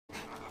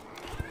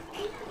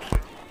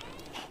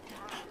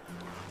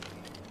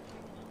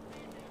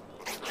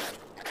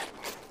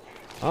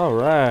All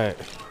right.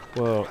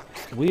 Well,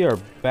 we are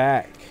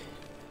back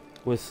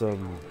with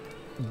some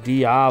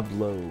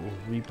Diablo,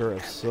 Reaper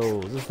of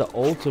Souls. This is the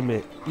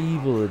ultimate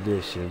evil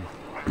edition.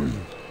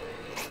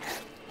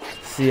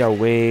 See our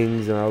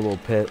wings and our little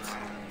pets.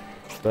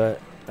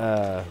 But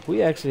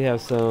we actually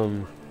have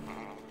some,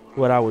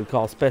 what I would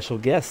call special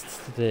guests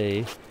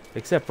today,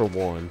 except for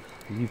one.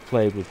 You've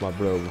played with my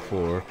bro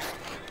before.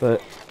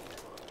 But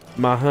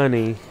my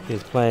honey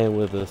is playing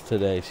with us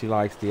today. She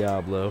likes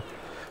Diablo.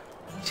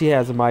 She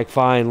has a mic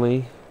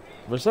finally.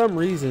 For some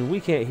reason, we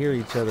can't hear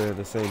each other in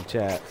the same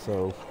chat,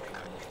 so...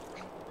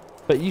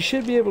 But you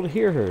should be able to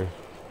hear her.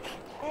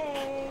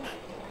 Hey.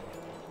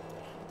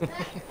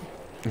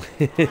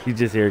 You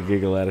just hear a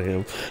giggle out of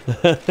him.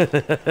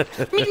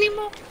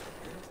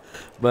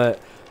 But,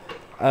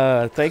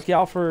 thank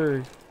y'all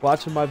for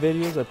watching my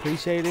videos. I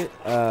appreciate it.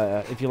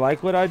 If you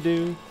like what I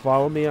do,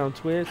 follow me on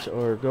Twitch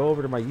or go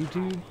over to my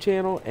YouTube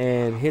channel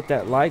and hit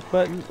that like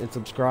button and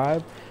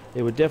subscribe.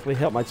 It would definitely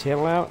help my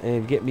channel out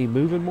and get me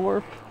moving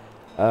more.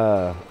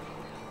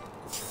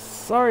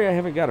 Sorry I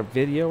haven't got a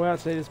video out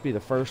today. This will be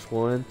the first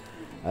one.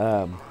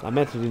 I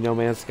meant to do No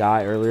Man's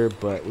Sky earlier,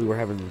 but we were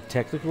having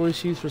technical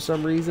issues for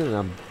some reason, and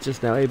I'm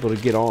just now able to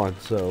get on.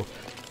 So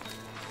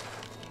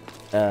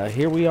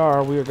here we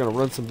are. We are going to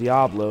run some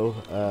Diablo.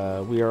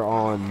 We are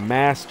on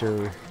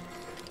Master,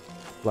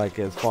 like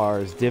as far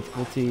as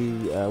difficulty.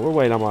 We're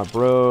waiting on my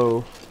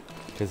bro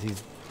because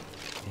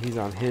he's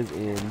on his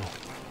end.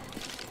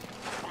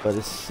 But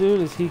as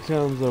soon as he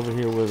comes over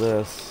here with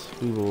us,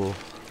 we will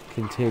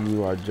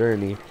continue our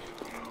journey.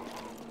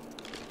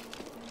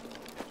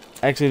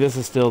 Actually, this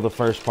is still the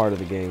first part of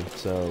the game,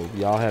 so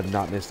y'all have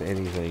not missed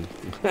anything.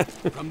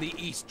 From the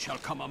east shall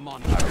come a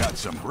monarch. I've got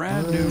some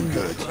brand new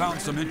goods. Found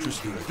some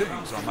interesting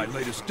things on my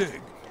latest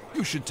dig.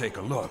 You should take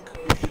a look.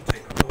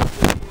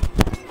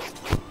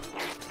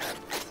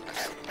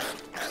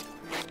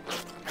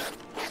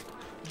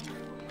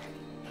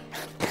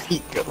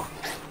 Go.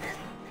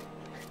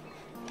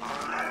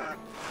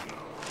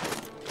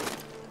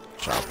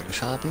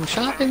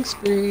 Shopping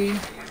spree.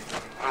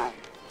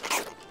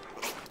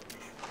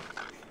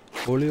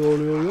 Ole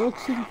ole ole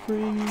oxygen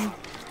free.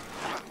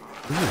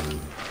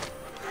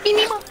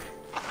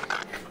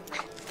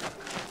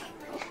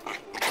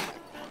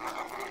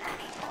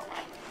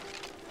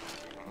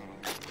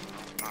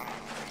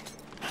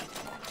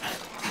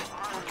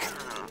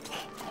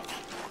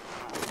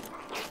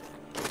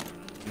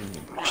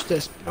 Push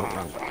this. No,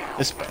 wrong way.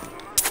 This button.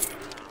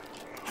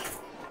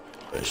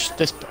 Push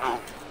this button.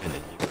 And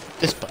then you push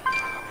this button.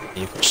 And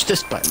you push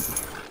this button.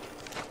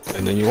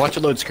 And then you watch a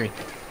load screen.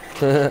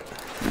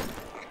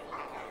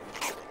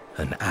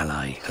 An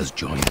ally has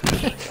joined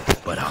me,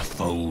 but our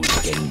foes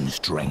gain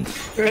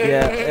strength.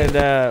 Yeah,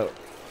 and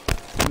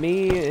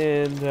me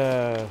and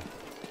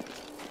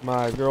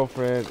my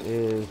girlfriend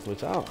is,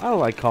 which I don't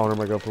like calling her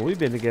my girlfriend. We've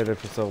been together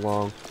for so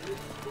long.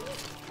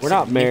 We're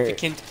not married.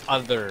 Significant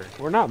other.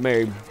 We're not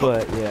married,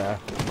 but yeah,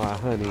 my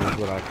honey is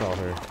what I call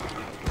her.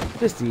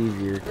 Just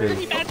easier, cause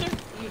You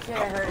should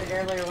have heard it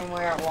earlier when we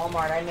were at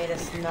Walmart. I made a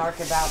snark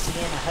about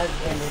being a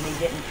husband and he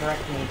didn't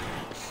correct me.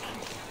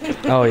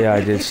 oh yeah,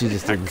 I did. She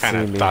just I didn't kind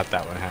see of me. thought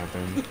that would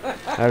happen.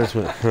 I just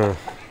went, huh.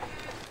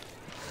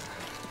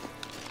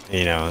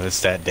 You know,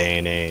 it's that day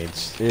and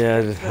age.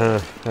 Yeah, just, huh.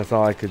 That's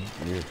all I could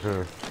do,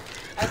 huh.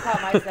 I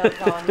caught myself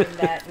calling him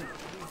that. And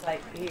he's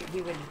like,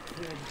 he would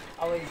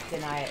always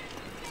deny it.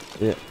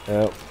 Yeah,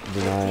 oh,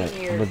 deny 15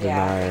 it. years, I'm a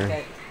denier.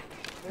 Yeah,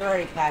 we're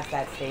already past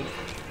that stage.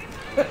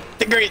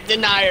 The great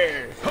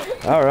denier.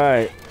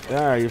 Alright,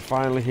 you're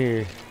finally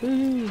here.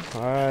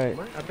 Alright.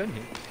 I've been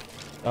here.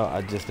 Oh,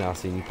 I just now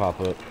seen you pop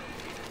up.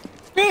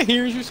 Yeah,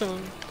 here's your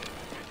song.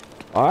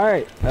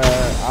 Alright,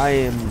 I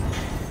am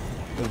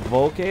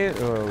Vulcan,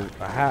 or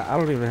I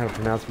don't even know how to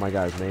pronounce my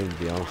guy's name, to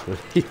be honest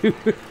with you.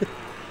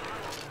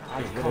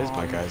 What is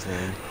my guy's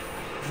name?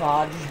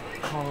 Vaj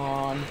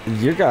Khan.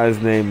 Your guy's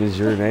name is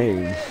your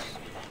name.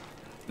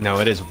 No,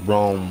 it is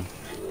Rome.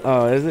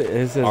 Oh, is it?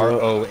 It says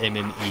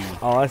R-O-M-M-E.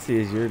 all I see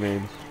is your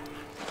name.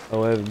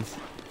 Oh, Evans.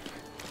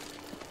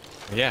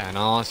 Yeah, and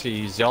I'll also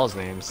use y'all's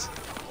names.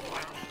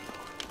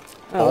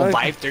 Oh, Old okay.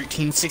 Life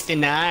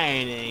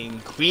 1369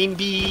 and Queen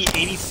Bee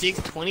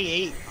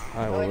 8628.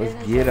 Alright, well,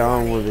 let's get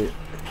on with it.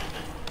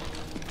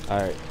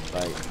 Alright,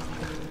 like...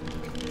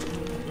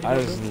 I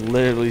just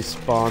literally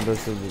spawned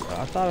us in the...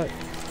 I thought I'd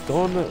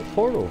go in the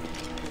portal.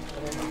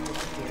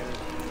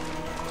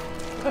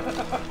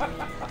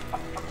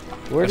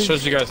 Where That did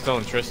shows you guys still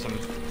in Tristan.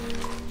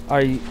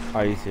 Are you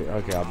serious?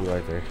 Okay, I'll be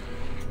right there.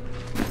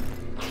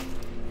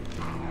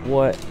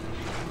 What?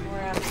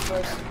 Where I'm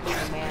supposed to be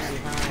the man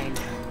behind.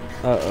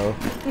 Uh-oh.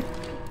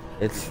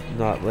 It's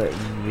not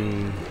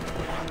letting me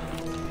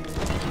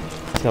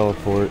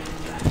teleport.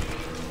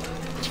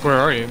 Where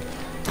are you?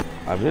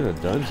 I'm in a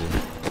dungeon.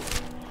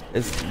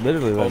 It's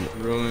literally like... Both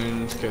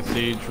Ruins,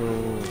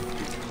 Cathedral.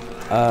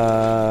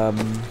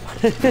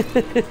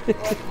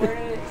 Where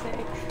did it say?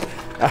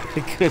 I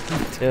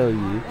couldn't tell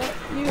you.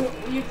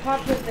 You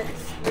popped up the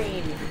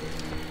screen.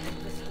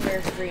 The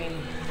square screen.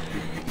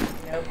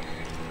 Nope.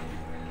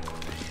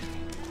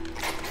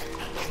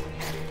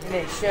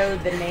 and it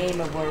showed the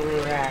name of where we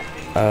were at.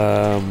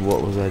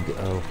 What was I?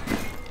 Oh,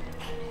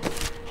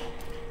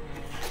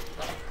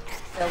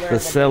 Cellar the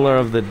Cellar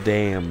of the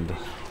Damned.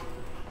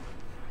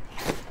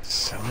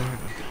 Cellar.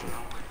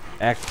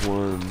 Act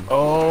 1.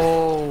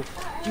 Oh,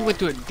 you went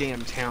to a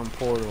damn town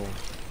portal.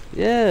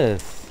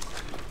 Yes.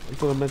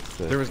 That's what I meant to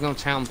say. There was no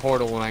town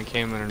portal when I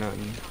came in or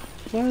nothing.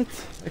 What?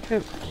 I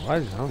can't. I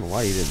don't know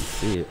why you didn't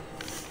see it.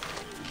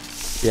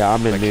 Yeah,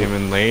 I'm in. I came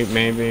in late,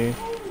 maybe.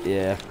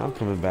 Yeah, I'm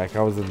coming back.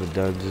 I was in the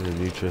dungeon in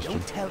New Tristram.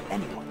 Don't tell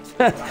anyone.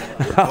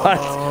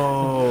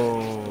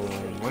 Oh,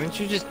 why didn't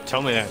you just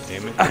tell me that,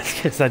 damn it? I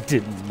guess I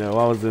didn't know.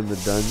 I was in the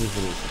dungeon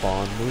when it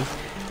spawned me.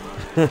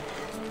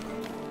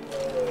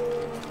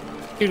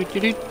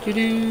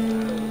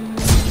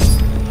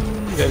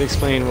 That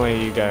explains why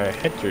you got a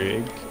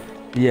Hedrig.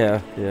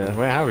 Yeah, yeah.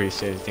 Well, how do you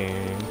say his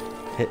name?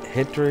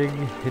 Hitrig.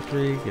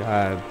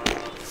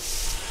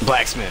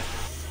 Blacksmith.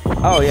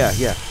 Oh yeah.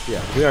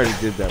 We already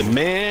did that. The One.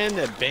 man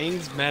that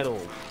bangs metal.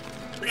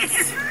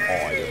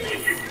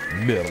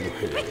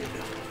 Metalhead.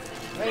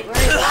 Wait, where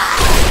is it?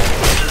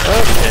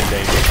 And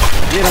they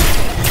Get him.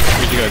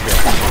 where'd you go, Greg?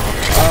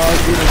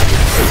 Get him.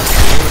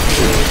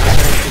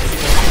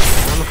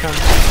 I'm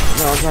coming.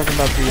 No, I'm talking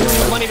about the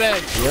Money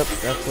bag. Yep,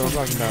 that's what I'm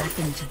talking about.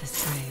 Into this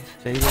grave.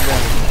 Change him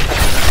down.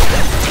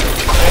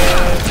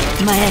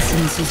 My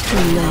essence is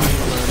too low.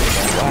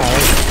 Wow.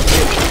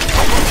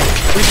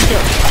 Where'd you go?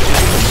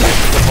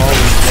 All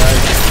these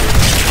guys.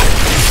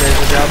 Change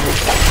the Diablo.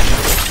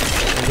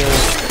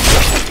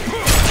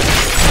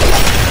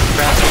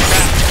 Crap.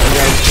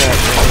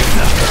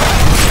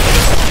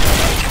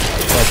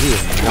 But he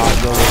is not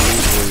going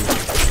easily.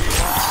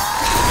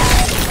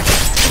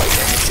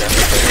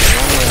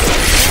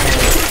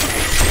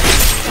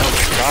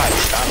 God,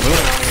 stop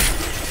moving on me.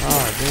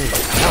 Oh, dang.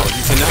 No,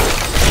 he's enough.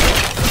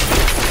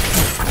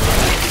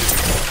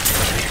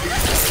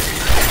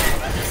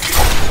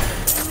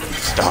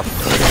 Stop.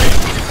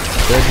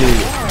 That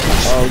dude.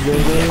 Oh, go.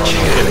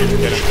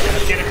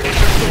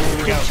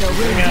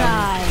 Will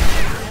die.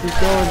 He's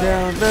going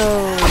down. No.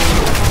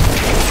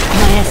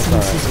 My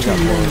essence is too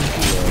low.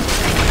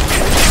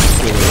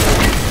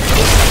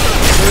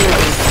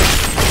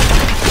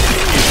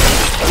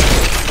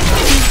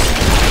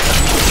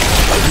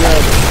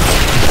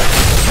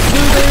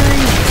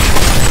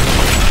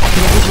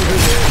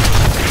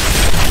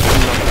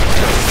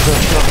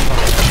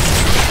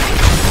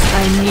 I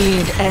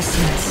need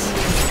essence.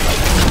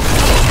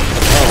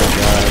 Oh,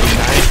 God.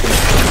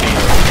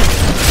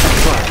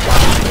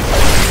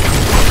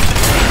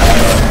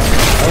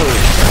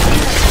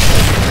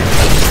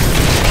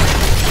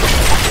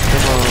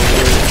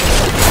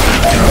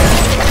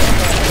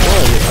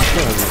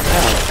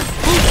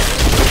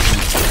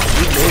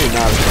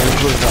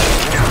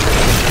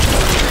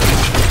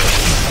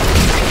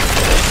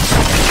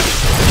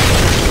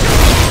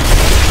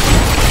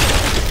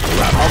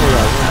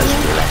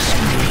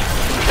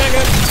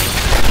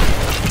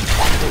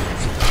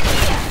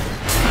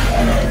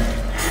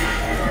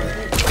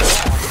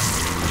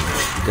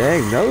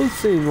 Dang, those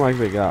seem like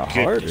they got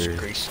Goodness harder.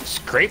 gracious.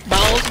 Great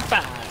balls of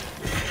fire.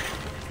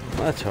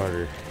 Much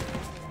harder.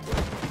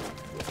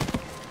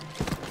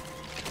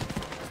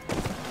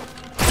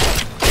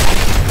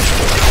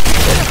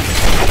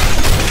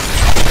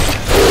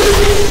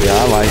 Yeah,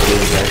 I like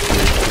it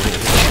actually.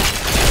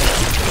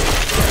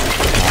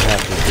 I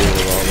have to deal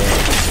with all that.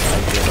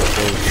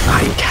 I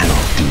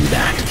cannot do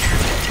that.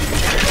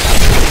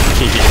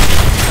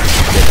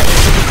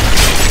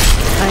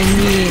 I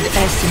need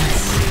essence.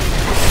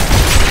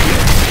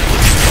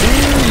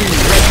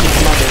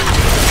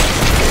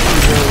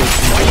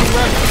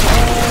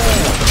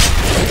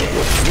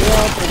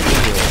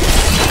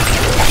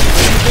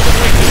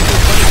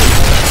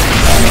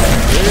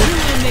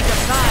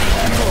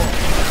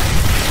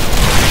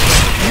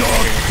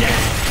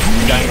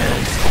 Not enough.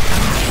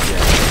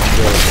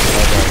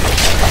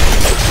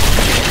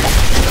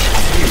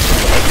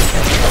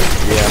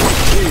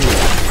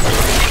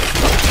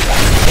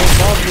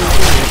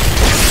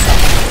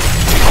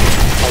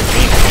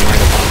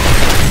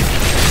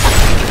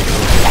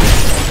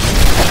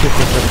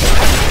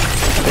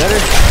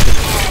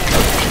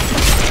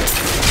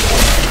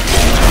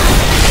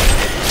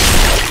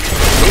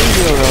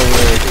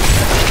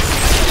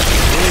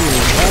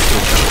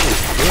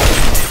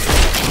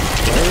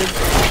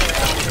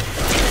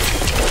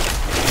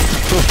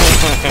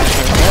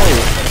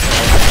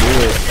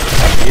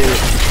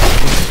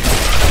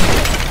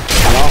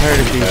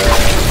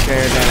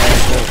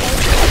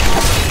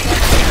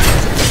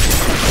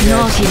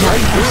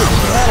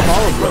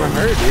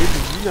 Hurt, dude.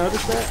 Did you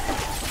notice that?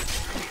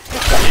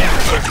 Yeah,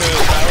 because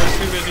I was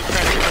too busy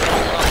trying to get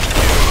off.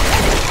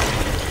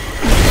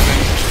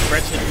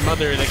 Wretched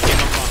mother that came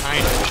up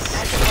behind us.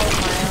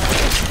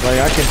 Like,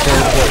 I can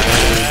teleport.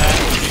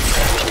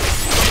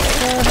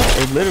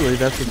 Literally,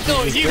 that's what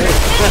No, you you. said.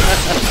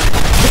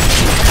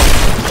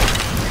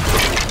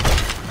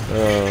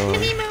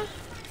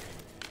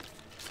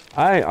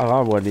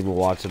 I wasn't even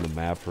watching the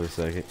map for a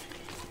second.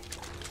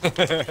 I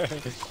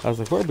was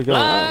like, where are we going?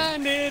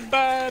 Blinded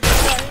by the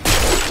light.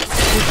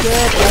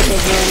 up, like a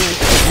runner.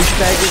 You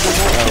staggered the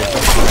night.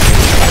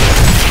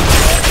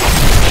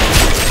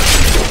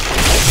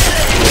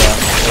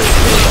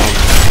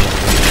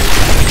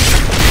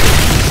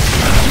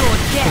 Your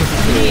death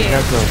near.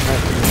 That's a...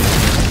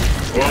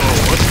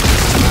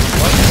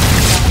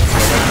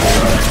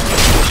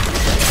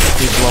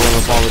 He's blowing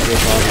up all the good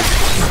bodies.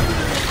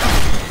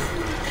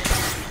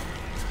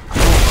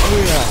 Oh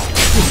yeah.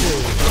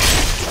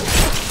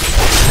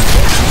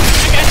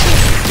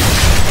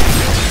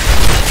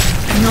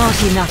 Not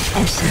enough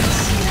essence.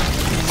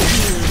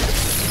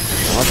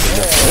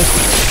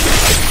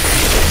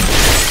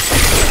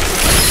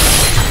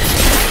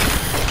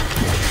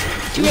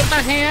 You whip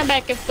my hand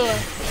back and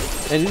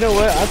forth. And you know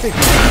what? I think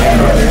these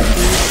characters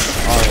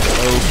are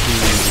OP.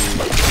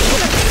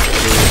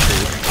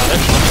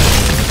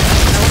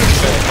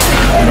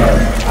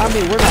 I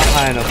mean, we're not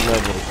high enough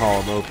level to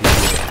call them OP yet,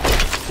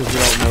 because we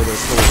don't know their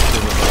full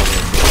extent of all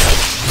their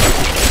abilities.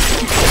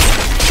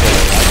 So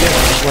I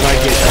guess when I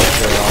get up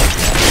there,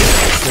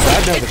 because I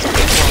know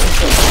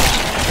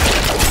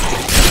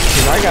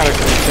because I got a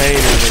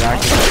Crusader that I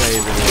can say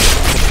that is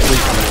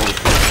completely OP.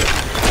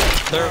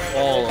 They're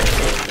all OP.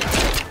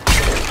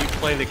 You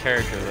play the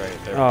character right.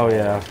 They're Oh all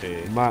yeah, OP.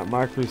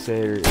 my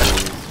Crusader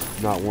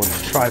is not one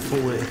to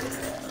trifle with.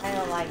 I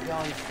don't like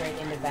going straight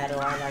into battle.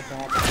 I like to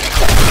have.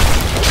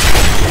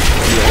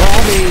 Yeah, well,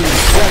 I mean, you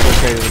gotta go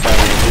straight into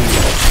battle and do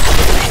that.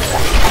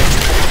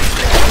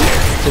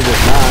 Because if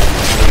not,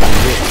 I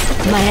mean, you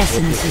get My what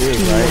essence this is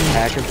too right? low.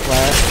 Hack and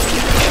slash.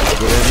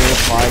 Get in there,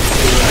 fight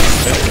through it.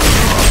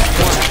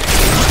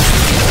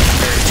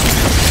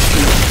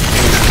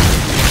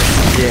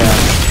 Yeah.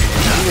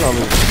 Look at all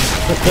this.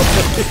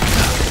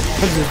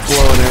 I'm just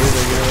blowing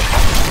everything up.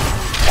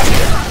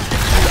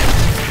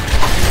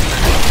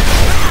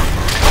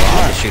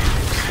 Shoot.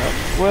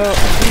 Well,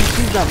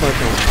 she's not much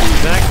on speed.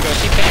 Then I can go,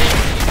 she can.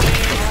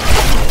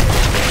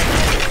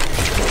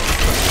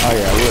 Oh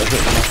yeah, we'll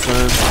hit my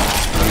son.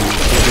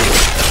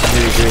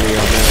 Really gritty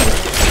on that one.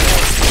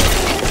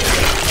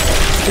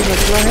 He's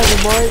like, do I have a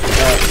mic?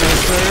 No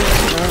sir.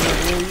 No, I'm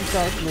like, what are you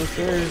talking? No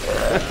sir.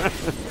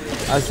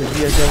 I said,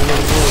 you guys have a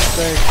little more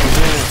respect.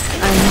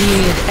 Yeah. I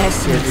need You can't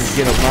essence. just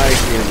get a mic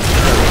and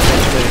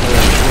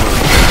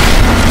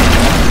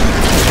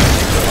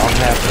I'm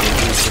happy to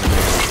do some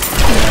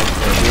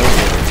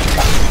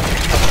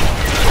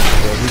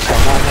well, we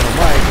shall not have a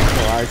mic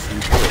until I see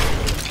fit.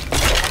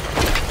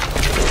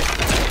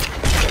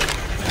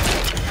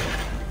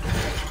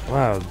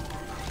 Wow.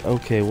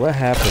 Okay, what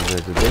happened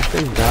there? Did those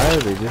things die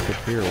or they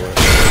disappear? Or what?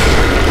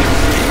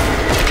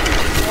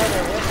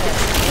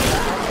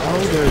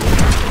 Oh,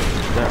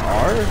 there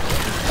are?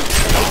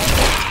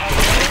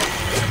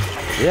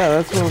 Yeah,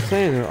 that's what I'm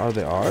saying. Are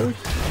they ours?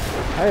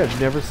 I have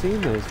never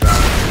seen those guys.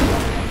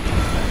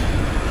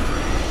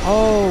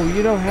 Oh,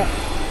 you know how...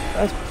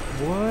 That's...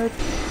 What?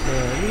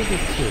 Look at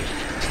this shit.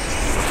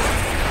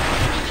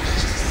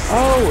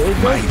 Oh, it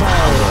My does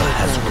power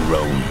has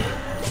grown.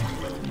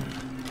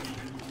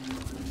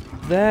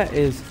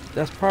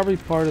 That's probably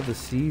part of the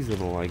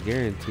seasonal, I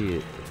guarantee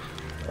it.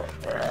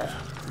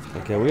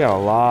 Okay, we got a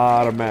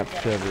lot of map to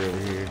cover over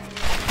here.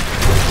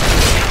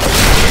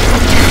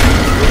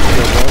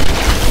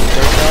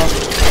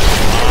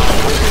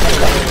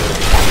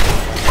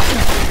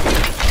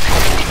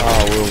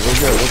 Oh, well, we're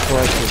good. We're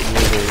collecting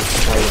another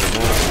part of the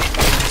map.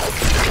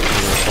 We're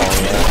gonna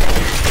follow that.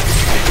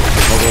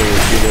 Hopefully we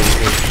get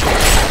everything.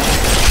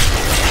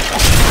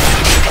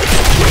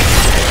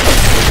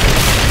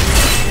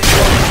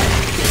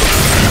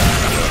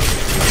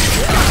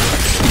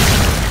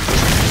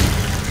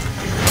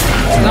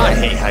 I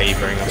hate how you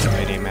bring up the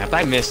mini-map.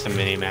 I missed the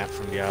mini-map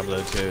from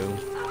Diablo 2.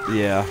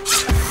 Yeah.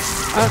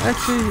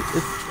 Actually,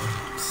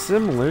 it's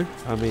similar.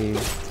 I mean...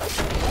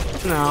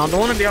 No, the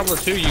one in Diablo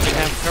 2, you can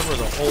have cover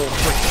the whole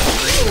freaking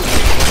screen.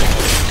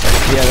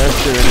 Yeah, that's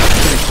true. And it's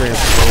pretty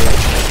transparent.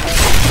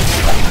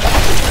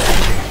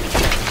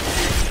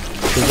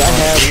 Because I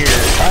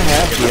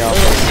have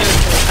Diablo.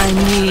 I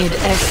need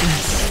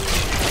essence.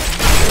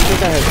 I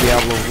think I have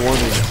Diablo 1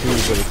 and 2,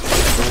 but it's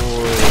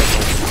for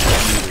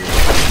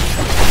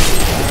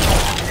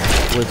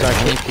which I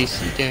can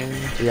PC game.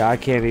 Yeah, I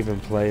can't even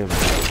play them. Yeah,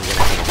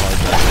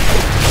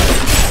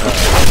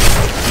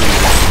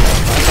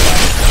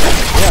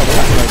 but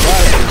that's what I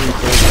got it.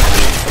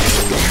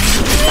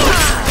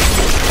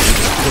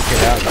 Look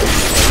it out.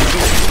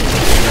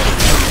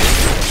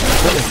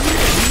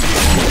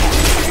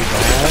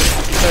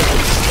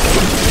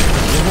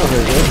 No,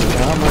 there isn't.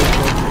 How am I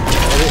supposed to...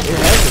 It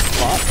has a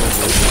spot for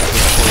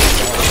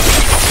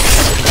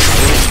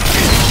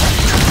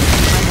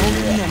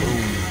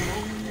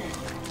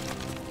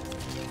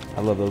I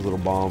love those little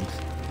bombs.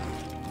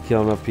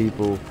 Killing up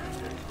people.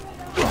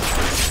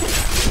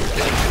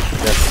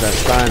 That's that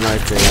sign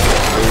right there.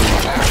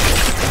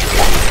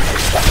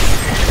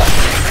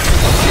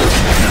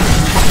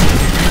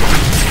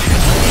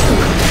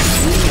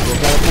 We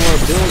got more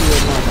ability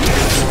than my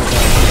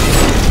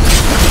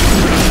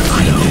I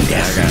need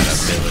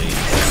essence.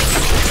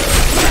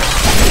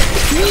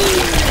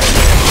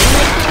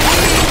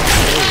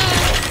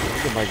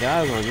 Look at my guy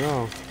eyes on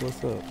y'all.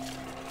 What's up? You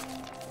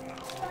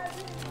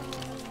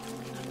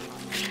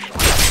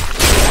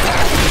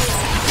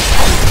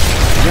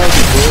know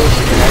the deal is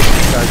you can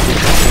actually start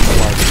getting people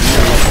like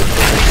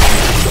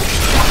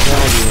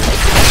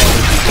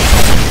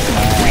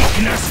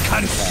Weakness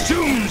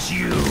consumes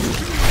you.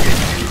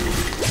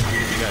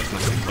 You guys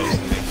must be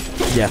facing me.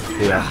 yeah,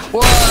 yeah.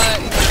 What?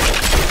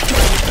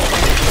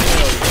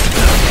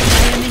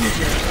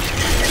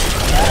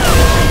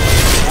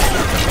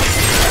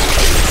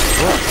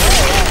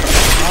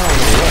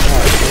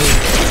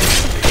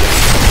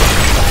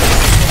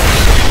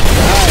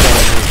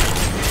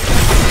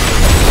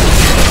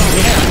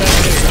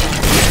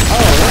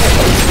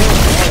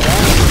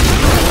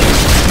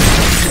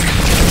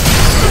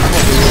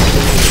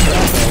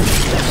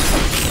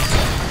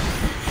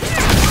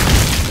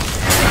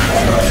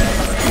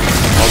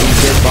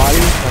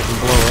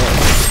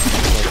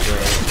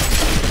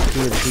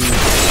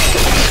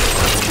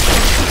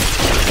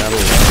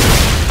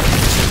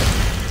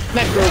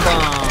 Necro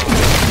bomb.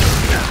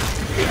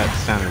 That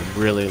sounded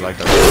really like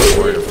a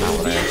word of not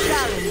what I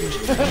actually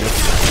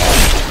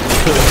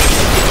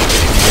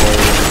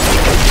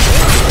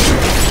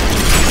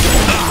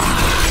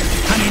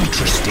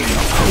Uninteresting.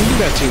 you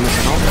got team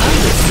with all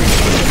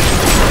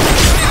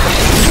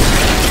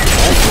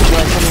Actually,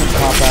 let someone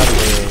pop out of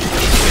there.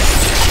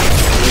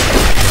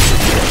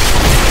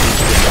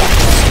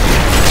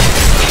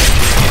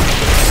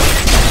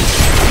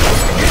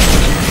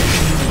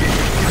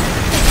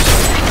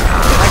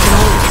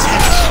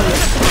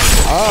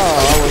 Oh,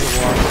 I wasn't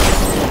watching.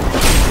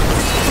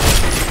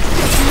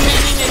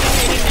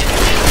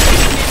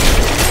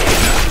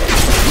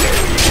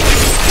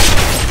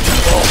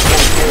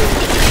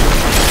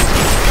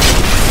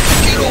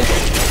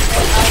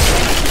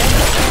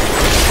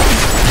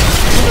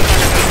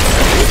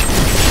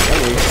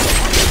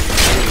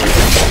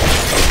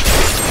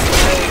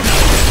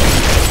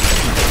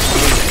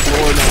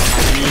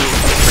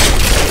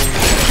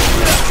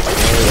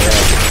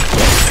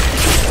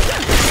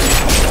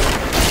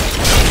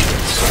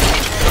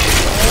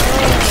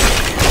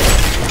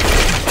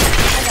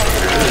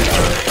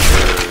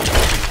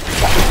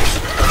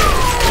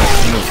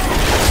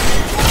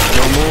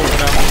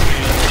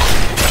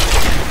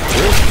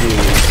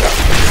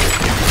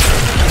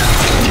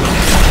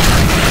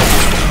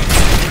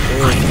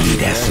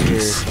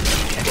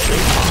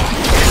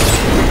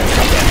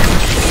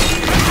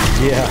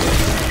 Yeah.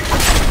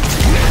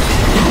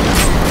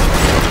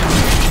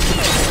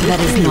 That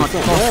is not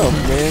possible.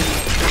 Man.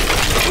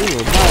 We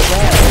were not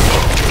bad.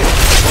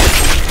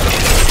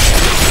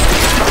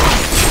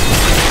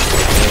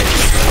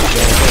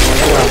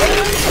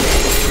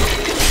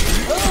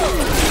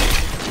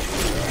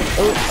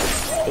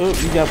 Oh,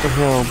 you got the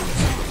helm.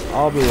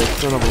 I'll be a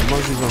son of a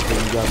monkey's uncle.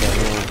 You got that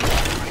helm.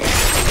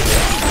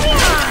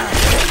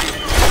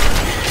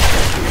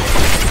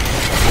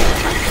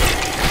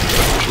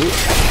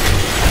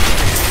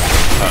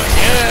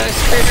 yes,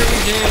 Spider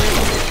Region.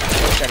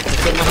 Gotta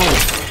put my home.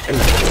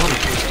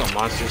 There's no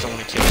monsters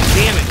only two.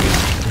 Damn it.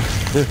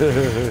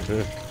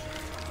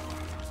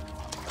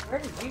 Where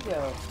did you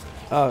go?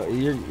 Oh,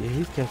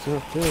 he's catching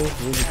up too. We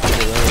just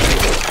figured it out.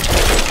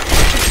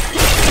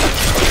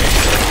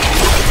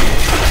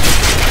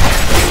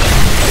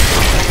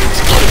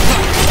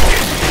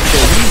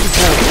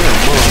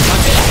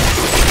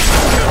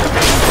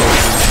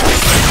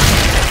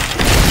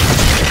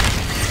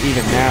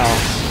 Even now.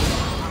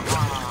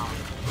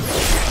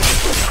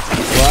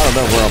 Well, I don't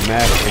know where I'm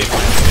at.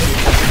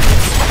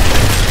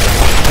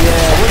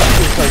 Yeah, we're just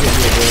gonna start getting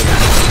real good.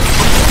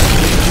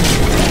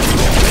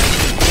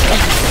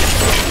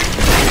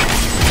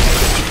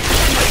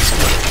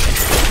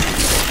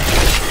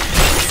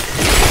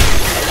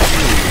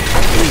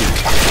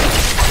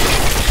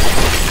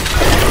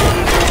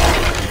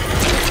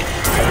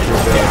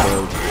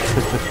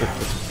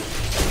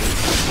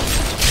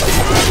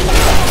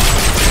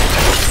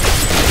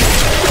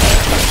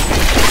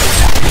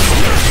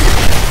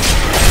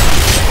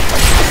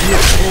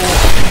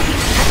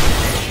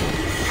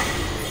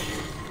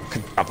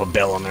 Could drop a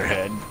bell on their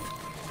head.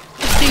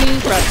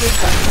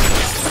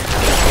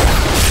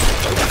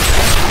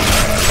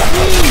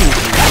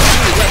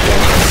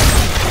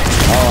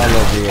 Oh, I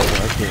love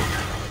Diablo.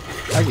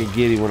 I can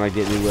get him when I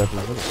get new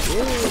weapons.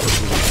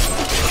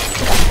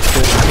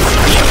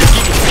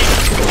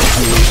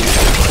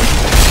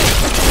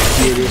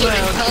 Get it.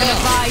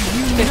 Abide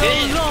you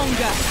no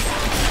longer.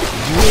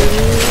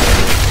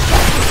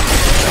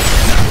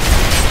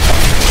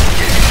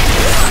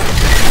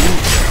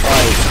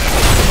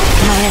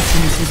 My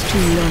essence is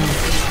too low.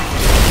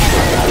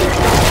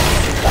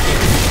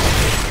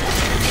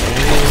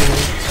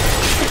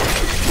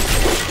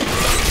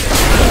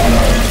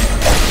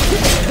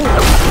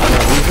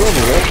 He's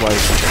leveled up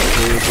like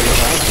 3 or 4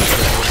 times.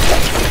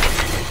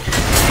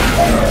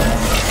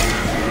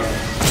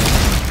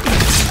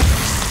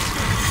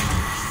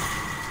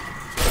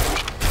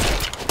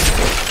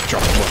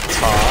 Drop him up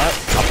top.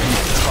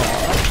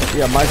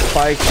 Yeah, my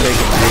spikes make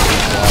a big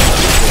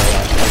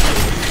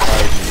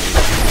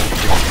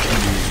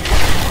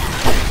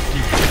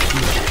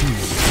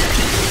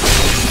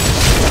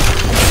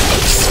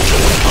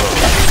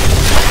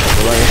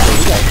But like I said,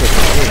 we got put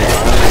some in.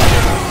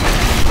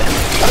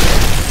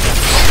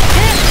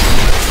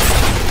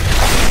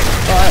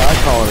 I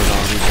call it an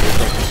army, but it's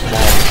like a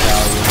small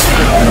battalion.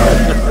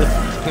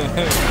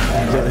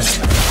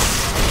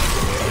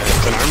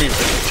 It's an army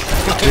village.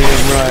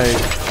 Damn right.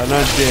 An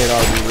undead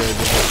army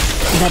regiment.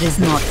 That is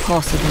not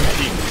possible.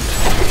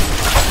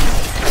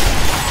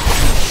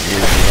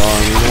 Here's the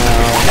army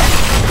now.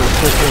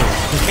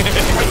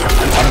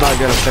 I'm not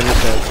gonna finish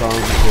that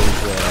song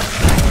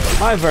because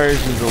my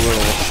version's a little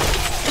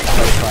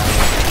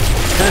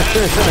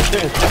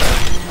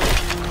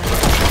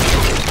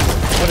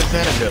What is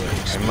that ability?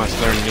 I must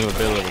learn a new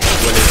ability.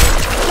 What is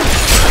it?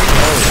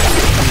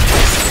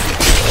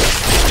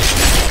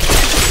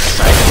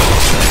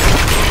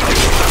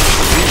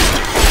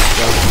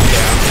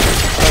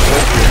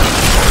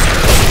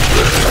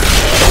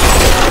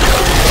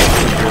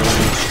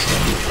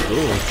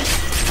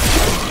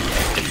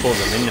 It pulls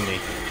them into me.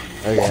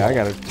 Okay, I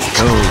gotta.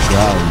 Cold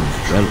ground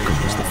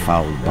welcomes the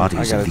foul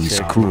bodies of these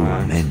cruel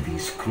men.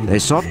 They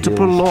sought to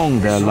prolong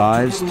their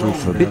lives through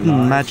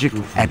forbidden magic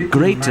at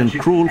great and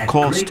cruel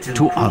cost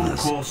to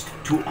others.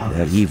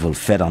 Their evil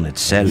fed on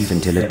itself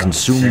until it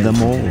consumed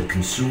them all,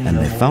 and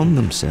they found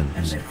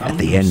themselves at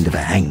the end of a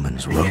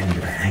hangman's rope.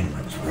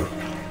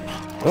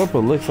 Oh, but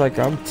looks like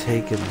I'm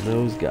taking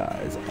those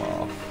guys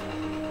off.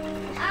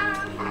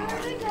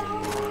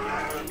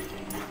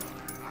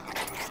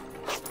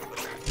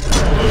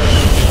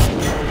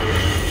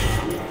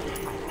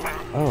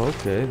 Oh,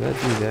 okay, that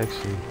dude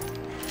actually.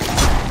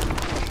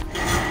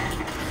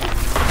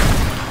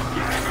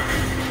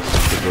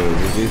 It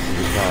reduces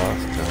the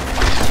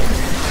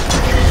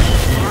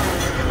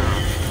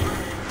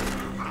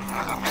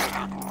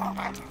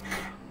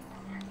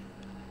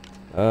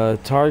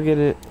cost. Target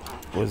it.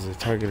 Was it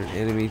target an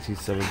enemy to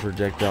summon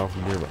projectile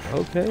from nearby?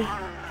 Okay.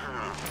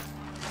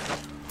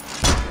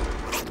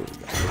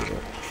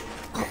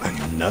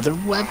 Another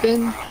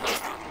weapon?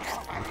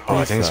 Oh,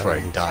 I think that's where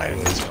I died,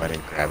 and that's why I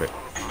didn't grab it.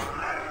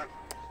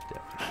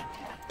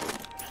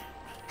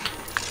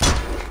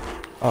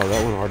 Oh,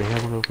 that one already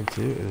had one open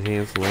too.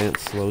 Enhance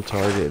lance, slow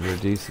target, and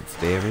reduce its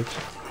damage.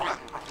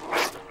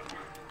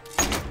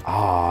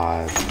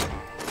 Ah,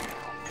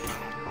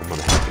 I'm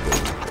gonna have to go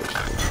with the first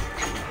one.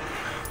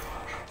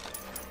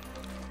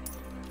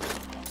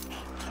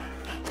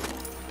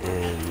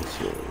 And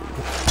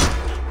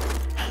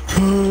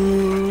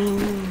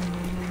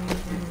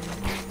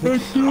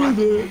let's do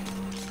it.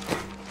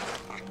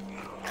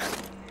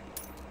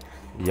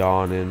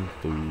 Yawning.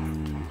 Boo.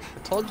 I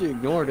told you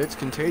ignore it, it's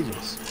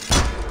contagious.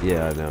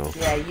 Yeah, I know.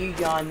 Yeah, you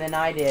yawned, then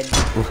I did.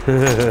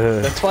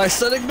 That's why I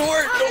said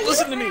ignore it, don't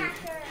listen to me.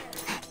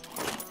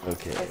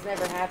 Okay. It's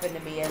never happened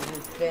to me as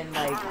it's been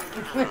like...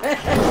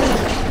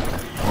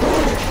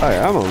 Alright,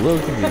 I'm a little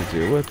confused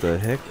here. What the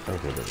heck?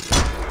 Okay, there we go.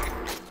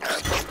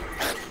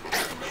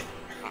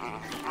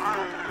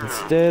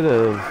 Instead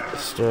of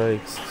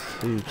strikes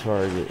to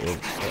target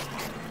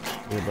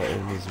nearby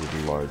enemies with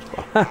large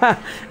bone.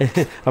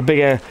 a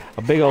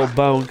big old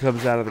bone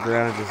comes out of the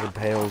ground and just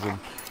impales them.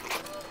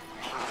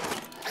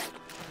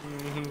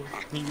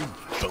 You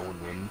bone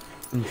them.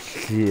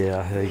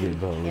 Yeah, they get in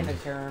boned. the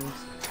terms.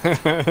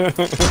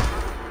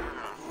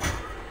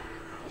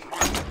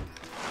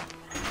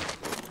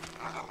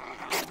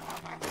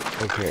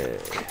 Okay.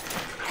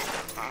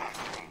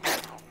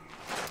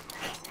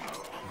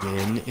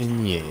 Yin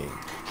and yang,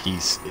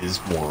 peace is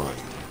one.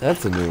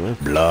 That's a new one.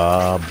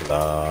 Blah,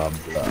 blah,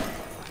 blah.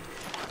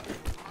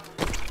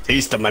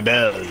 Taste of my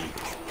belly.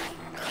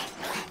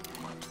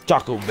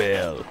 Taco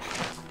Bell.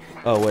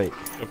 Oh, wait.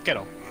 Okay,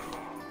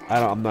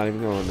 I'm not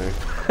even going there.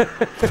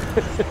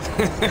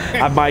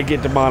 I might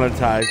get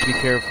demonetized. Be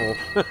careful.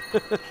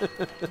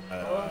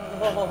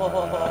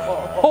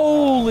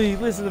 Holy,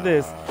 listen to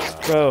this,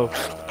 bro.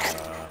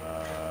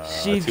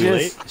 She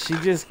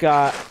just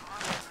got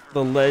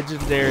the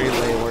legendary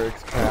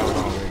Layworks crown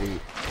already.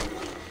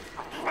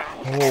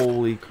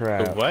 Holy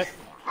crap! The what?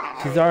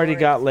 She's already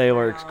got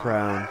Layworks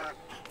crown.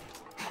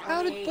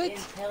 How did what?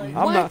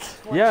 I'm not.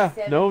 Yeah,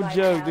 no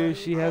joke, dude.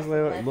 She has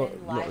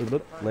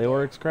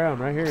Layworks crown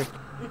right here.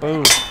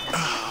 Boom.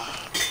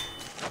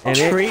 And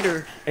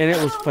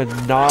it was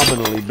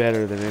phenomenally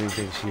better than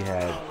anything she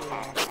had.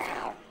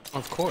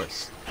 Of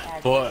course.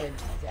 But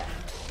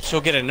she'll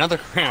get another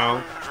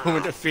crown when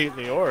we defeat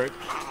the orc.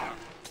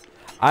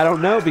 I don't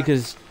know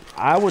because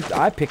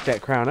I picked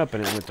that crown up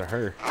and it went to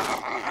her.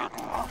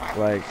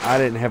 Like I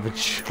didn't have a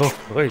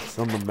choice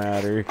on the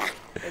matter. It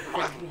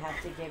said you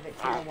have to give it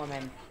to a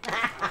woman.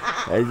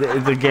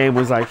 The game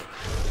was like,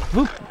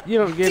 whoop, you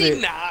don't get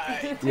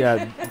Denied. it.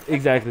 Yeah,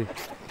 exactly.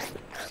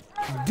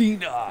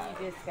 Denied.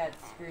 You just got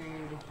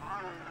screwed.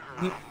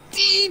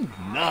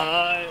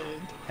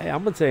 Denied. Hey,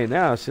 I'm gonna tell you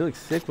now, she looks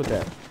sick with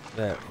that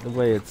the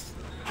way it's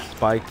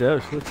spiked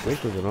up. She looks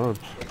sick with it on.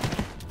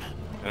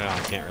 No, I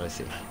can't really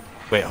see.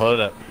 Wait, hold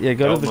it up. Yeah,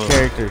 go Don't to the move.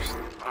 characters.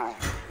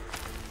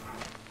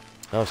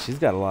 Oh, she's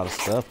got a lot of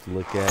stuff to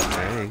look at.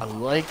 Dang. I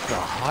like the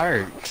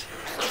heart.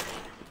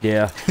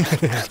 Yeah.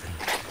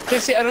 Yeah,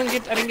 see, I didn't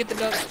get the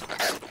dog.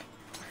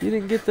 You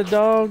didn't get the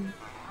dog?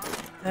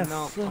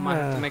 No, I might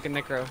have to make a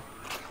necro.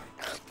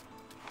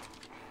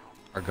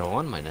 Or go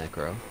on my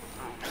necro.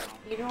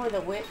 You know where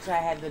the witch I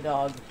had the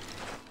dog.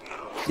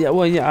 Yeah,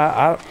 well,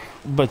 yeah,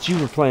 but you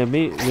were playing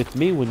with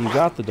me when you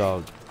got the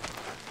dog.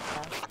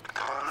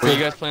 Were you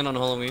guys playing on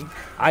Halloween?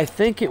 I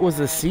think it was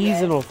a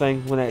seasonal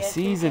thing when that Yes,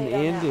 we season played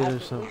on ended that. or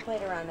something. We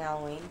played around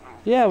Halloween.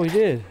 Yeah, we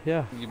did.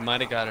 Yeah. You might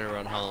have got it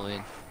around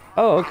Halloween.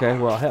 Oh, okay.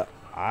 Well, hell,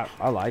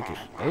 I like it.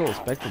 That little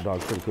Spectre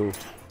dog's pretty cool.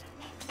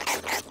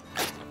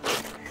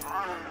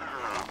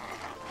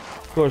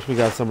 Of course, we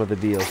got some of the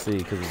DLC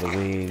because of the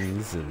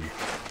wings and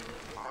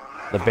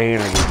the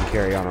banner we can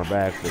carry on our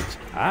back, which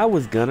I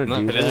was gonna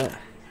do that.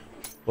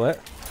 What?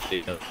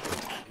 Yeah.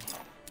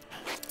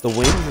 The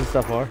wings and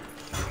stuff are.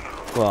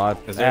 Well,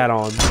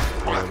 add-ons,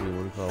 whatever you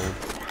want to call them.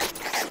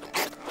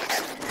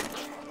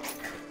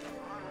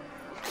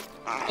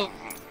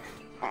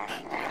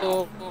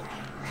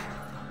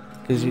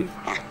 Cause you.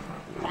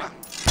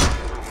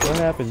 What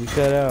happened? You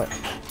cut out.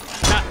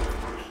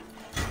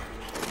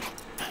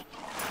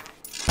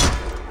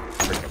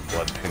 Freaking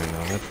blood pinning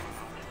on it.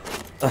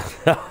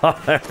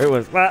 There it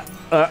was.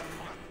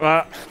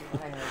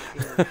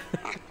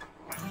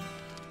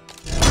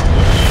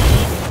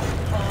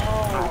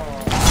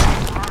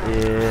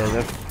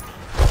 Yeah,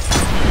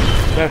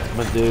 that's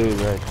my dude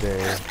right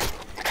there.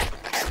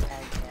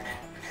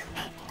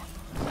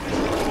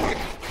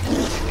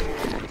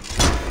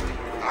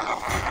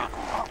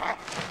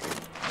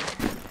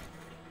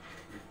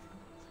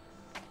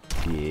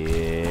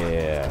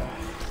 Yeah.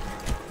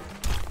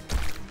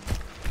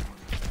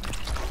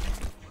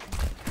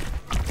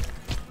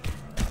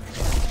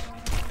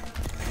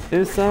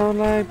 It's all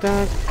like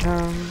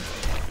 .com.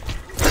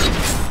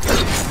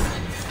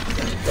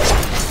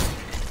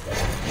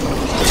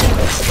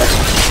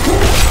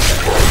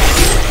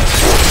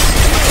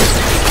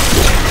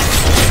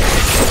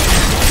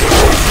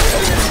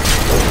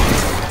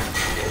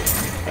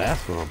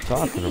 That's what I'm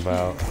talking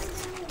about.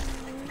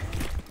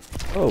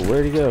 Oh,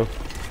 where'd he go?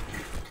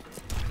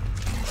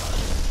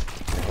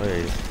 There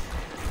he is.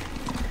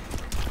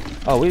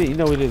 Oh, we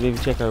didn't even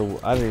check our.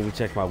 I didn't even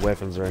check my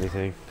weapons or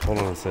anything. Hold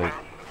on a sec.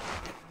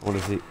 I want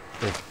to see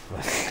if.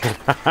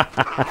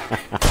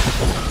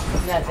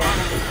 Nothing.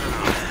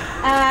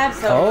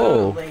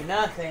 Absolutely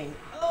nothing.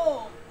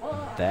 Oh,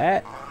 what?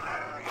 That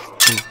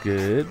is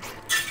good.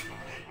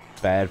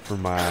 Bad for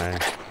my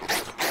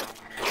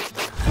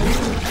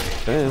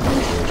defense.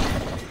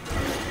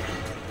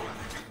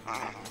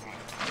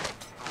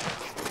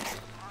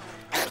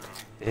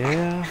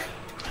 Yeah.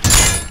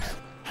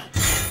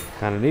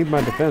 Kind of need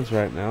my defense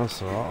right now,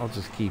 so I'll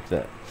just keep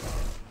that.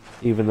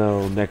 Even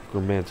though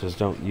necromancers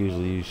don't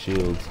usually use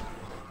shields.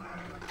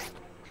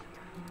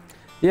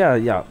 Yeah.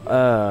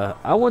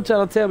 I want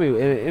y'all to tell me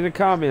in the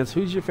comments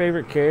who's your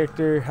favorite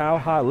character, how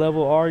high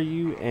level are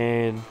you,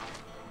 and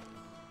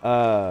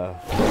I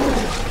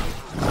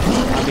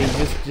mean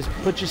just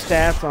put your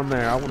stats on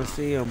there. I want to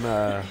see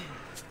them.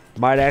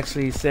 Might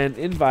actually send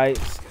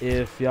invites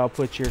if y'all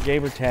put your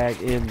gamer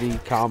tag in the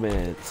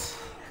comments.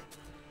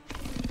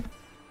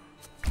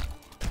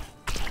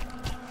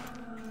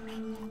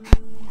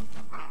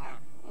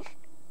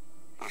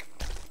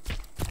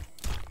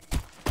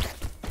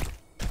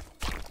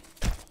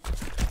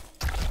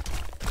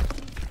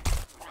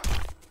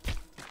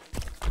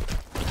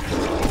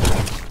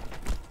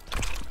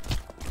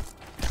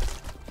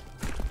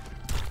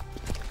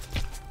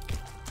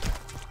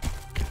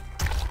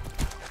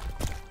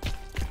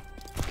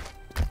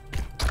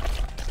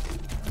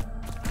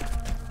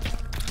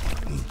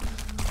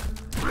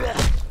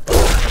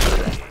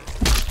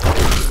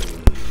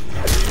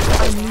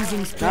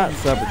 Not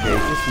suffocate,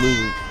 just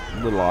lose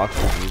a little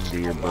oxygen to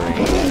your brain.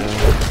 You know?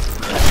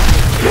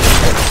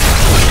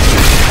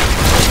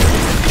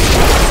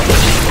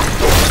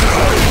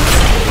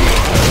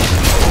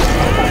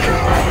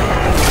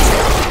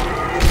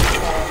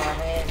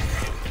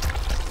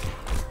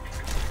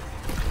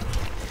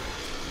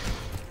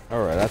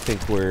 All right, I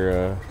think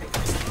we're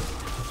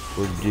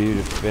due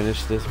to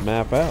finish this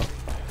map out.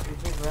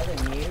 Is your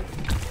brother mute?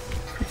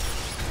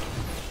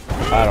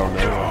 I don't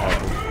know what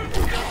happened.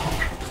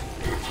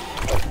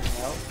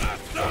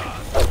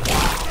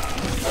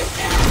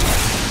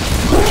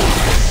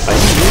 Are you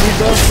muted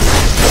though?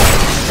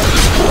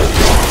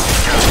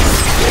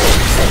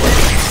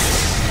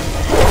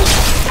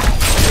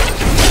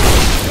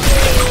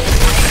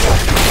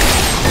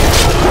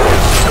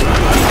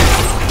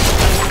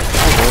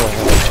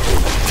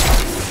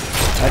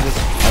 I just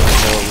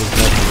know it was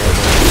nothing right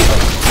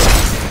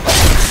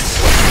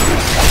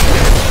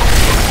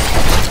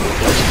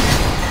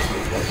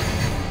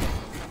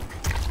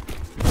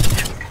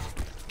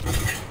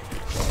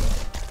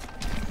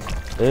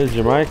there. Is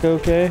your mic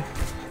okay?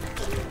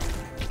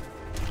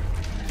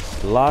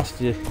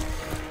 Lost you.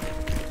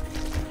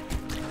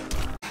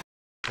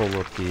 Pull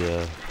up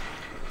the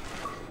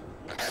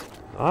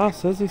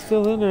says he's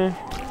still in there.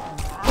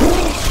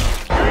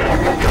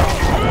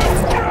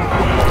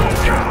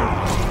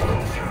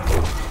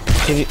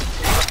 Can you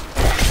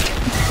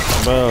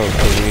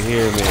can you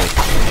hear me?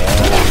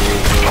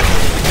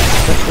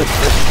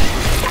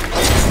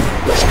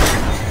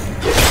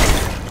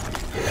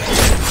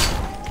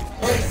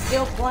 Well, he's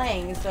still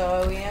playing,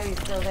 so we know he's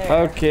still there.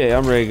 Okay,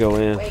 I'm ready to go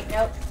in. Wait,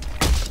 nope.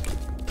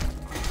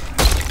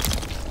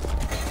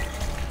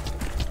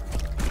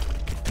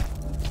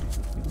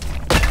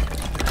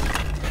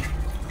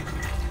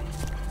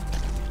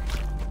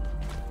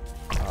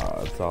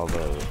 Oh, it's all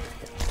the...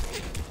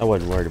 I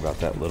wasn't worried about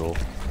that little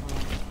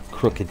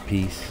crooked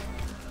piece.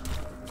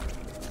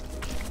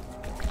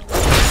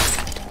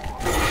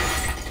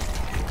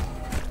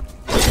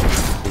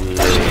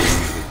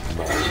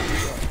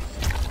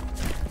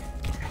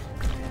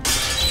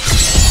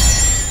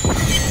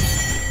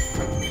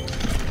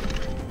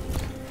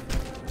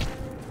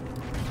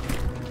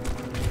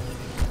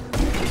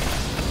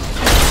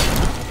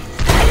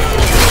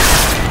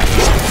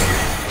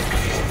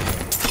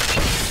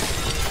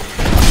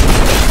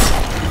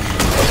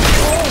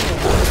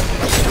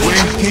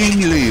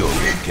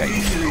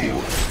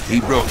 He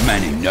brought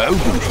many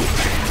nobles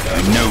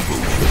and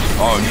nobles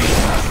hardly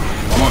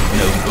want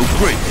noble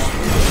prince.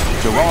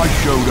 So I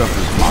showed up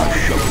with my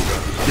shovel,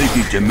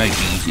 thinking to make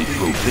it easy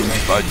for things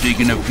by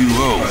digging a few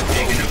holes.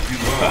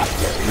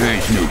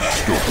 There's no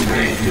stopping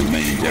these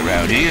remains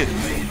around here.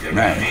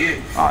 Now,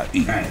 I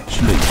eat,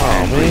 sleep,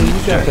 oh man, you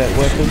got that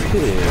weapon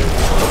too.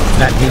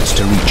 That needs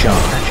to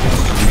recharge.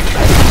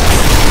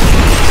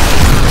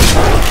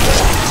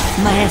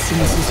 My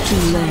essence is too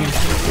low.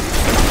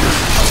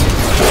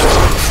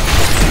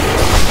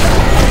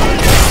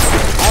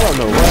 I don't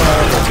know what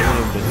happened to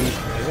him, but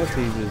I guess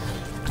he was...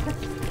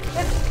 I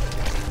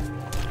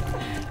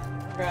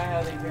forgot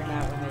how they turn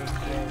out when they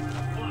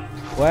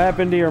explode. What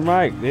happened to your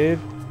mic, dude?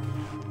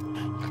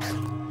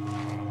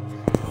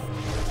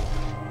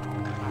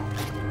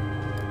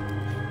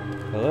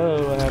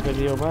 Hello, what happened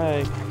to your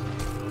mic?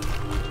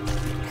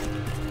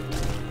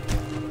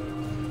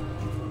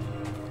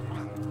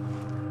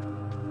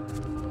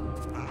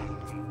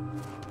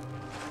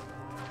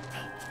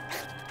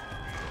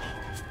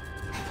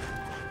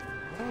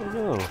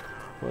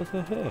 What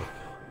the heck?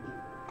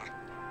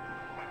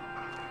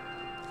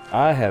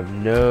 I have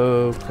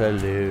no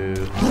clue.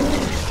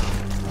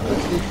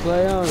 Let's just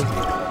play on.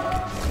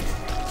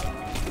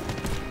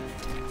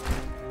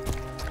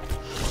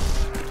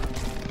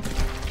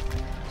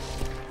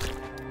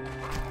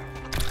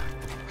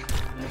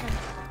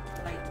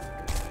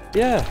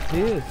 Yeah,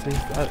 he is.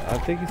 I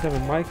think he's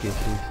having mic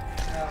issues.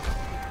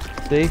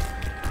 See?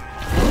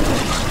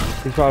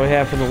 He's probably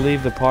having to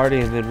leave the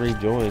party and then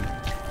rejoin.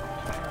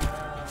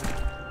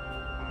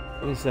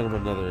 Let me send him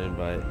another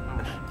invite.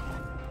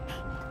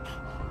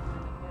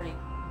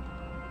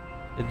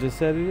 It just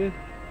said he did?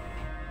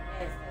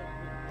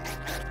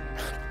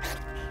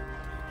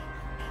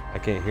 I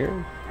can't hear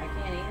him. I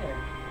can't either.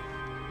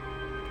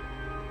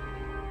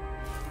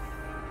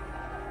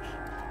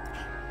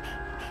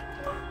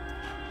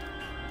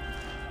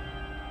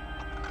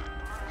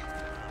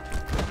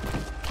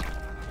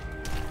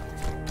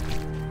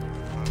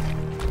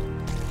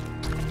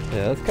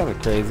 Yeah, that's kind of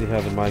crazy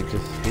how the mic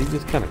he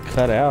just kind of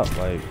cut out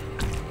like.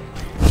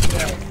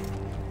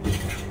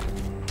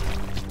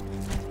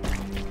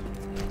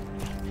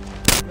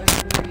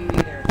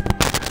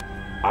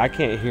 I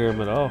can't hear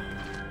him at all.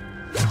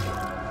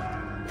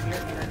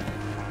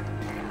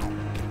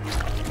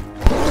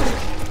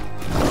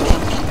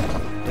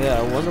 Yeah,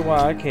 I wonder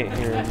why I can't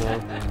hear him though.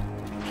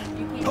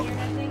 You can't hear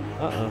nothing?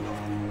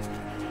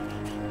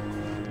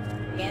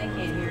 Anna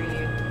can't hear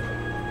you.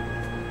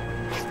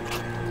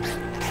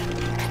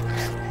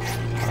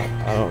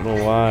 I don't know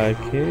why I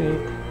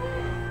can't.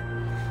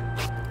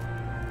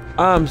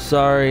 I'm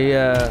sorry,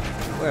 we're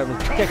having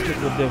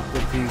technical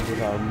difficulties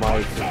with our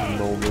mic at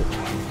the moment.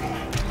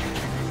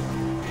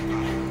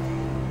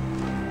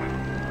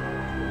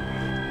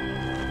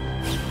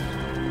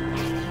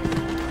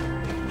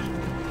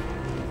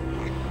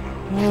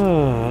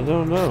 I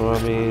don't know,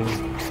 I mean,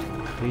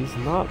 he's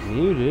not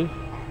muted.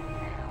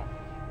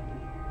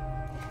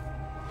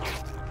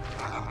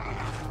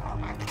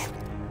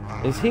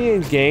 Is he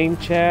in game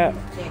chat?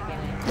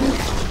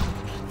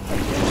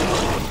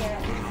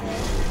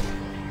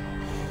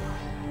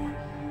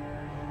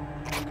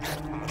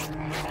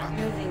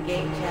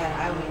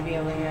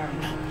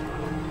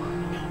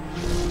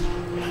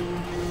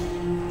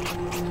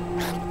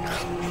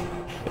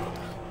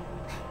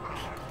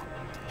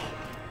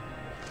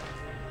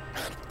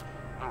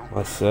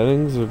 My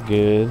settings are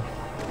good.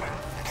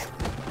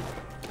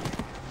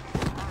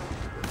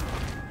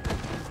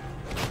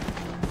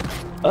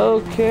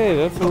 Okay,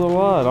 that's a little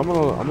odd. I'm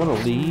gonna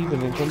leave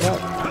and then come back.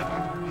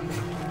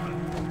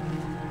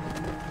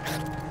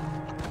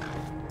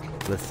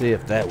 Let's see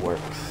if that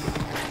works.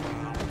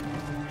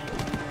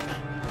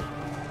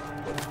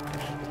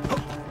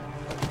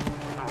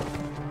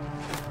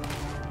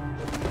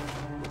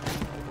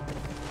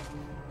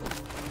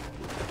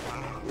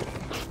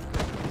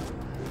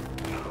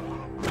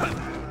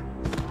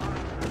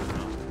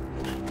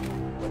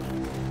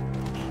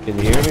 Can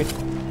you hear me?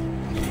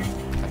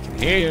 I can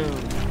hear you.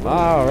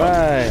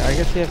 Alright, I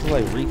guess you have to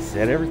like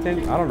reset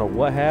everything. I don't know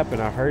what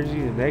happened. I heard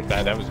you the next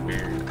That was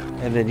weird.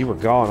 And then you were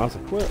gone. I was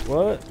like,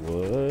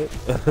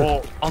 what?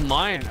 Well, on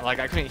mine, like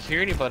I couldn't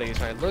hear anybody,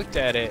 so I looked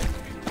at it,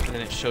 and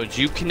then it showed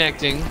you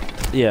connecting,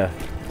 Yeah.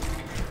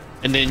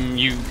 and then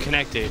you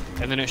connected,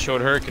 and then it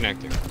showed her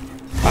connecting.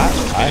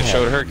 I it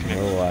showed her have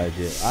connecting. no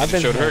idea. I've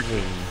been showed her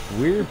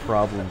having weird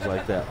problems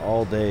like that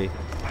all day.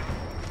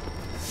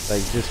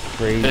 Like just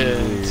crazy.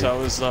 And so I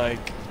was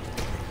like,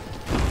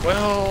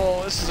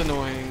 well, this is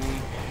annoying.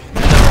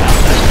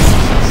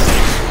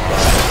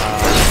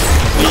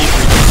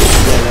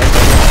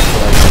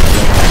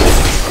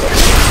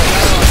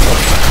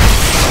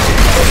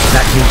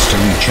 That needs to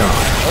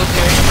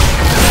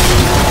recharge.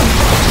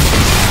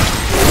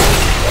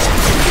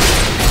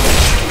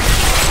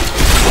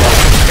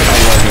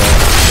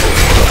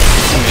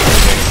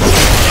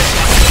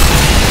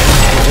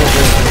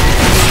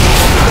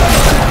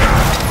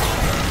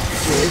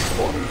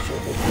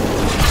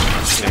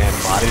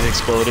 Man, bodies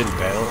exploded,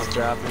 barrels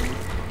dropping.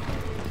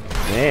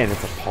 Man,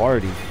 it's a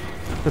party.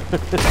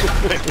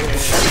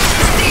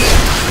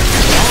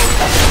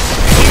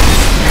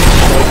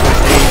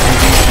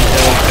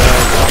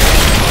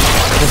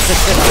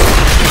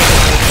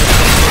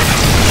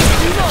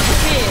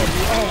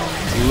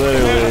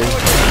 Literally.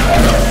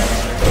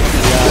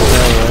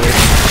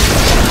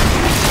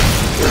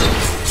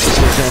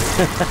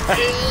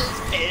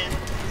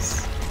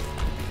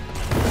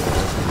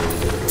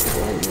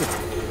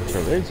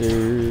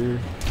 Treasure,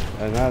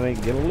 and I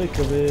didn't get a lick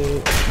of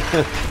it.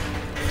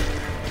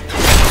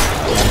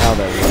 How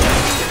that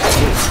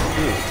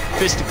works?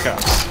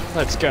 Fisticuffs.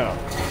 Let's go.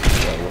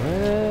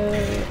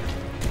 What?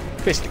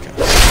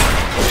 Fisticuffs.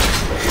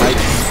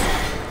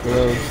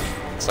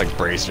 It's like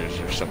bracers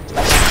or something.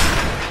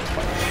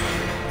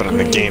 But in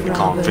the game, they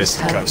call them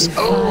fisticuffs.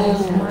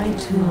 Oh, my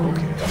tomb.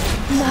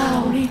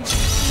 Now reach.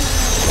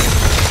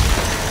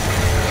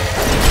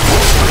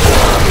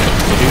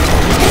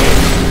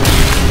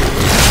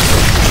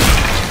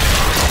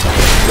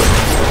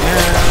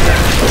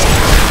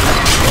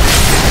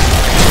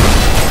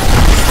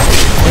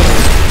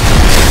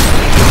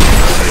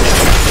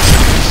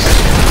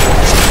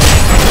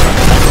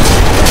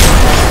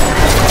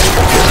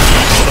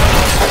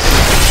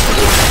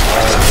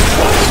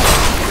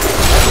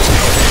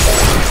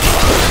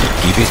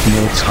 Give it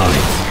more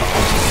time.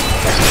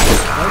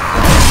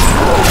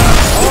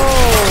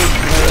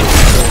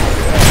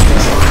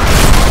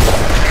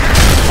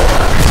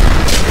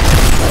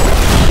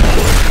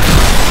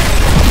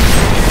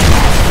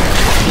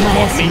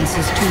 My essence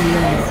is too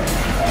low.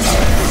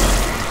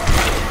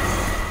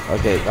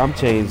 Okay, I'm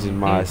changing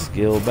my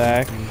skill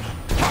back.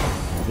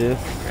 This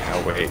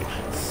Oh, wait.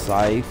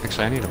 scythe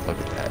Actually, I need to look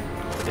at that.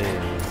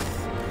 is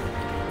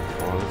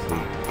honestly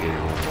getting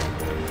on my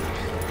nerves.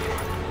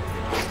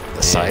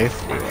 The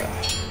scythe?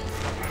 Yeah.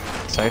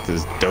 Scythe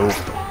is dope.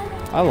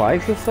 I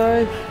like the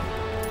scythe.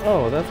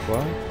 Oh, that's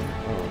why.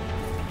 Oh.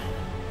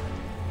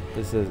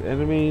 It says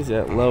enemies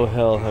at low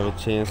health have a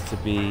chance to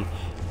be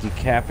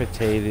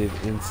decapitated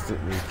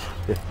instantly.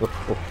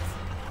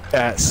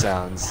 That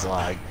sounds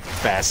like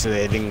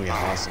fascinatingly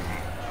awesome.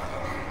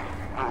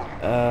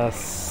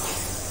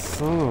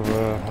 Son of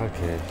a.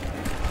 Okay.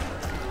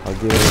 I'll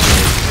give it a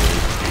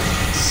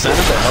Son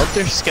of a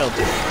helter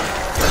skelter.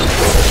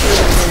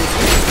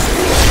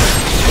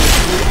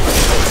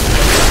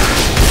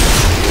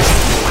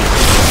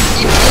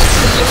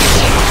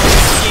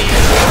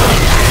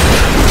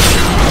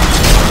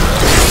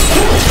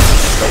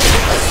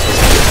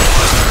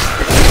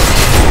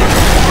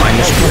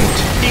 Minus point.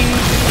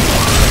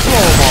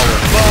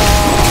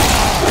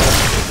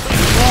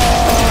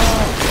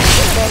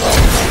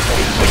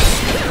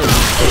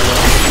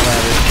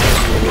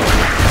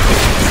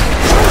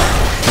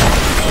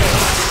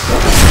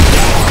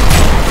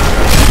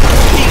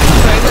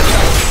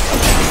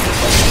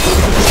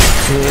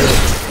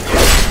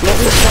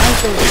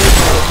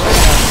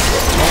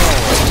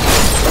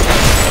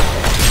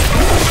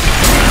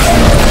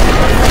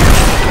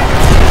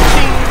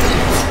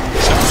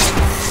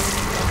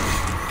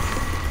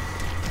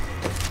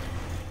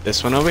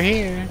 This one over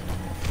here.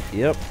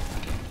 Yep.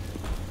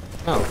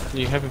 Oh,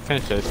 you haven't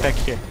finished it. It's back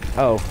here.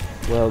 Oh,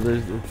 well,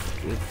 it's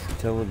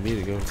telling me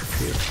to go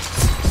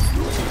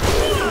here.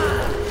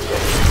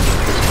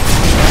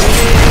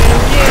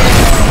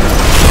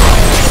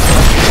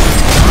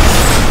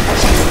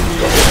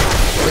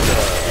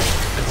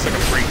 It's like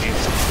a great game.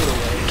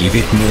 Give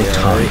it more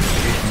time.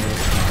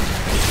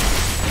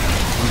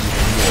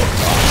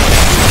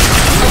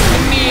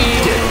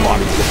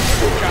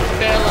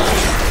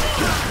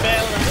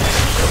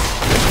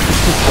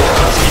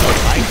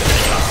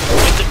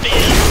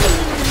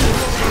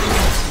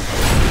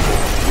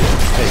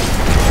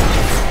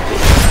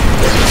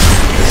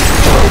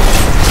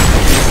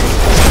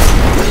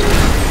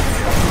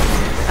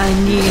 I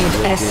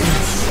need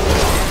essence.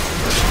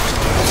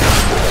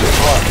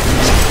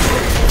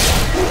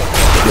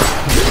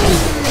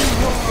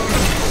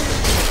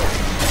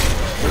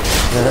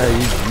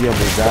 You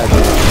almost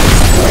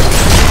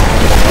died.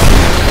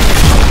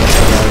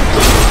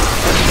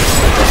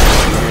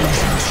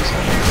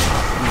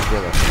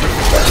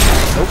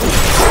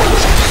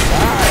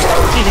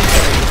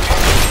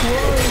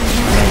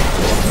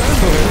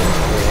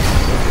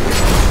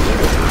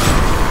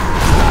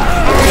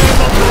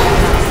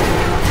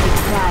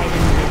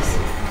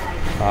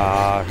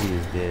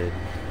 dead.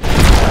 So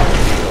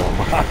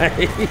am I.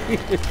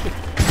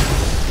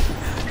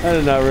 I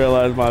did not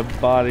realize my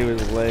body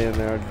was laying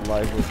there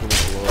lifeless on the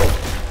floor.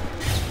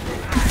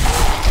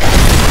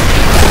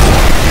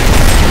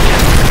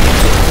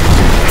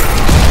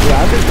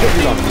 Yeah, I think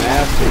putting it on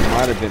master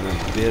might have been a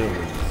bit of a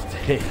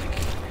mistake.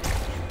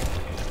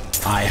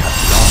 I have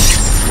long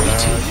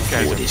waited You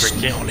guys for are this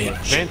freaking knowledge.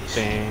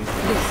 inventing.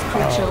 This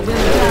creature will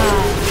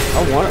die. I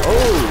want it. Oh!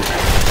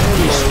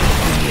 This will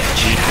be a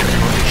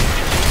challenge.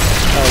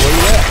 Where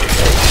you at?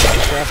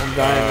 Crap, I'm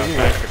dying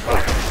anyway. Back to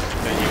class.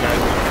 Then you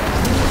guys.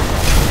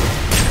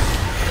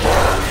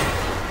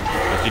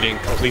 If you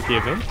didn't complete the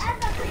event?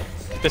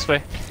 This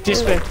way.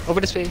 This way. Over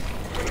this way.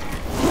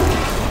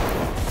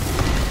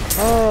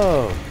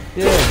 Oh,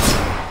 yeah.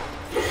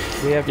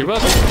 We have You're to.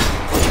 welcome.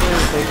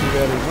 Thank you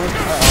very much.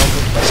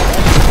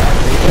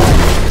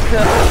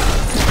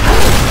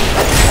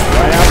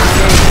 Right out the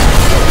gate.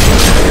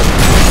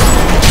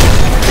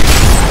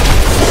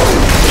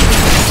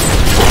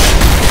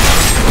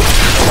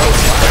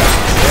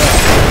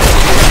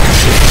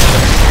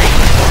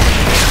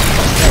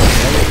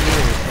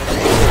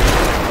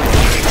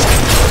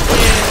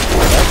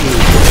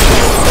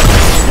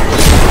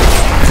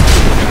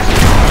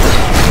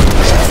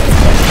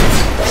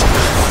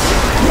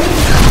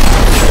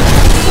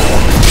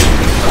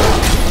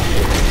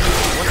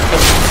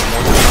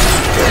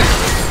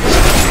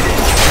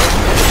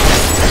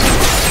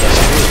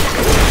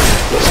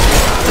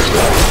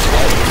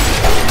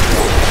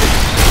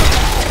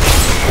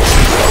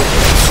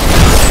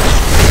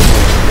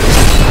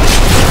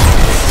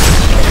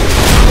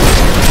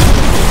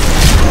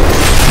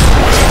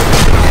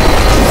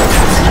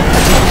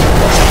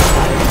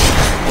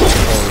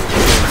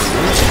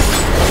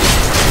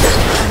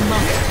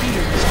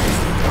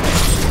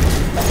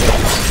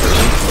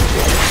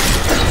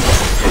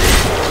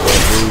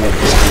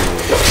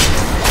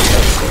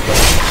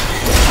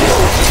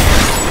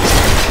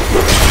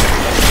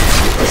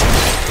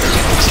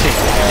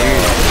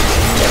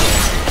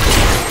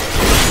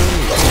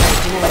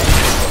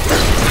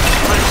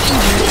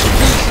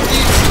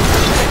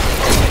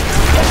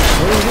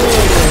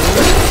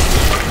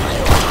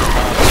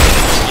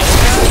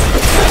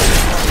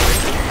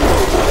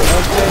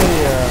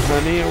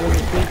 Honey, I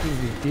wasn't thinking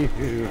of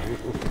you.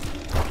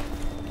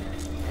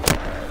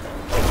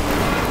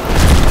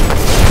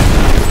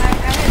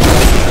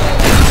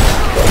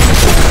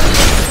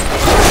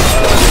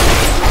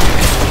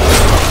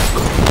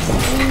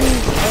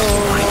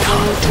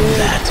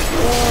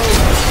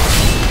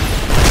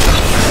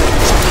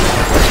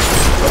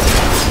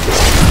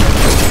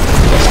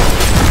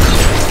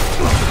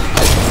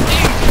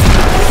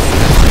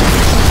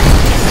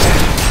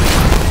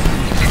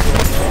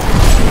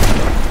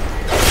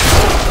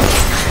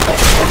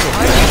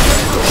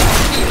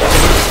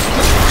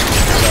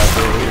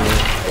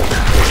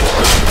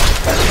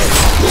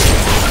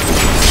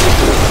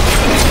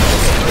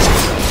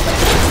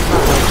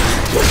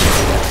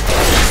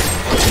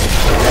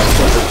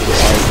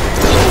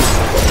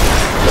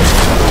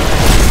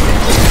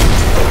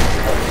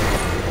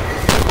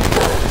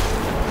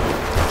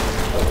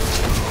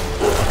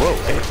 Whoa,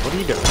 hey, what are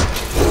you doing?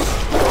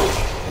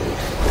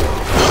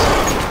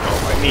 Oh,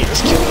 my meat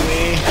is killing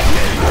me.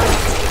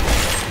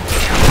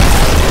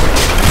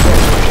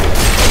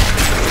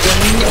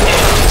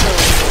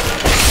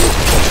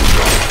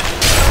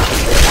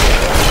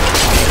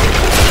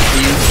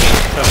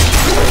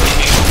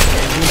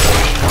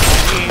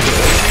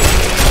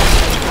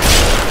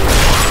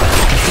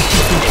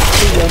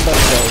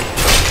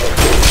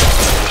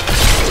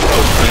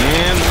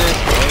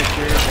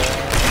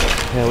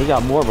 Yeah, we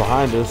got more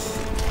behind us.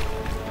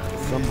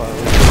 Somebody.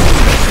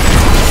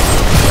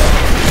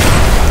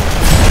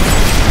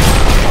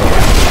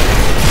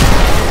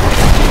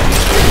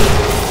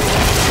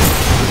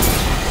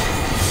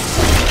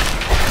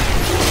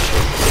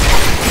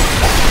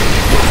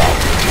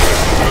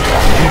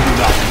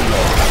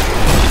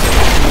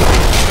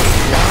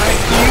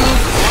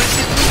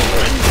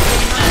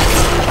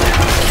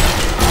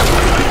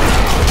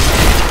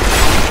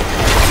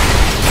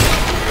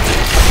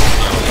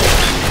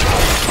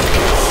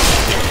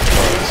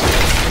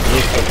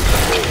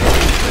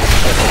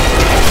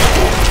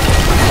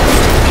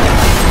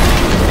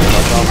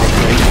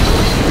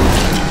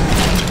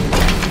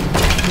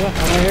 Yeah, I'm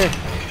right here.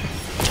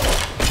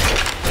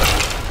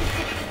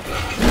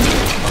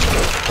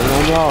 And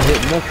on y'all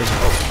hitting nothing.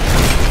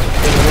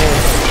 Over there.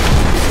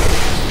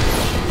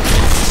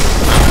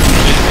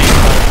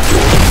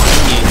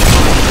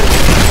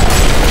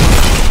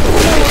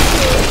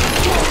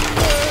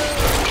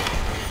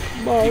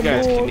 You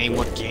guys can name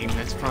what game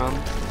that's from?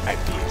 I'd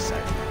be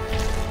excited.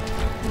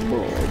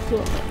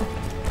 Martha,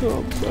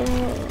 come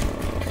back.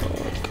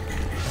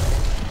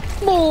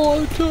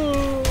 Martha!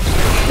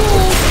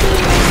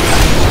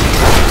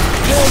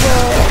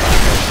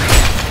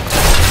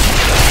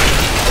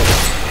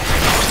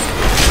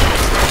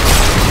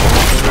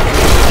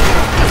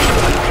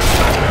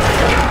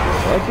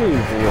 That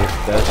dude's real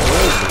special.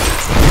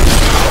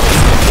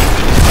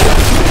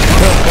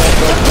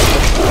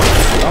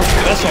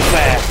 That's so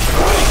fast.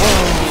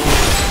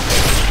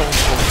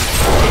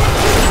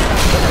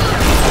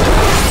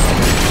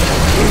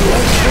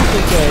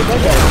 Okay, they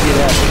gotta get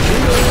out of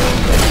here.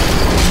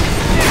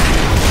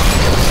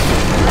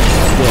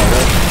 Yeah,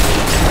 that's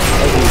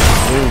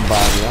boom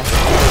by me.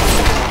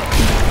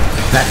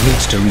 That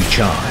needs to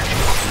recharge.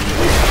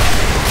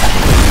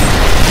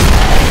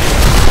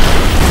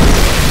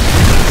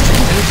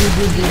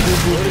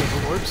 Where do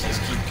corpses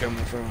keep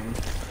coming from?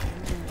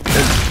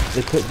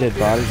 They put dead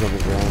bodies on the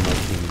ground like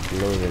you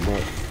blow them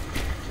up.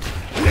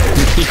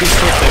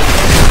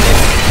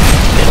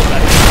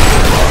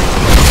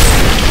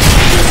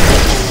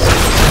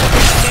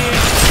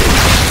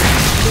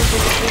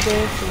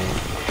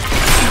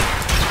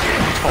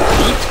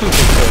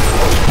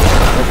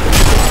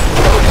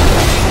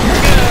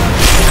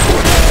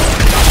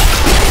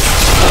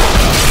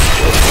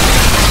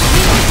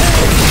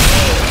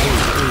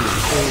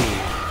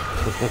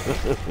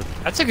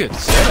 That's a good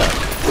setup.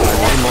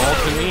 One all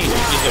to me. You can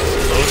just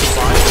load the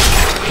body.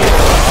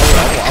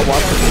 I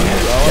watch the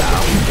that.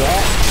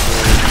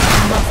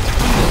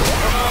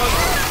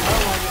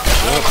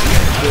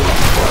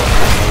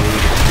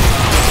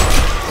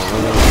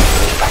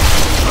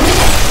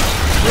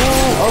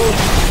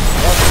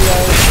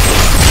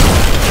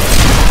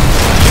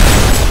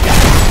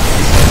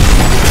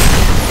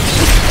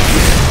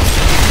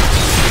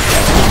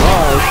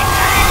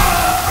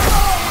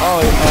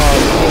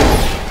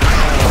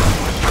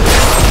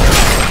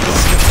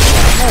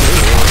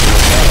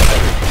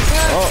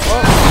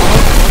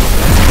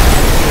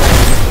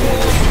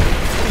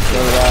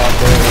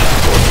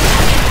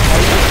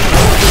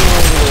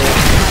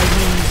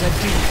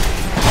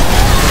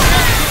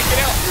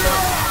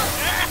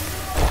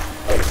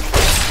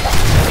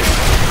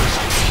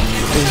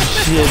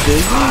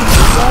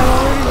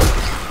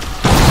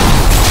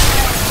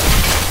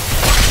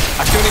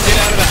 I couldn't get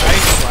out of the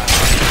ice blast.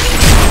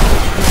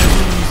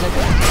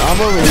 I'm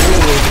over here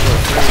with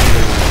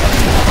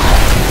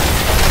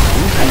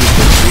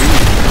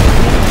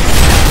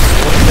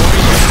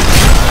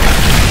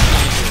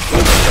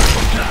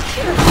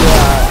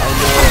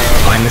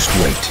I must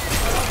wait.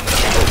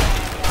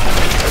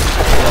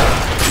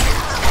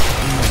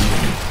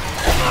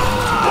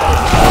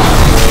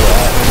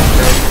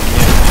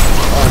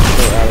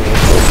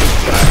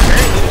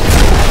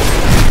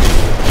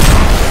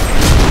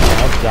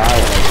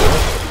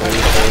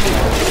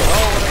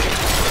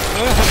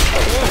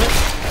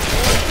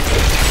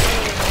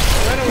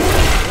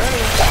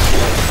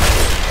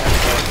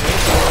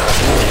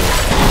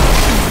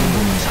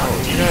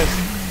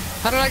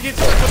 How did I get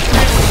stuck with the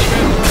man when you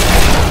guys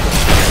were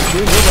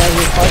dude, we're out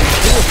here fighting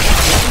too.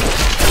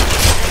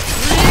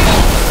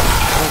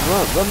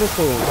 Run this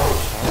way.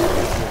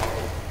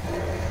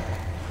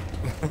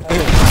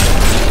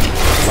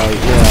 Like,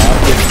 yeah, I'm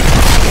getting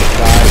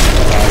died.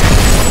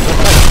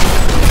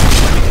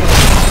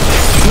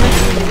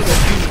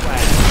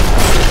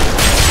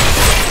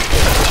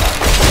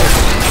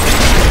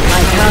 I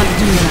can't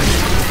do that.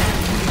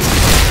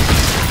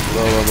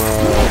 Blow him up.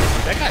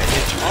 That guy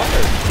hits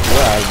hard.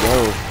 Yeah, I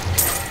know.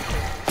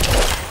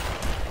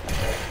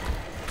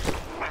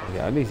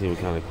 Yeah, I need to see what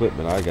kind of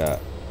equipment I got.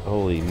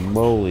 Holy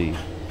moly.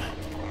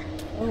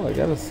 Oh, I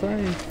gotta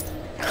say.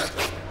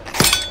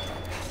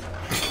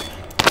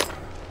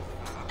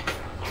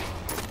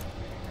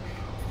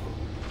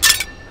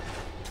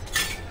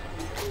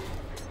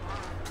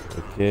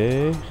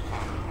 Okay.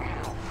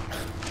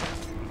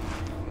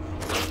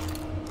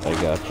 I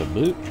got the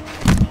boot.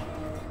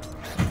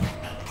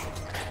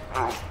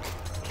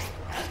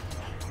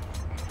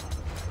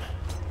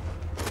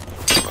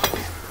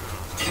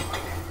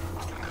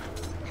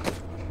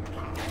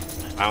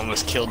 I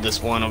almost killed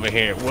this one over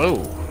here. Whoa,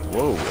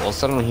 whoa. All of a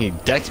sudden he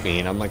decked me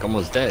and I'm like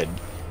almost dead.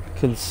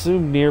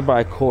 Consume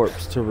nearby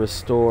corpse to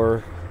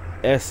restore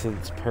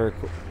essence per...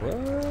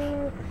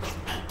 What?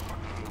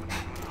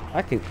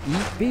 I can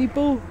eat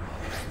people?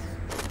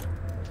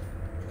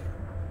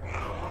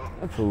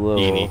 That's a little...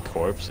 You can eat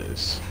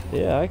corpses.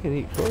 Yeah, I can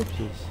eat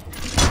corpses.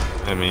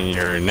 I mean,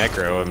 you're a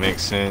necro, it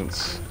makes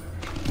sense.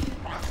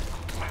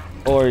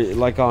 Or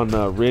like on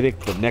Riddick,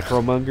 the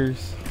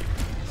necromongers.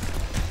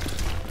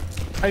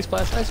 Ice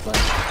blast, ice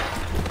blast.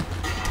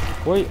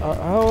 Wait,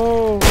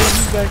 oh, what are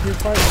you back here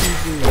fighting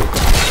these dudes?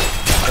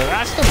 Well,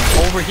 that's them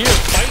over here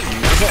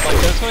fighting.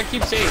 Like, that's what I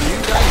keep saying. You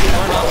guys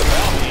run all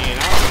around me, and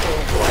I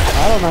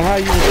don't know how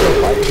you were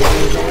still fighting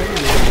these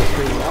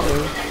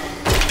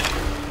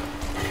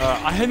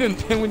I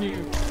hadn't been when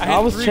you. I I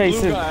was three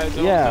chasing. blue guys,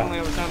 and Yeah, suddenly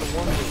I was down to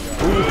one blue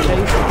guy. we was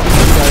chasing two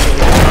guys.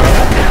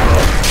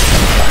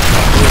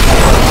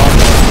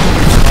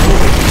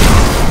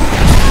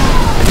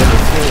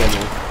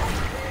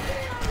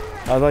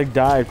 I like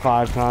died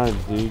 5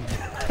 times, dude.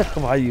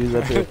 Why you was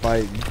up there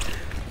fighting?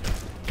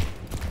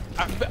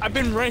 I've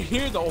been right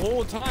here the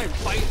whole time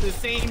fighting the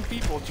same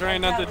people,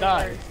 trying not to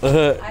die.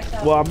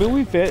 Well, I mean,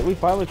 we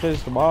finally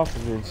finished them off,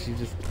 and then she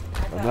just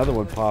another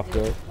one popped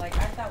up. Like,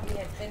 I thought we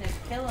had finished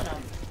killing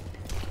them.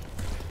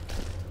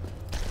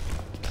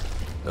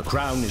 The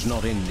crown is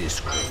not in this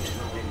crypt.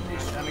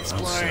 I'm I'll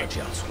exploring. search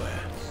elsewhere.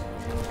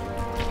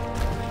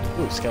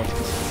 Ooh,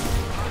 skeletons.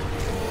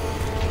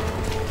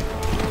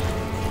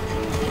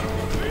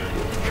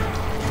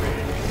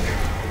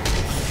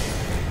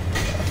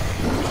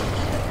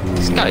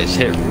 These guys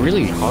hit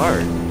really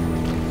hard.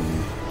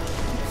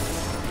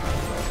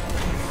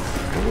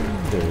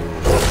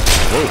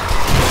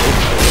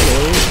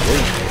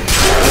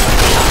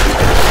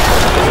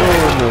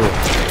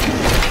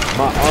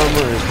 My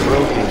armor is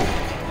broken.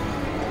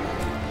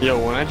 Yo,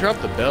 when I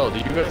drop the bell, do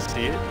you guys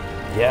see it?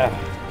 Yeah.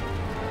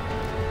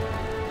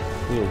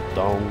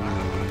 Dong.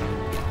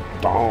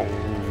 Dong.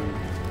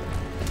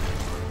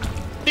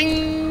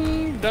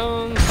 Ding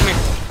dong. Come here.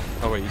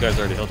 Oh wait, you guys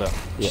already healed up.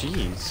 Yeah.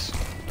 Jeez.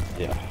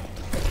 Yeah.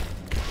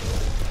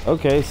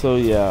 Okay, so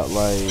yeah,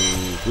 like,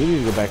 we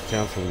need to go back to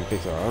town so we can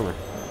fix our armor.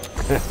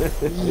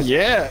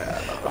 Yeah.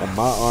 And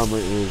my armor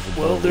is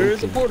Well, there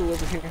is a portal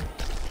over here.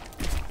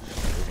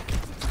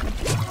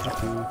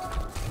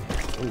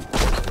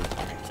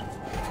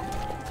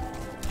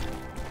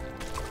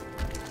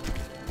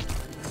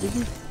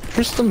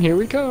 Tristram, here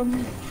we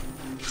come.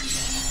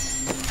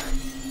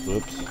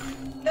 Whoops.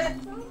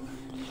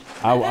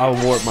 I'll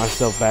warp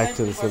myself back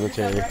to the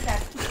cemetery.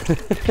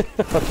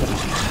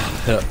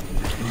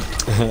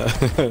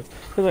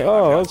 Like,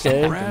 oh,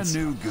 okay. Brand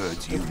new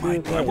goods, you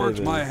might. I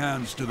worked my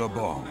hands to the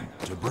bone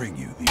to bring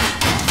you these.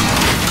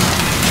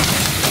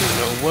 You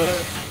know what?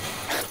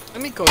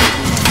 Let me go do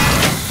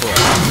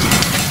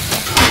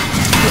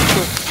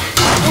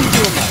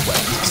my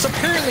weapons. So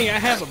apparently I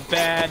have a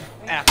bad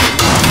apple.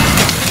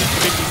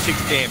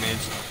 56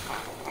 damage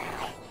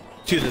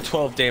to the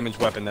 12 damage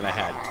weapon that I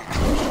had.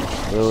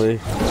 Really?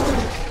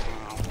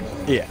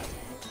 Yeah.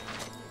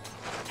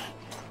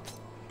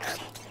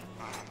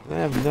 I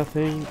have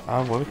nothing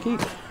I want to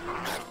keep.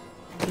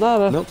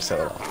 Nada. Nope,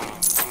 sell it all.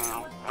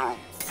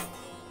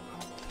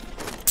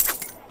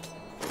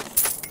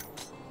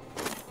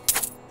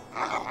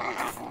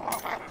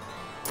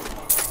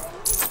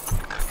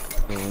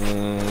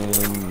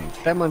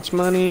 That much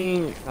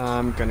money,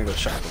 I'm gonna go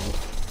shopping.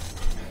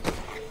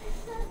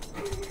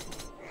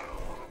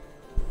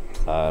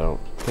 I don't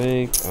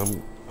think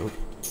I'm...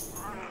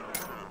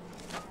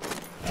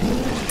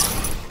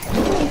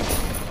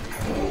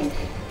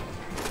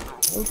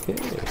 Okay.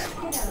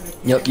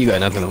 Yep, you got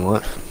nothing I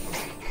want.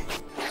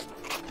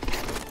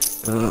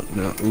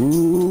 No.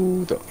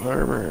 Ooh, the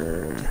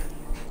armor.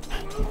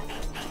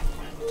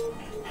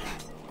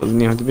 Doesn't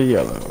even have to be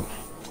yellow.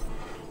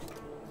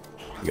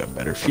 You got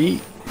better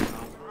feet.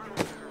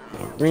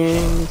 No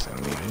rings. I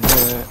don't need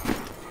that.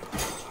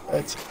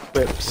 Let's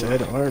equip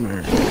said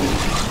armor.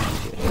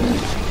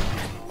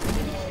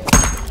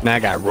 Now I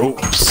got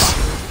ropes.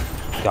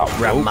 Got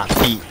around my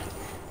feet.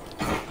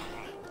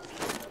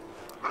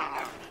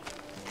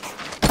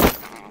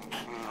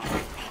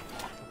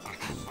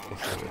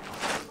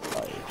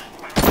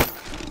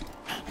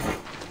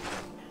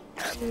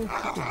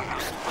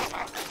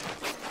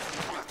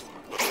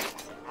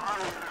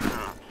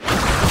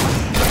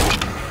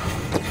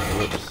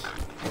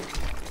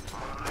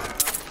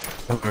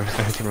 Oh, I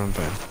had to run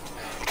back.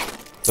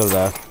 So did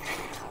I.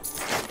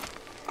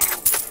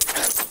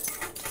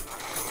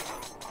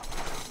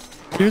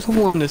 You're the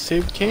one that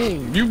saved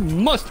King. You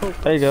must hope.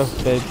 There you go,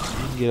 babe. You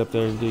can get up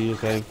there and do your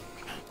thing.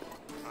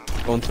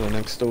 Going to the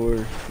next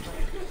door.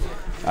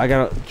 I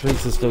got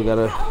Teresa still got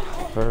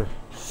her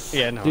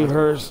Yeah, no. do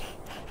hers.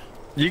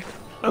 You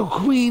Oh,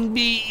 queen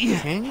bee.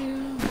 can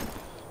you?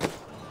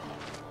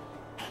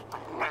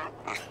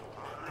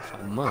 If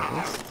I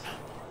must.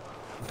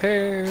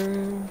 Repair.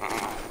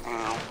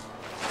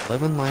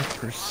 11 life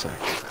per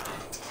second.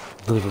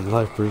 Living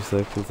life per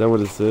second. Is that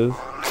what it says?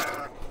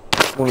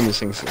 One of these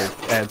things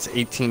adds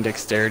 18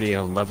 dexterity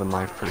and 11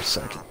 life per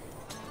second.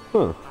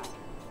 Huh.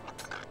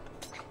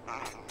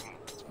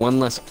 One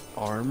less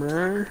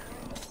armor.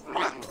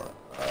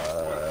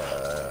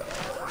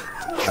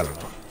 I don't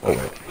know. Oh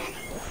wait.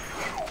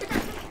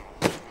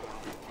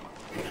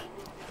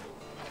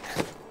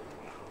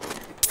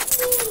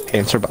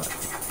 Pants or bot?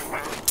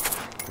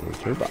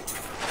 Pants or bot?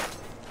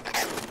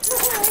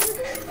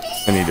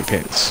 I need the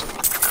pants.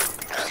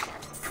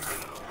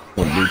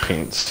 One new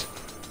pants.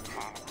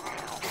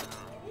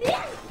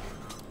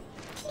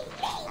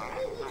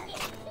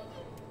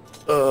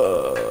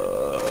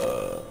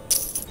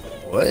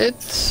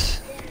 What?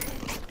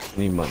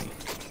 Need money.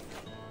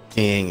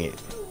 Dang it.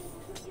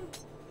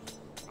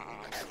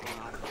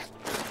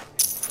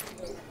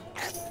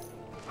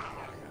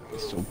 I'm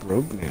so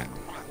broke now.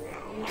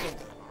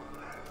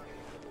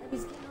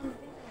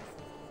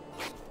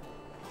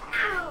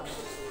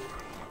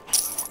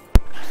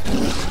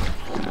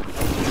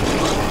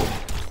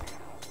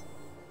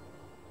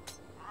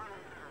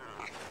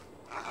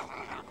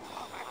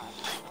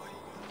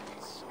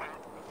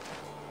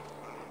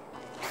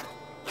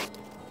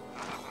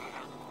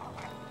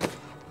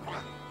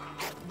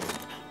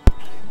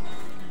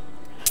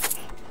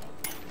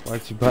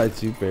 Why'd you buy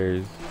 2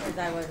 pairs? Because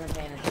I wasn't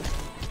paying attention.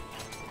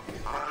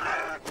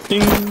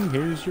 Ding,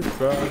 here's your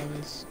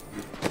prize.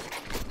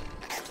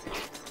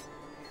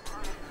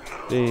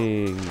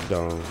 Ding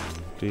dong,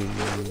 ding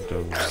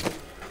dong.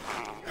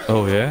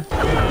 Oh yeah.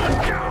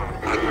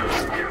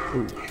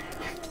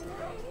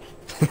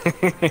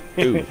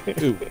 Ooh,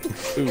 ooh,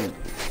 ooh.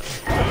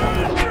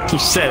 You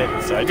said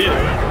it, so I did it.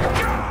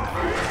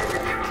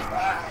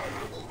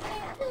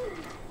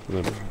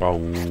 Boom, boom,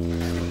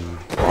 boom.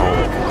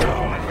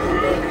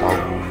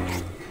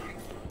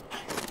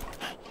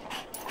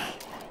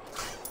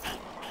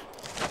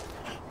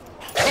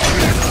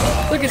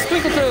 Look at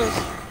Squinkle Toes.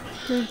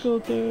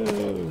 Twinkle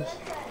toes.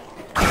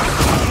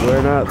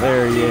 We're not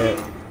there yet.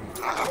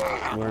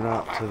 We're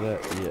not to that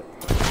yet.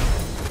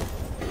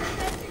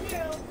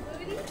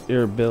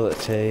 Your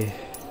ability.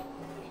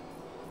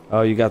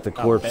 Oh, you got the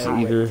corpse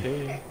eater.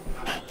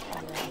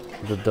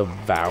 The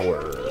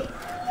devourer.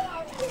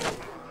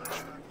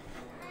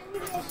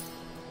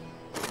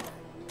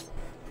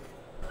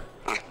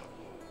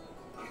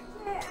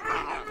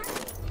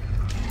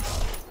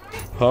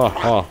 Ha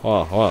ha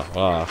ha ha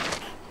ha.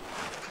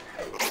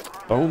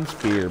 Bone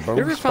spear. Bone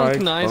ever found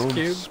spikes, an ice bone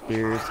cube?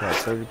 spears have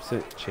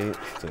 30% chance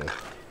to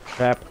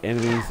trap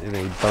enemies in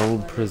a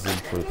bone prison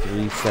for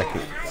 3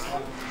 seconds.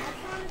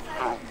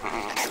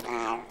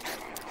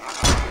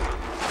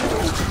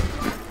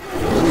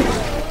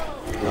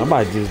 I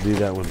might just do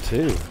that one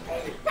too.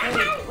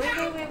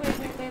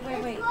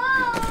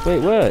 Wait,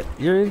 what?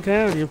 You're in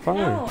town. You're fine.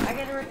 No, I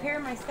gotta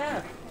repair my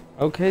stuff.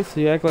 Okay, so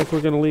you act like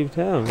we're gonna leave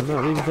town. We're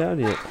not leaving town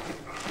yet.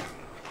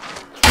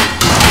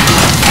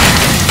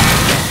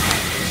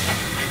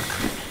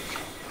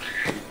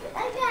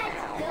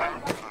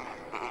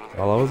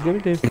 All I was gonna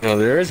do. No,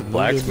 there is a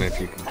blacksmith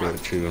you can go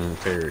to and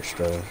repair your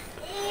stuff.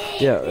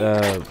 Yeah,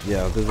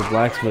 yeah. There's a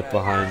blacksmith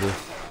behind us.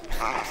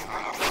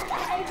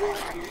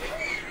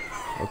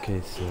 Okay,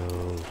 so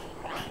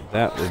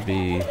that would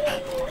be.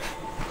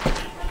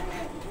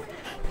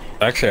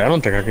 Actually, I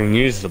don't think I can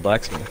use the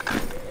blacksmith. I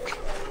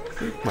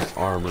think my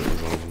armor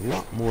is a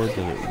lot more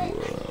than it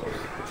was.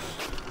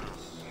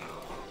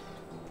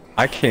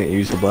 I can't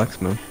use the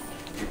blacksmith.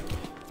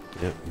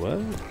 Yeah, what?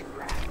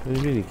 What do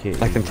you mean you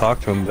can't? I can talk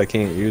to him, but I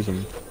can't use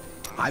him.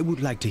 I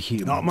would like to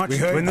hear. Not much we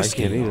to heard the I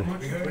can't either.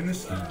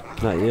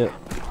 Not yet.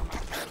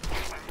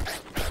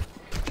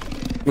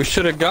 We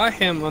should have got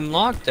him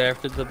unlocked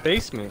after the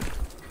basement.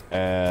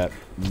 You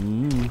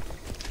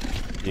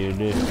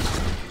do.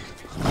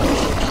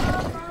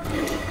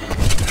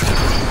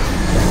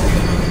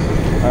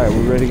 Alright,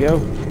 we ready to go?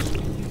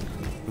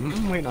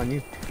 I'm waiting on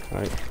you.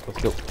 Alright, let's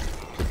go.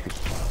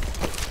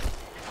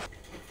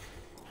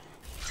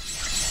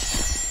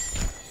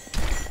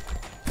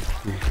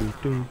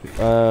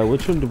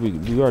 Which one did we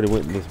already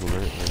went in this one,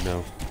 right? Or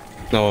no?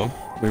 No,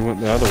 we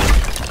went the other one.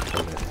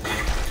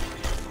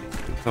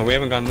 No, we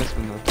haven't gone this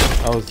one though.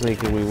 I was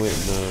thinking we went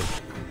in the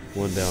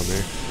one down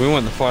there. We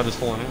went the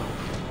farthest one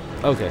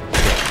out. Okay.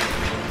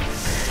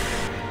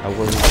 I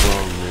wasn't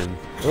wrong then.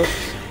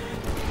 Oops.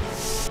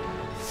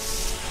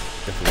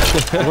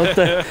 What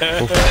the?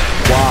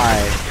 Why?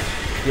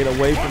 Get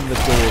away from the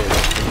door.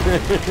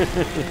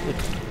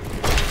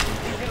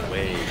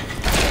 Wait.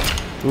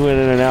 We went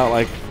in and out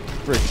like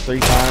frick 3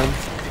 times.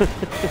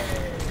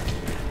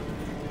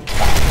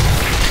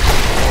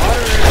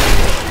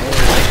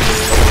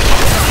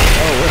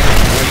 Oh, what's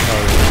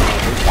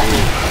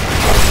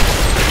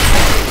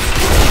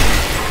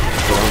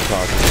what I'm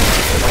talking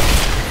about.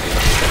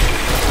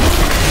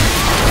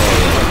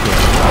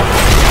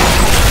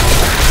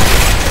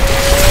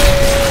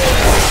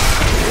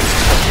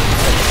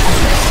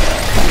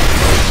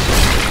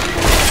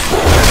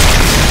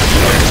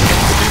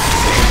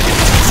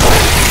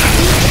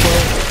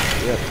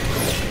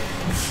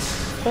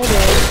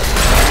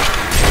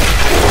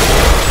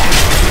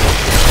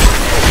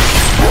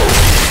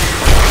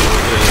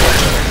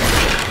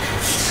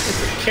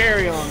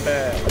 Carry on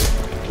back.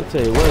 I'll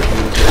tell you what,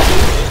 dude.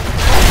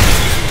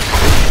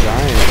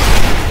 Giant.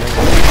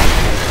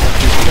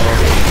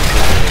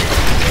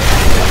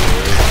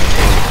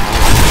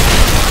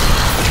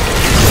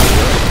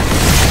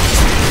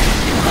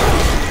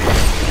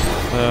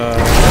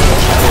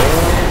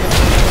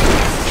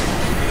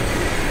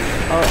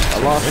 I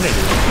lost it.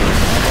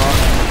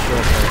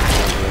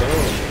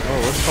 Oh,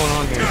 what's going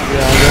on here?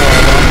 Yeah, I know.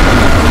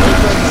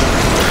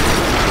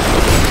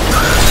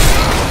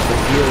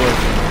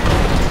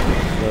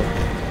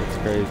 That's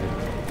crazy.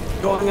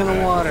 Going in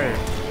the water.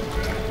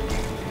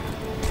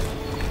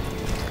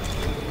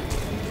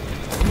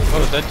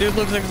 Oh, that dude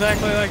looks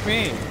exactly like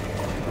me.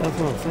 That's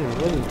what I'm saying.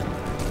 Really?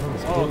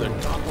 Oh, they're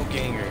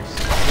doppelgangers.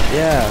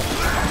 Yeah.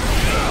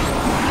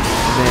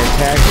 And they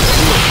attack the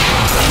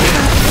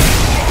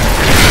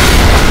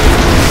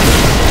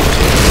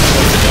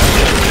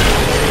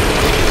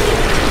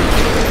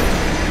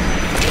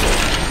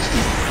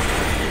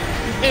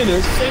In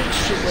a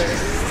sanctuary.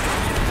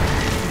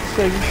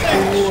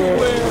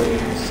 sanctuary.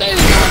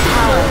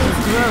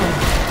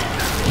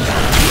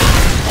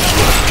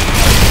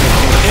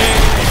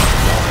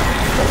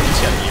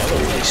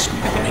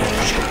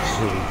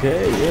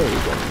 Okay, yeah, we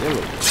got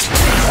yellow.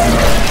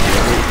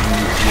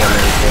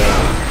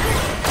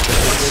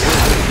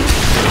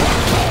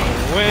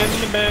 When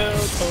the bell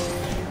tolls.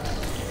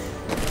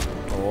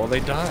 Oh,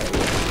 they died.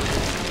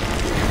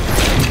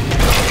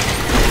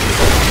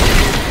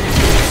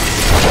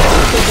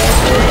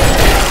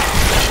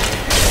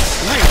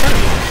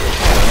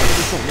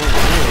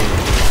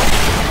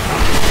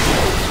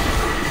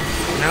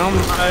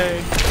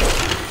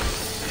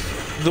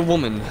 The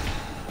woman.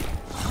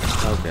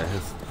 Okay,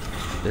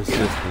 it's just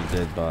the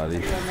dead body.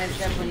 You'll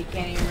mess up when you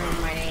can't even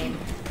remember my name.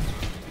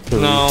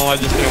 No, I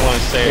just didn't want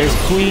to say It's it.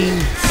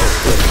 Queen.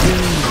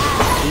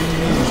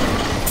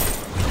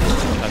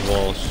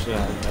 Well, I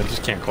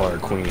just can't call her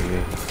queen.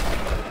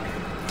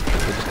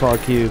 Just call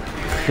her Q.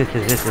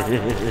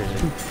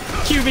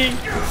 QB.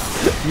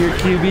 You're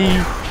QB.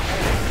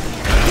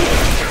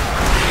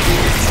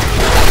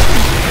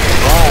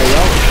 Wow,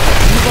 y'all,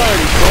 you've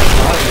already said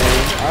my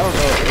name. I don't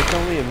know. It's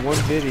only in one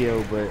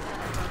video, but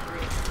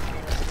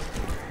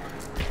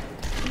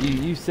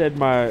you said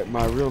my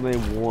real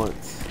name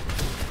once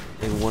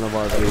in one of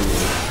our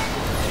videos.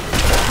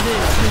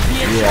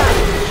 Yeah.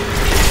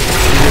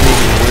 You didn't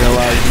even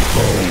realize you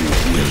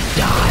will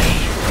die.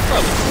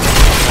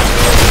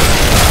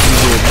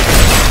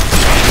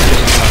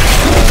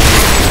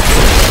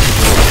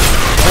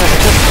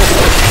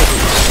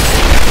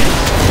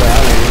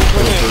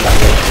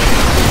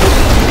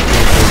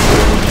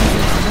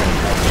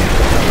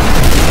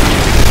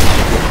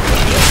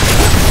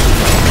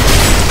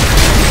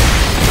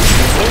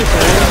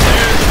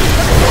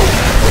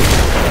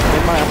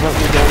 They might hunt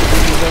me down.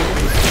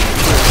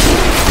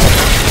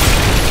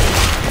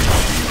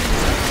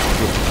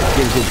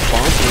 Get a good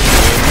sponsor.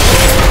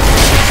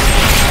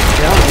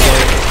 Yeah,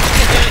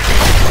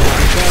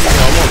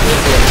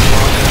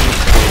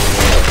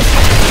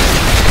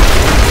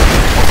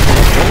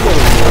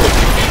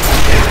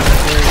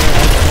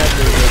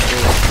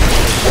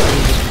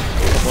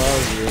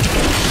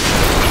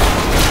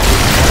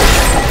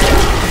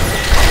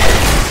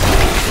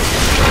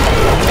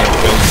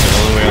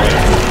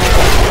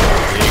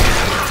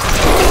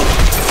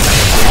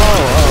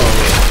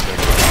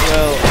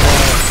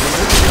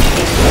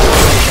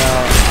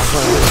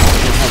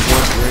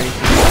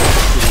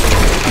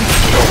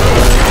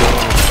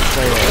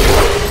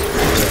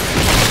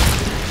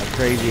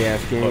 crazy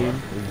ass game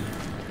and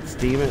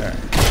Steam it.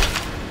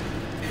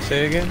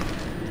 Say again?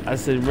 I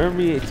said, remember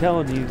me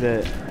telling you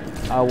that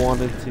I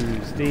wanted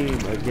to Steam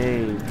a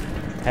game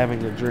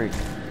having a drink.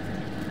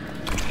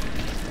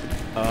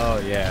 Oh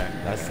yeah.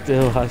 I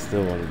still want to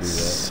do that.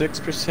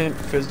 6%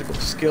 physical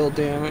skill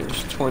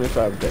damage,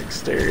 25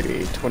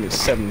 dexterity,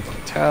 27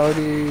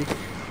 vitality,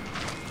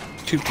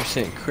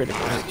 2%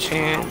 critical hit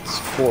chance,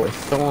 4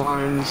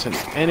 thorns, and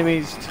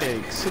enemies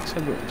take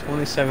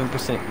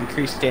 627%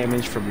 increased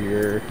damage from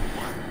your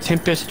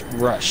Tempest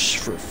Rush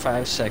for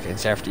 5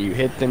 seconds after you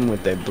hit them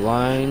with a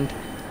blind,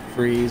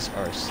 freeze,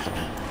 or stun.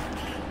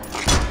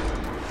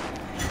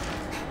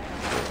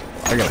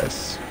 I got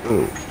this.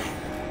 Ooh.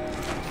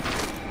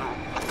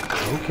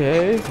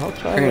 Okay, I'll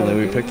try. Apparently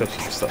we picked up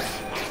some stuff.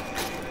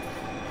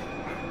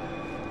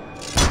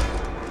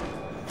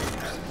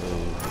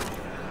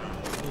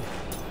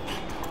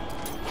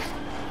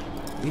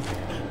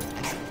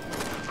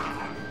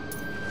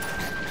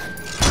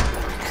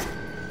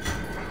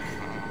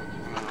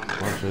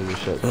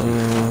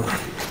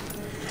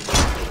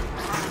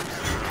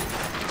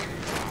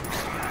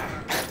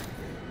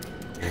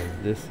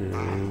 This is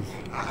leech.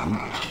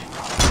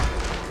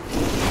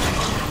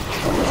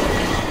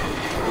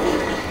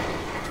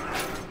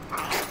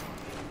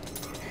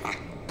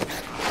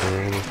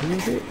 And I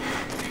think it.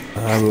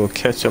 I will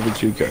catch up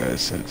with you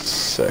guys in a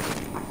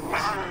second.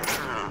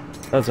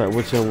 That's right.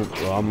 Which one?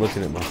 Well, I'm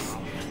looking at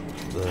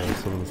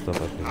some of the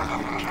stuff I think.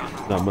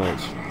 Not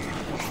much.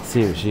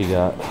 See what she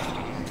got.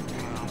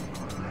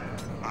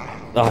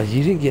 Oh,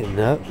 you didn't get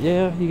enough?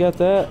 Yeah, you got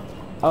that.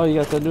 Oh, you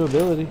got that new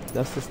ability.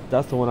 That's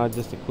the one I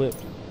just equipped.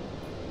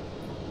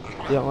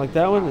 You don't like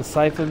that one? It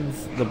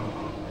siphons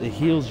it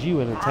heals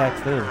you and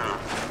attacks them.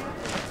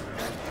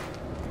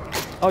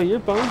 Oh, your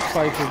bone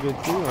spikes are good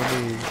too. I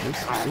mean,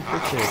 it's your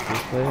character.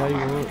 Play how you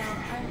want.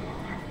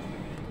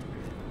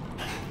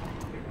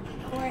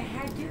 Oh, I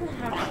do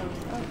have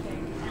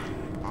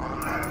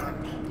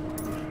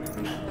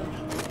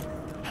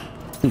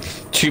those. Okay.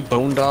 2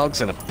 bone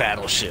dogs and a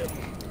battleship.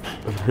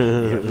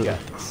 Yeah, we got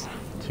this.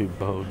 2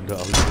 bone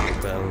dogs in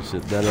a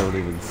battleship. That don't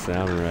even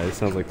sound right. It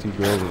sounds like 2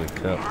 girls in a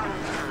cup.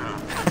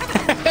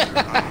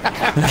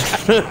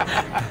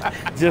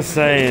 Just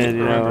saying,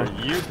 you know.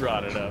 You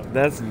brought it up.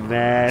 That's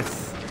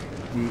nasty.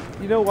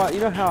 You know what? You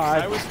know how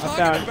I was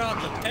talking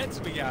about the pets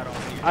we got on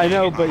here. I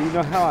know, but you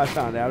know how I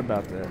found out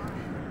about that? I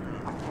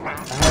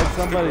had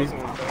somebody.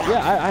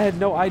 Yeah, I had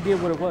no idea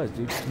what it was,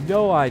 dude.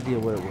 No idea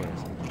what it was.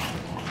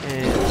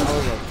 And I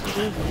was like,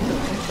 what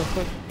the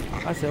fuck?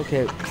 I said,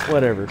 okay,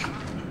 whatever.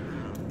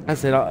 I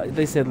said,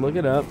 they said, look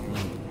it up.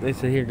 They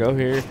said, here, go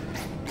here.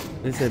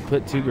 They said,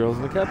 put 2 girls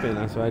in a cup in.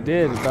 That's what I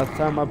did. About the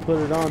time I put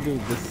it on,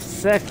 dude, the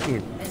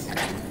second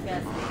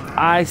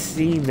I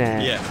seen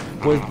that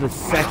was the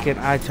second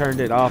I turned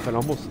it off and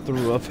almost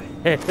threw up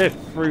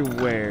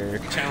everywhere.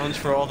 Challenge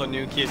for all the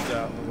new kids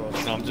out in the world.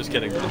 No, I'm just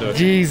kidding.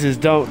 Jesus,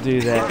 don't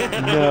do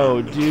that.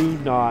 No, do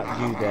not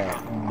do that.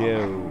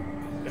 No.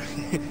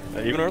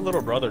 Even our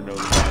little brother knows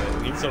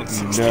about it. He's on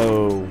 16.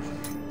 No.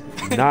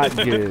 Not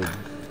good.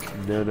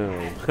 No.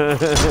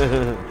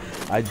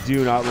 I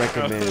do not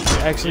recommend it.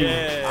 Actually,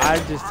 I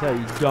just tell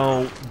you,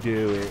 don't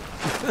do it.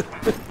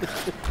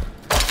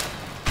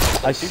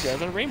 I see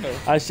guys on a rainbow.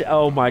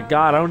 Oh my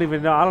god, I don't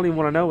even know. I don't even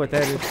want to know what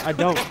that is. I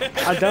don't.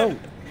 I don't.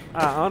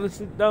 I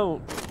honestly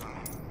don't.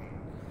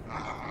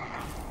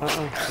 La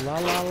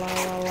la la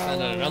la la.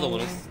 And then another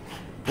one is.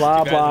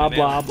 Blah blah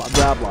blah blah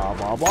blah blah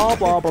blah blah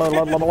blah blah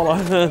blah blah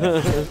blah.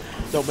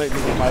 Don't make me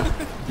do my.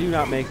 Do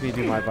not make me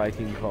do my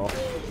Viking call.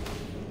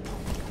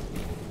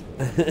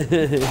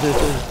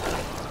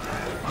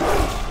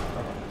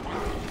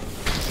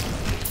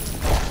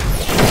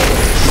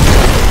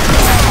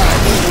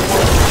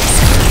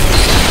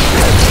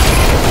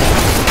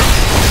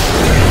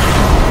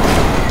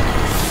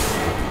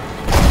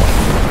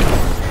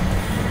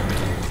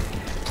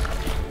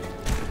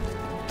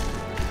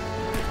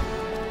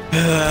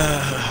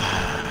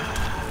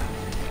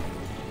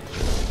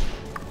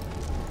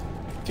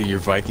 Do your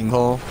Viking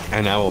haul,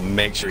 and I will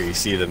make sure you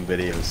see them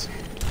videos.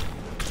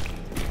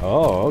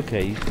 Oh,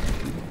 okay.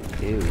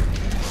 Ew.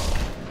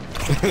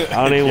 I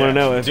don't even want to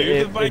know if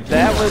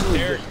that one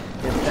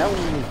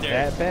was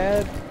that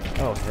bad.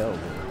 Oh hell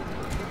no!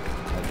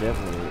 I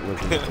definitely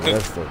looking at the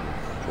rest of them.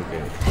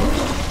 Okay.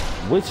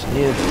 Which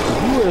end?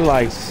 You were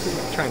like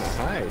Trying to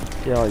hide.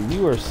 yeah,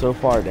 you were so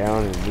far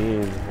down, and me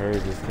and her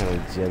just kind of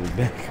jetted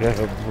back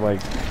up.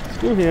 Like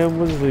screw him,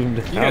 we'll just leave him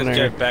You down guys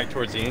there. jet back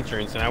towards the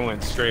entrance, and I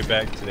went straight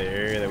back to the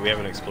area that we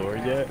haven't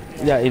explored yet.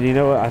 Yeah, and you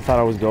know what? I thought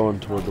I was going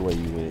toward the way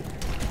you went.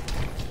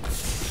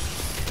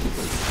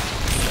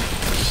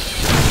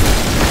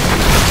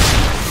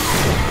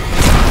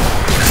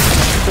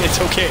 It's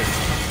okay.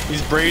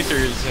 These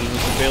bracers and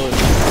this ability.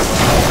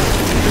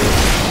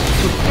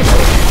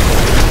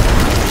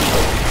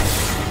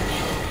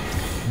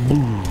 Ooh,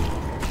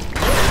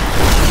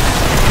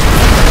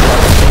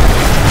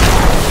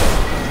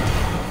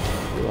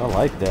 I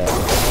like that.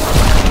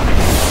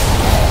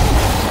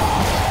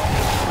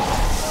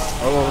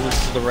 Oh, this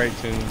is the right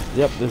tune.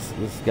 Yep, this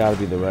got to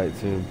be the right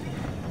tune.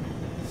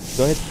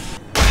 Go ahead.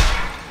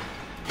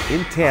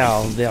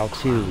 Intel, they'll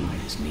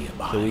choose,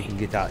 so we can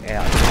get out.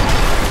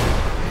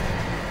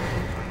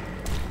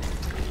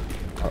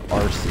 Our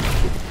RC.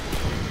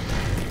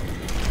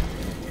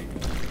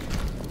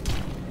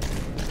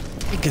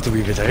 Get the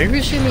weaver there.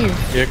 You see me?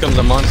 Here comes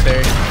a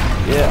monster.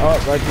 Yeah, oh,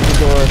 right through the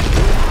door.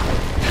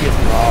 Get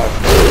off.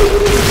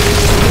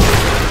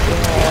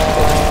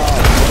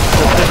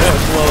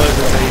 Blow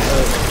everybody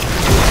up.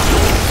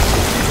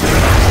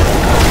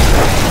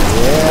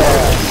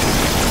 Yeah.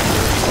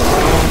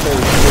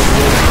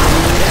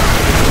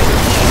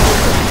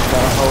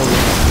 Gotta hold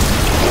it.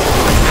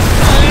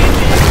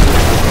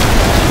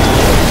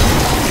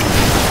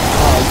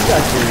 Oh, you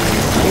got your.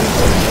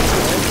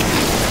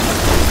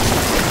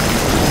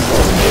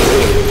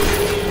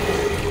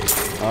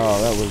 Oh,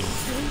 that was.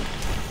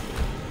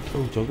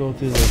 Oh, don't go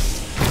through the.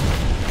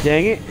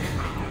 Dang it.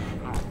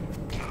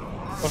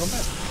 Welcome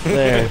back.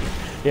 There.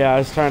 Yeah, I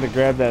was trying to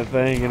grab that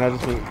thing and I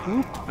just went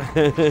whoop.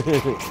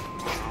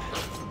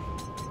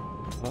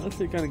 Oh, that's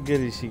the kind of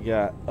goodies she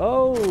got.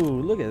 Oh,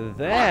 look at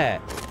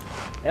that.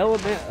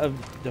 Element of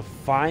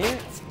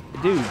Defiance?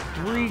 Dude,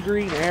 3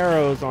 green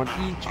arrows on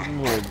each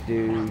one,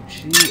 dude.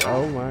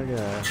 Oh my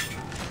god.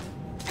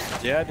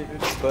 Yeah, dude.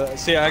 But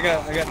see, I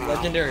got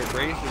legendary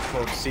bracelets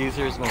called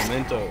Caesar's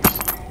Mementos.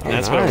 And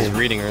that's Oh, what I was nice.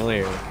 reading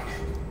earlier.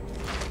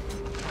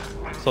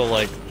 So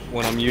like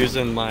when I'm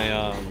using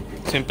my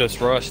Tempest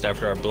Rust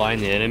after I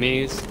blind the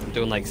enemies, I'm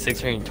doing like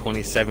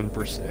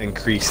 627%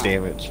 increased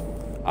damage.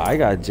 I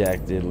got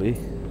Jack Diddley.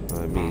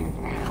 I mean,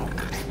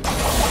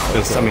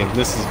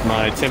 This is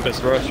my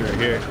Tempest Rush right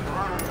here.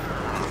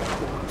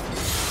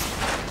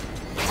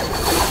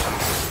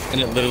 And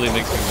it literally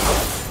makes me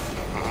mad.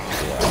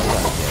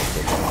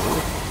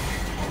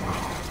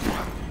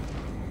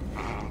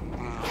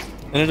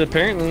 And it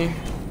apparently...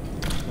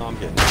 No, I'm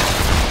kidding.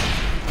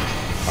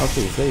 I was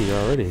gonna say you're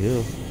already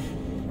healed.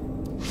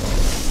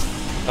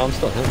 No, I'm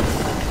still hitting.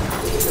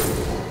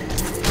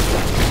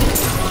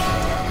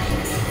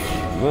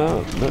 Well,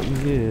 nothing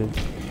good.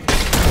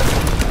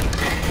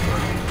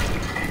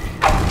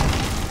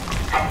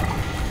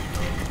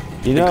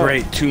 You know, The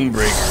Great Tomb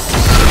Breaker.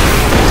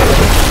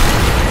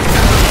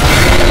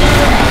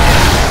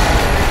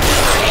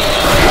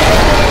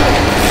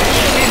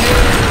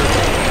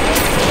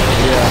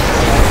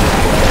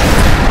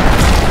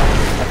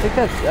 I think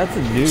that's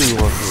a new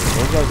one.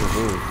 Those guys are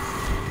new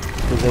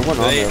because they weren't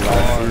on there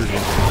last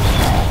season.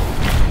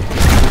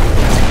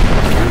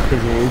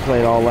 Because when we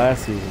played all last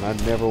season,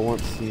 I'd never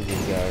once seen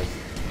these guys.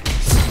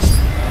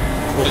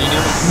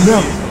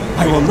 No,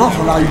 I will not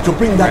allow you to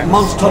bring that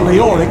monster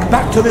Leoric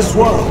back to this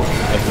world.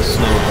 Like the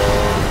snowball.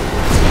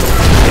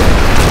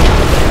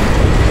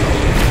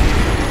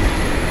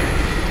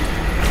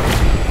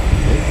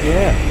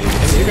 Yeah.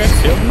 Have you guys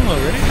killed him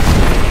already?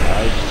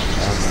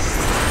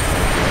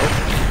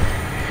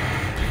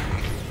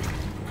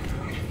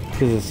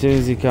 Because as soon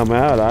as he come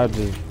out, I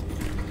just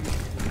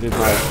did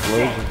my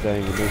explosion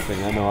thing, and this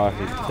thing I know if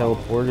he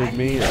teleported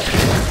me.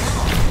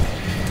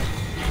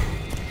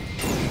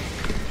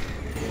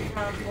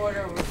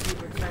 Border will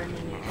keep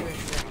returning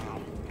nutrition.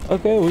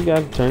 Okay, we got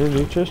to turn a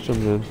new Tristram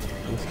then.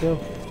 Let's go.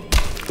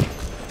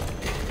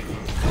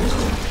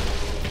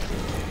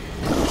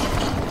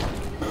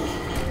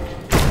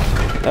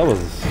 That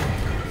was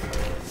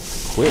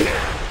quick.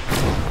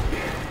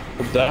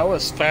 That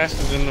was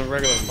faster than the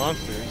regular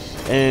monsters.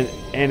 And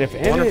if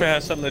I wonder if it any,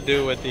 has something to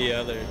do with the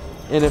other.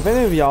 and if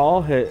any of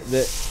y'all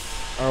that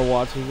are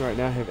watching right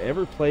now have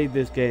ever played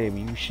this game,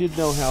 you should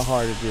know how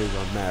hard it is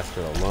on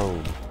Master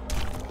alone.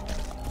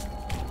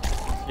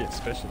 Yeah,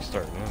 especially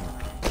starting out.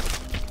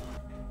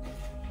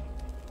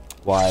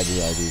 Why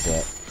did I do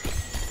that?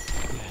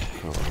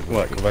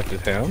 What, go back to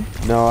town?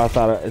 No, I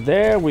thought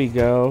there we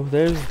go.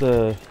 There's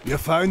the. You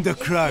found the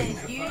crown.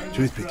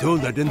 Truth be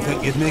told, I didn't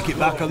think you'd make it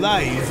back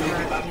alive.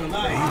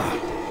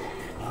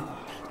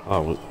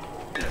 Oh,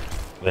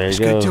 there you It's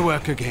go. good to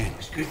work again.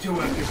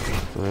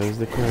 There's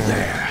the crown.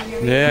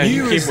 Yeah,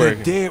 you New keep as the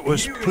working. day it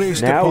was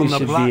placed Now upon we the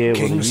should be Black able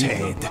to King's use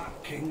head.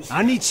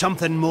 I need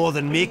something more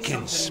than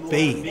making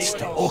spades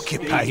to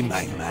occupy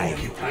my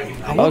mind.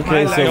 I want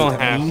Okay, my so- life don't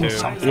have mean to.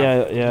 something.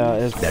 Yeah,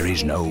 it's. There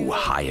is no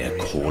higher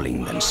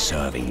calling than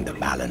serving the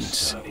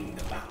balance.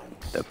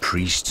 The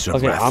priests of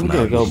Okay, I'm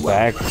gonna Rathma go will-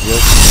 back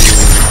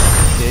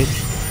just to, okay?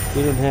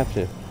 We don't have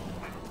to.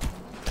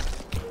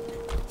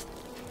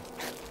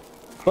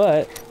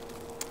 But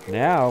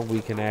now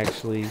we can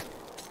actually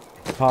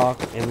talk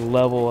and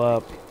level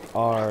up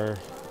our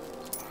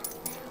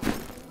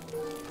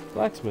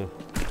blacksmith.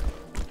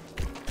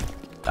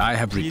 I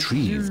have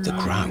retrieved the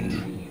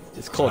crown.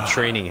 It's called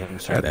training him.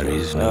 So There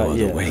is no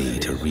yeah. other way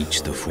to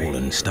reach the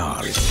fallen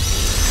star.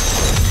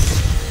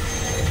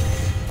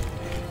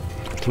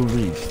 To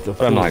reach the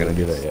I'm not gonna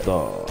do that yet.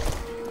 star.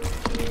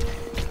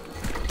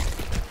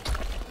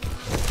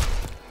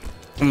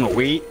 I'm gonna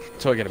wait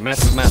until I get a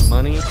massive amount of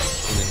money and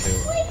then do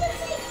it.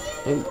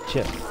 Oh,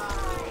 chip.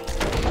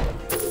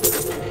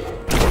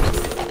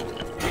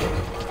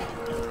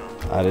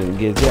 I didn't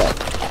get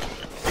that.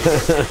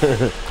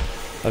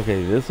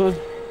 Okay, this one.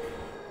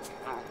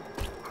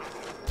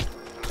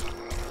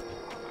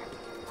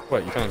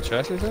 What, you found a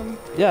chest or something?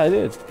 Yeah, I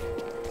did.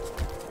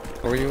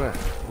 Where are you at?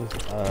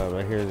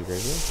 Right here in the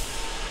graveyard.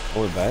 I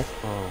went back.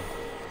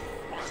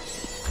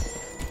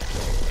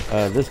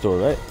 Oh. This door,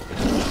 right?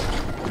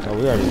 Oh,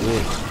 we already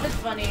did. It's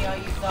funny how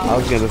you saw. I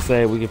was gonna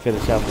say we can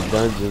finish out the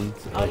dungeons,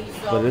 all you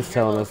saw but was it's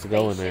your telling little us to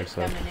go in there.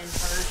 spaceship So. coming in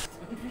first.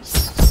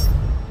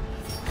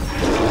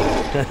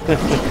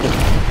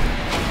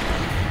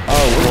 Oh,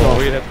 we're Well, going.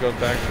 we'd have to go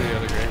back to the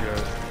other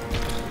graveyard.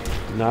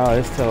 No,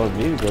 it's telling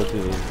me to go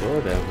through this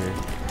door down here.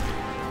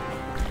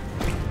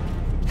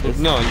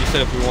 No, you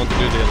said if we want to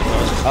do the other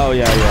side. Oh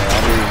yeah. I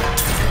mean,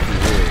 if you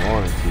really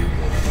wanted to.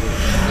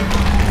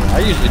 I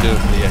usually do it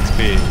for the XP.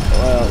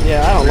 Well,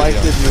 yeah, I don't like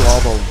to Really do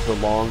all the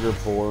longer,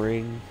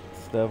 boring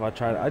stuff.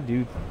 I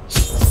do.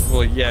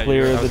 Well, yeah,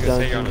 Clear I the was gonna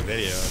say you're on a dungeon.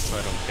 video, so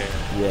I don't care.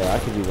 Yeah, I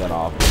can do that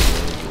often.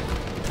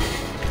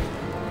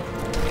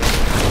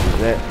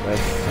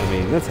 I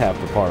mean, that's half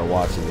the part of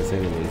watching this,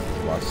 anyways.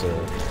 Is watch the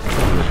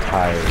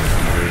entire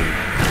game.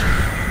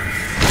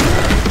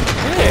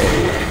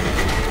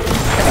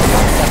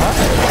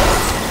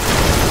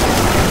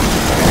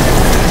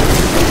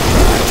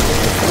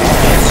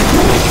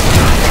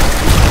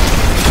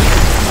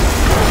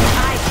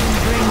 I can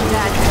bring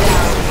that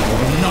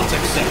down. Not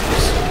accept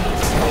this.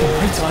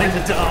 My time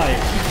to die.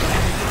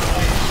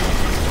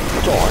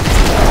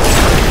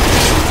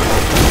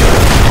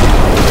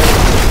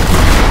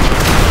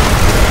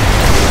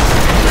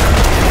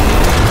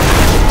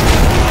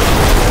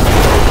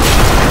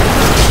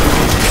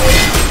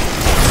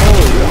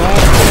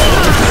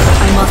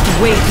 I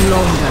must wait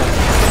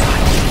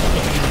longer.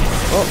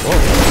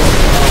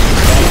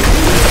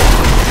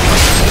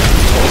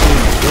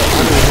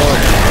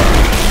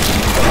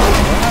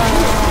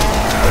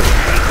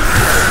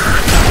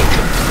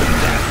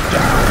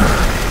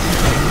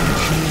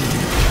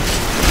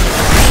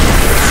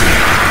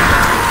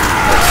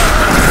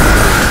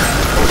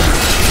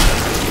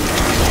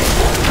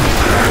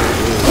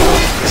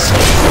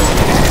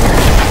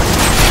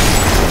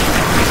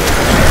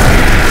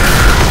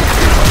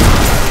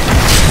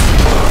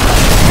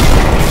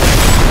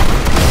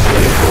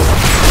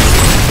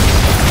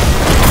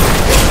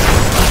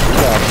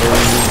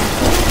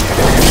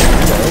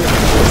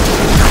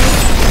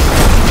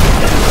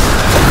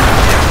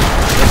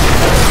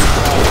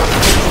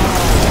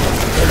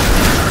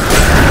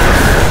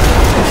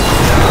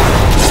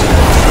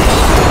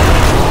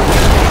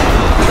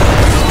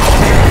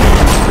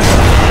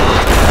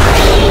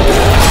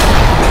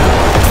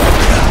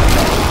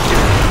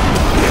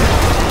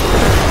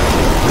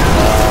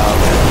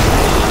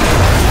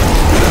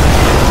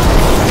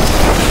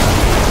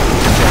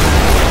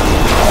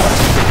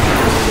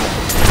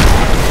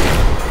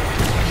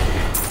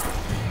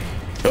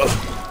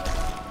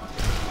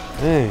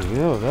 Dang,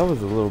 yo, that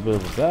was a little bit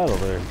of a battle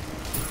there.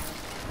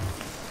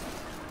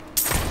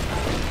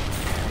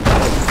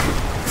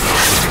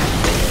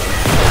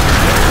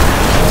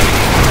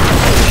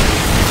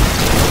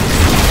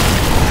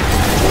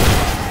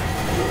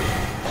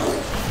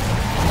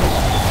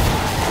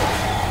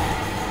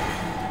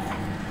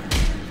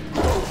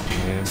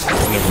 Yeah,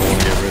 I never want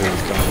to get rid of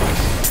these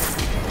diamonds.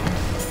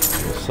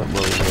 There's something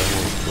over here I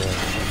want to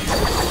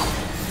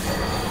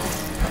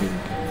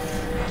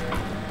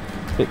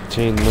grab. Hit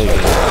chain link.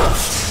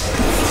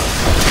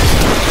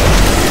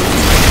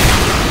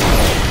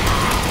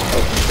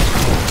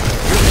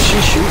 She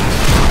shooting.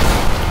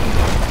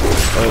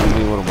 Oh, you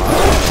mean one of mine?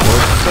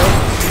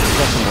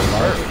 Something on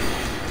light.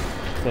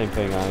 Same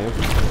thing I am.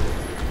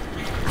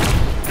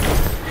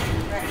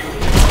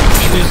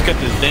 She just got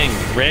this dang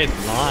red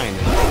line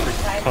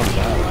that comes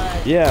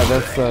out. Yeah,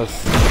 that's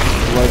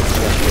light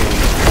stuff.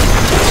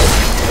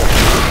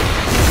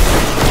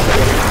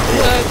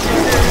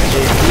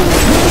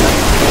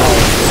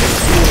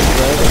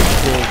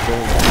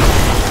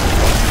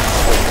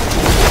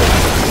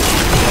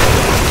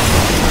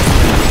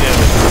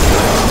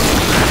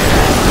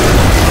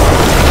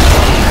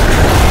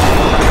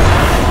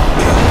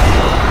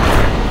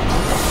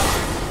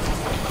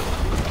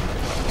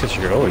 Because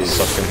you're always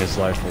sucking his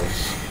life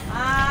force.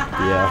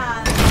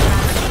 Yeah.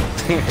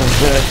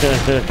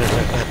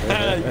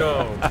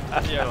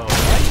 Yo.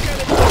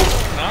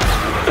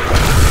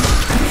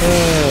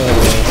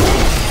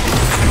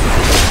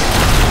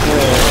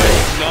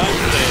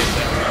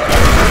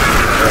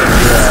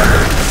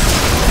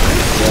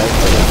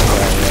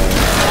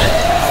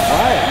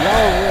 Why? No,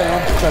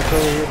 I'm stuck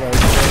over here like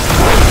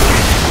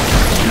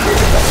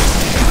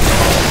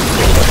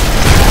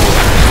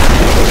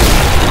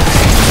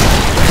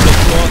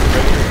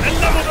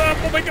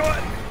Oh my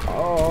god!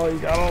 oh, you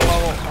got a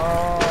level. Oh.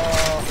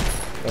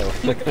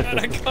 Look at that,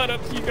 I caught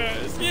up to you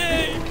guys.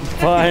 Yay!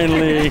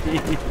 Finally.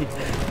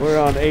 We're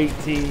on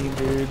 18,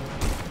 dude.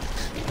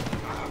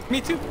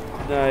 Me too.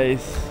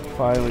 Nice.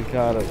 Finally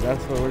caught up.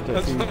 That's what we're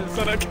That's talking what I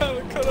said, I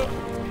caught up.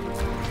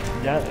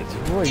 Yeah, it's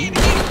boy, you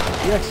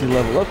actually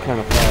level up kind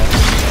of fast.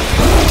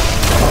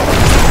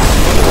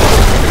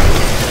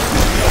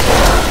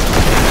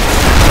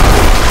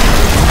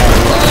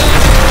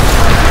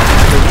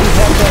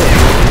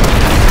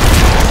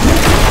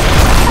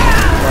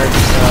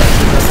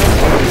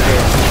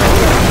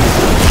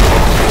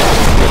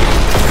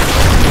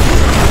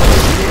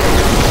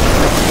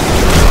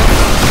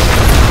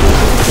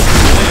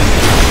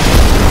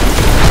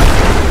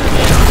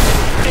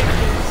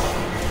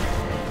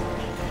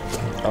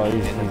 Oh,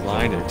 he's in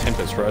line and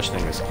Tempest Rush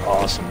thing is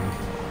awesome.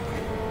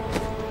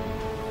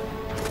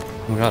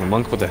 Oh my god, a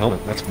monk with a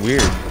helmet. That's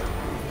weird.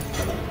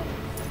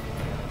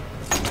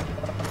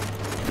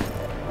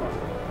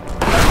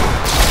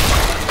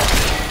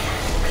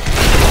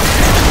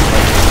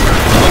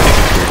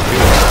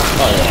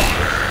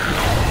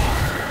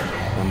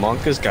 The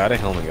monk has got a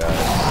helmet, guys.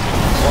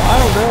 Well, I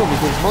don't know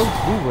because monks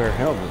do wear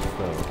helmets,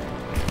 though.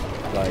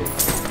 Like,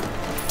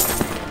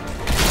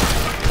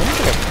 I don't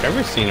think I've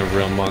ever seen a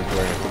real monk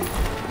wear a helmet.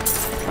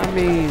 I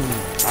mean,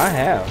 I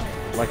have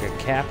like a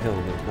cap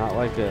helmet, not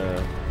like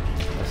a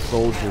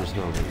soldier's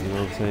helmet. You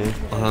know what I'm saying?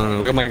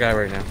 Look at my guy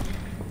right now.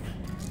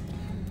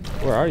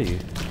 Where are you?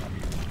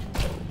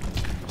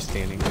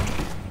 Standing.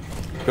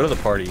 Go to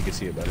the party, you can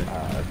see it better.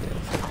 Okay.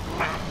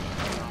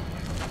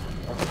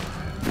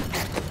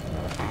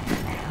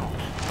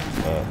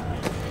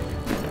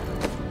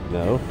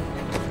 No.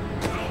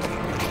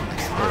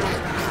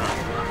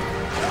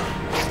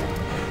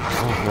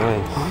 Oh,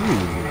 nice.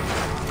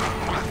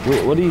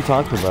 Wait, what are you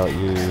talking about?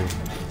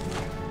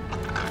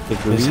 The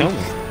His helmet.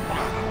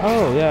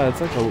 Oh yeah, it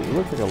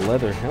looks like a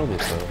leather helmet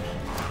though.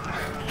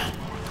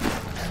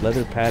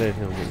 Leather padded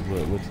helmet is what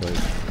it looks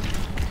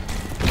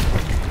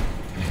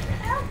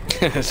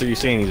like. So you're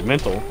saying he's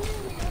mental?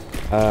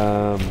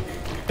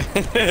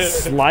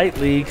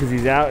 Slightly, because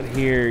he's out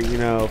here, you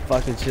know,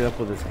 fucking shit up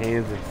with his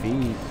hands and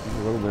feet. He's a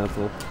little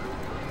mental.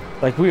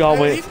 Like we all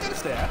went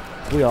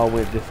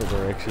different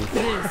directions.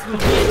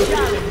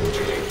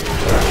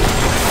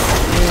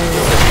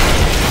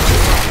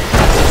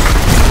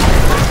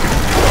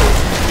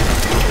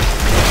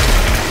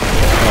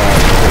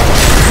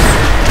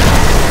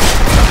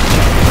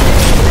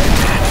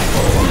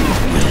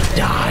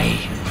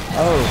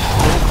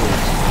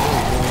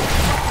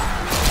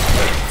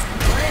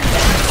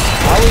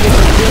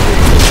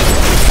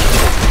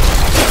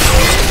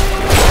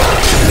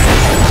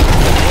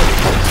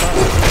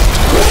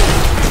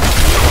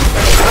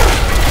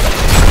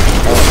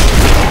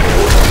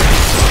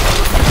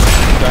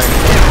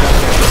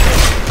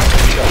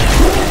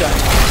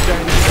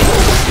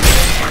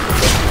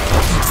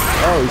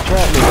 Oh, he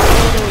trapped me.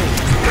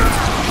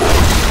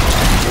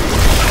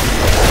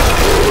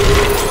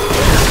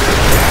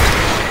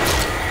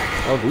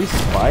 Oh, these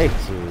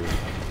spikes are...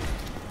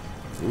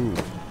 Ooh.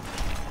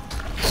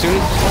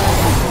 Soon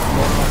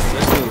as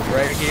this move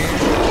right here,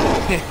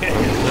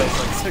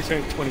 it's like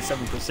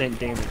 627%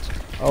 damage.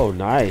 Oh,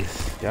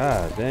 nice.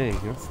 God dang,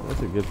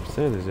 that's a good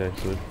percentage,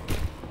 actually.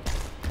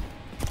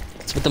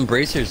 That's what them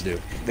bracers do.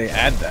 They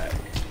add that.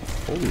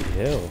 Holy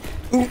hell.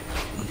 Ooh.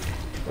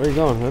 Where you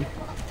going, hun?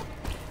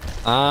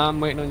 I'm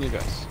waiting on you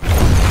guys.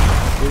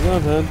 Where you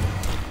going, hun?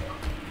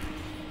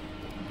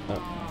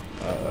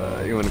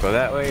 You want to go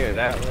that way or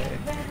that way?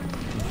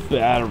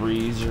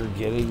 Batteries are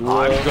getting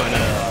low. I'm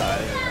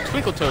gonna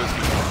twinkle toes.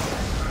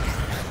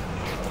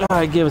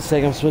 Alright, give a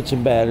sec. I'm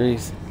switching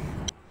batteries.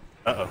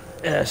 Uh-oh.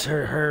 Yes,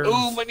 her.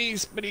 Oh, my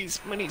knees.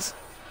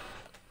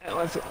 Oh,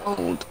 I feel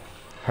old.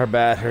 Her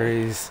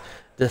batteries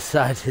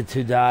decided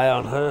to die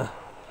on her.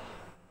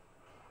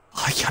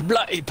 I got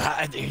bloody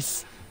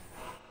batteries.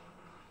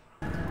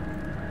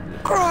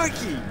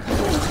 Crikey!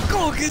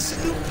 Go get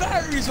some new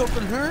batteries up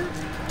in her.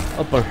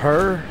 Up on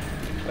her?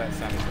 That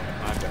sounded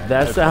bad. My bad.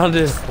 That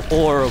sounded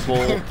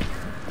horrible.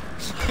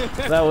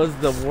 That was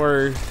the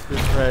worst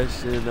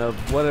impression of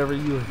whatever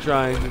you were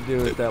trying to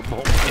do at that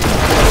moment.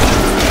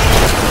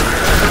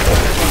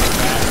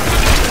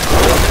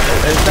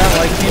 It sounded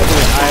like people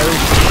in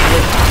Irish.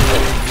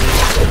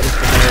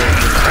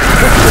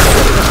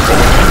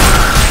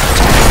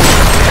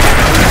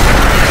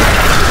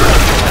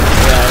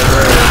 Yeah, it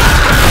was.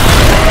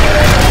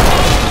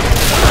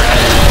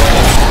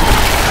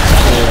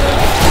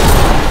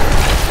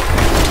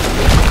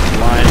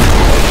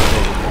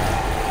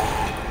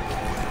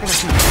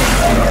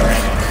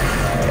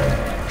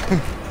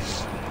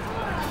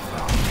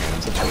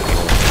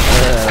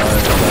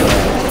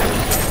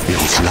 It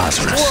was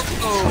Lazarus.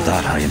 Of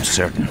that I am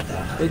certain.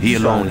 He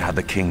alone had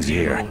the king's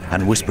ear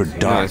and whispered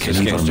dark and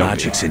evil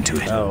magics into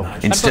it,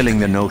 instilling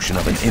the notion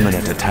of an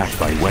imminent attack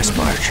by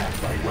Westmarch.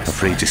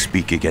 Afraid to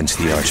speak against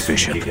the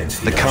Archbishop,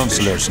 the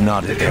councillors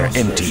nodded their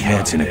empty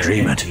heads in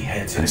agreement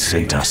and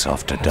sent us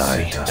off to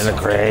die. An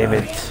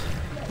agreement.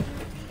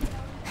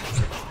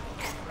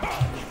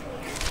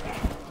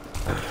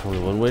 Only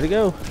one way to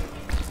go.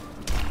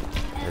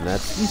 And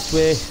that's this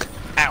way.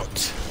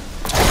 Out.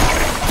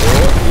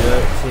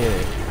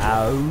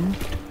 Out.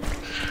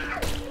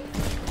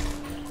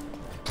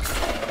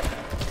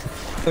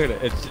 Look at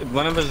it. It's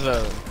one of his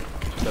the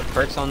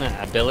perks on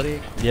that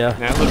ability. Yeah.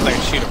 Now it looks like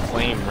shoot a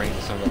flame right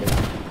into somebody.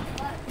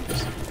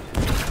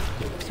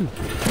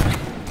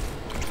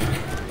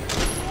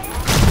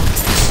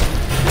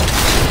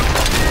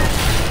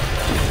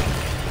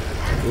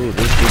 Ooh,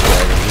 this big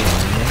guy.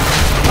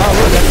 Oh,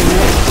 look, that's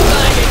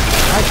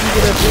I can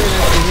get up here and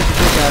actually hit the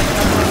big guy.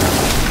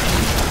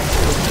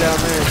 Look down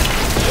there.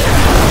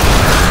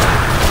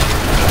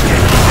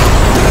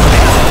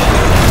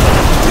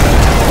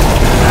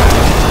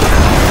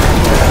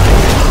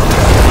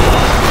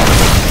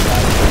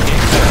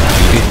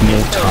 Give me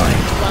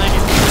time.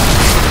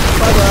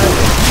 Bye-bye.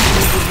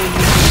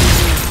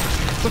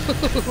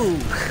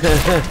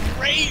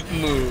 Great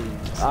move.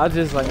 I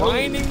just like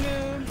Blinding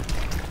them.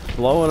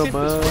 blowing them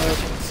up.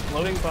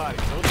 Exploding body.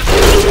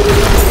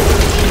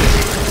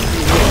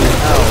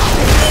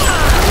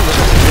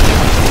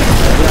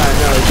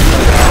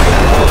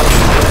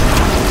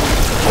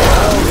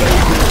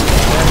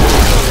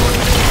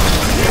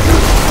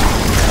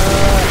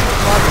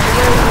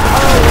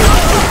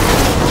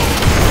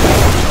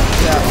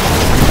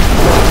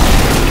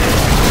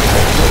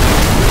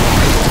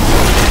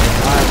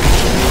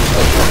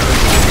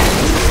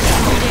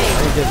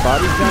 Dead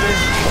bodies down there?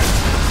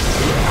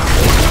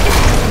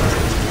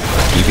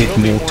 Give it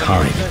more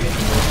time.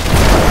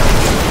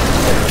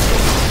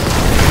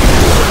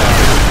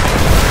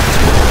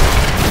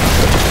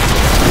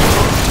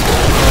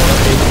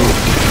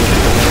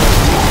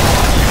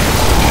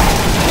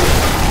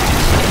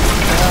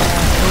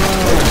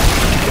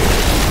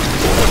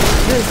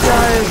 This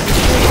guy is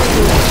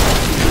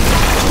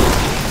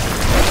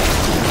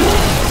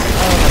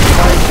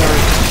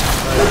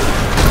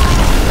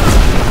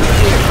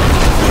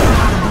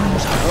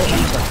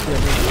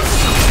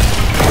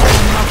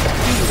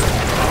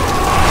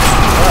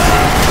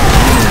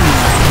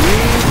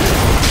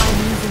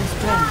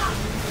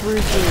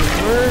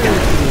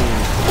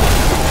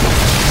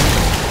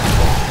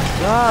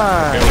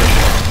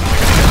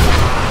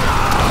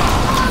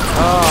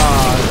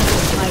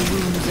My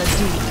wounds are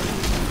deep.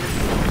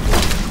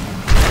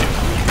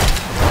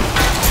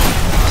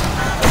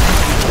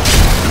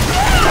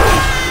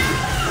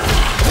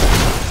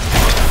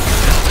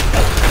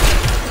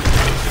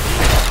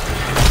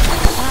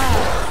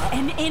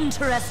 An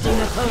interesting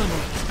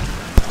opponent.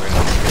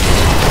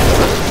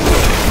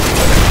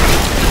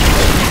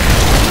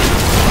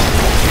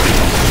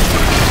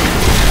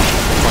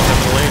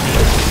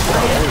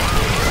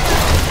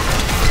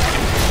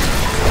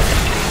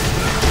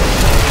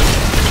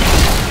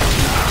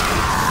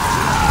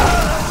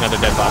 Another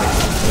dead body.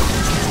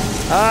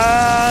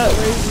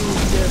 lazy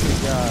dead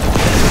guy.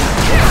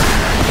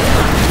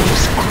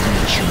 This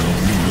creature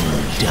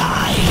will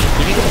die.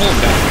 We need to pull him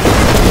back.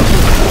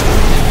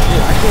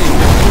 Dude, I can't even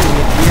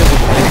be able to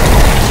play.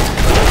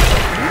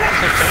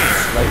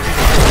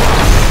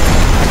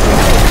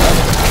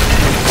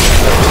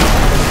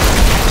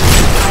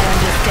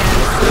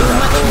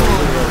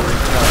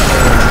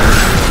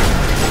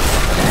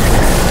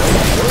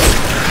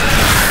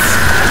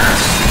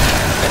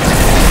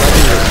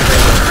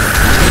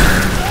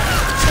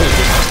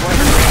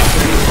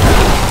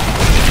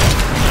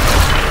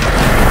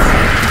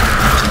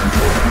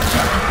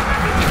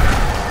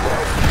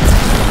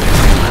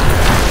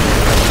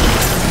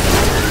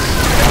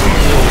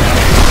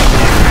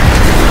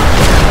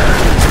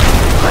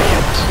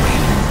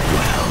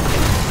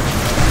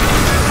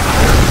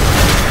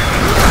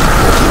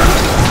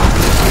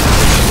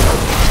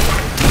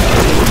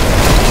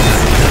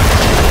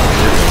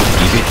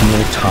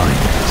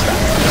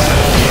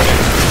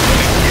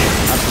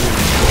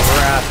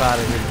 out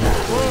of here.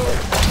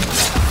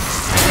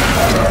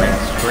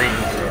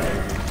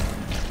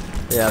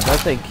 Yeah, that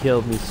thing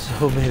killed me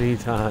so many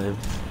times.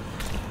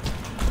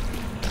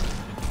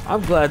 I'm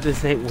glad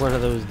this ain't one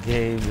of those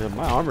games.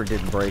 My armor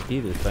didn't break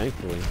either,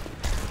 thankfully.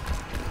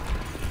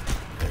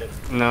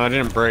 No, it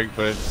didn't break,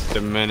 but it's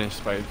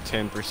diminished by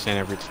 10%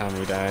 every time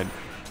we died.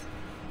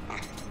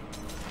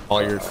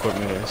 All your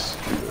equipment is.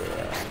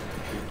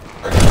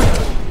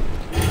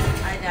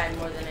 I died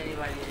more than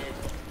anybody did.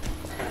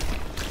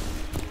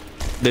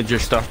 Did your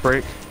stuff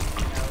break?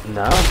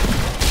 No.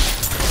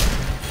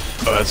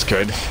 Oh, that's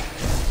good.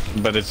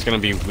 But it's gonna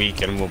be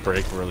weak and will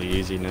break really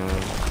easy now.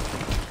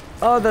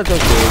 Oh, that's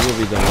okay. We'll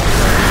be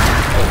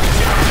done.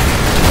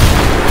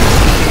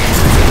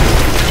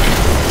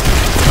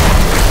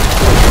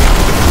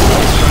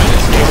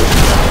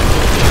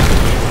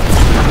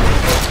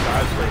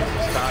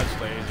 Dodge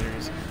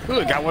lasers.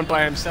 Ooh, got one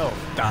by himself.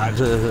 Dodge.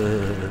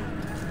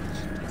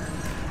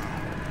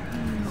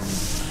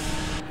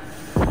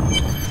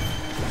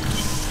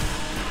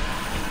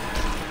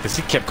 Cause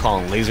he kept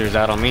calling lasers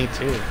out on me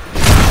too.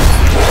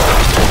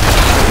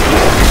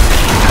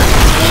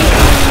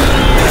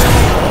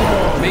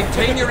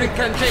 Maintain your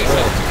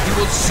incantation. You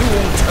will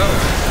soon turn.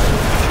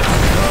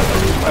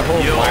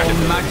 Your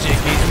magic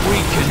is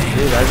weakening.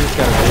 Dude, I just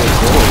got really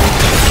cool.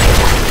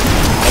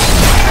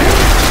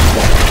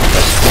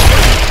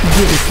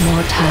 Give us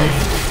more time.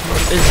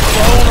 It's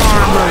bone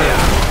armor.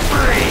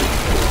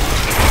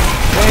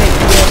 Wait,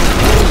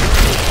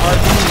 oh,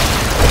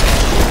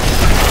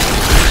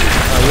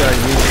 yeah,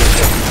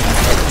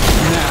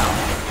 Now,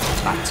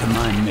 back to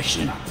my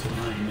mission.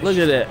 look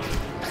at it.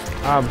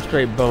 I'm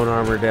straight bone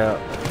armored out.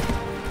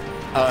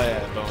 Oh yeah,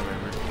 bone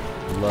armor.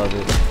 Love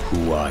it.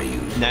 Who are you?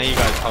 Now you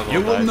guys hug.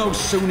 You will know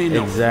soon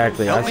enough.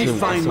 Exactly. Help me That's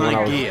find when I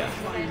my was- gear.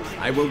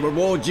 I will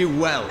reward you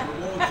well.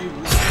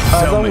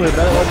 Tell me To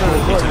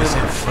this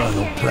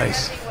infernal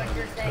place.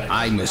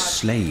 I must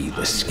slay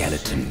the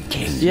Skeleton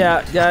King.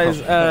 Yeah, guys,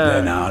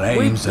 Then our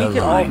we aims can all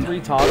align. three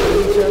talk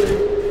to each other,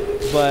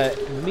 but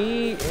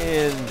me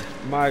and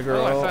my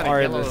girl Oh, I found a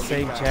are in the yellow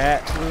same leaf.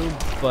 chat room,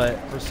 but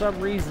for some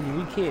reason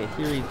we can't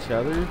hear each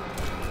other.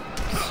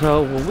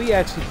 So when we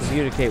actually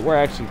communicate, we're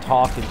actually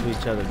talking to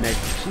each other next.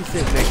 She's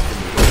sitting next to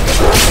me.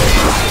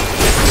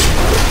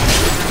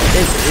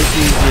 It's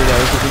easier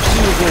though, because if she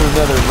was in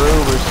another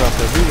room or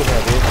something, we would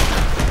have it.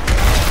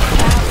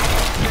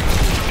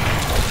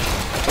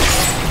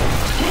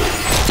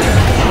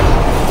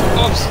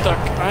 Oh, I'm stuck.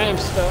 I am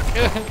stuck.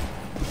 Okay,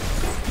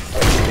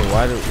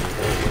 why do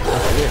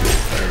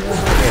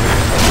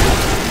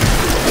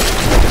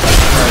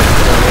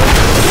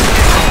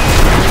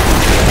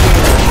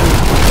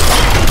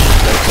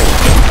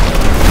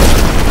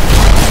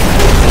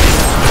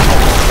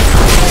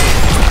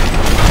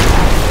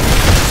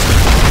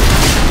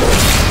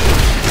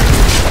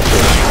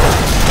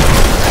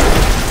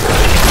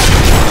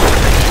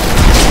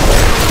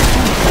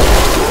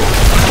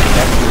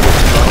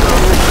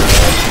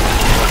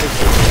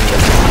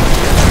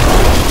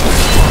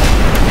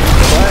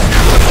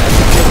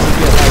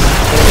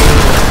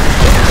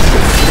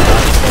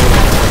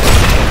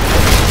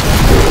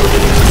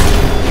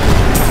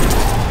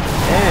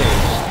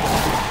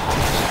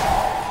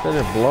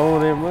instead of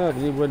blowing him up,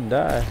 he wouldn't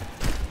die.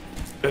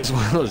 It's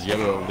one of those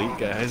yellow elite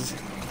guys.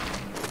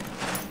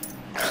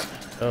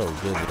 Oh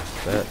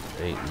goodness, that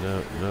ain't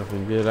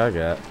nothing good I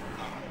got.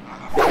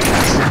 I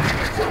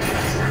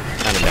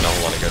haven't got a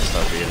whole lot of good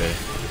stuff either.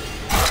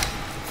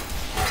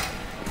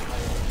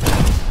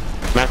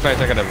 Matter of fact,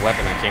 I got a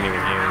weapon I can't even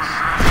use.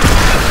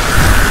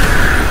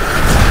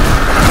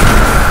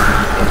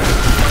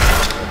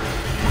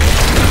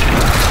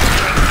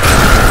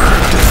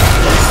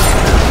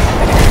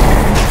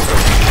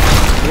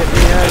 Get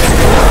me out of here.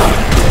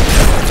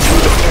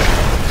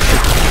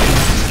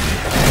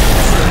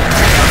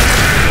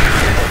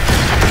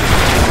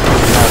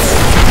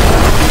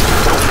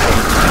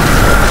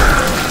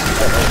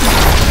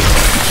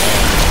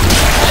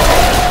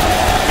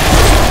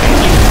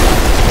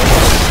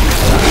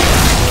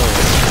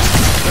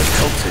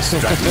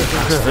 Straggling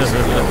past this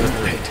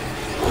glowing pit.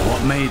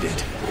 What made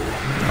it?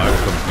 I've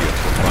come here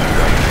to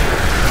find out.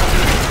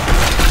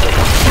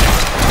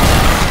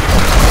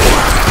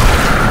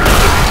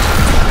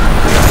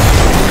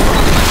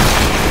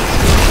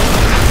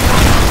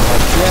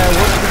 Yeah,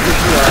 what's the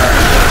good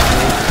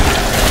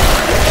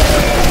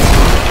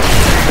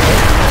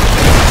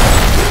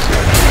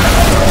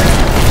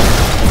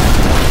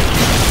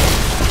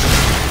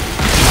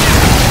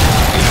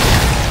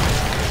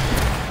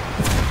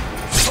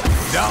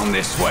Down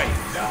this way.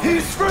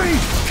 He's free!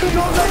 Do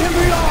not let him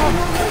be armed!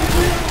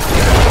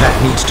 That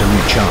needs to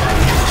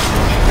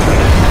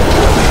recharge.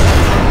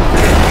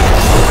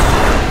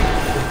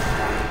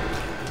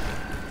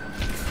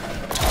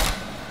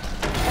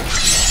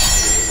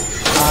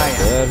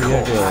 There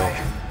you go.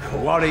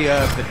 Warrior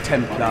of the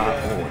Templar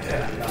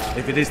Order.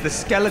 If it is the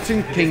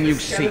Skeleton King you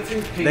seek,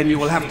 then you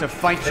will have to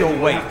fight your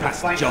way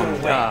past John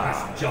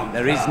Dar.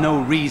 There is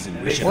no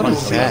reason we should What hunt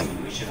is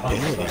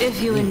that?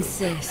 If you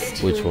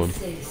insist. Which one?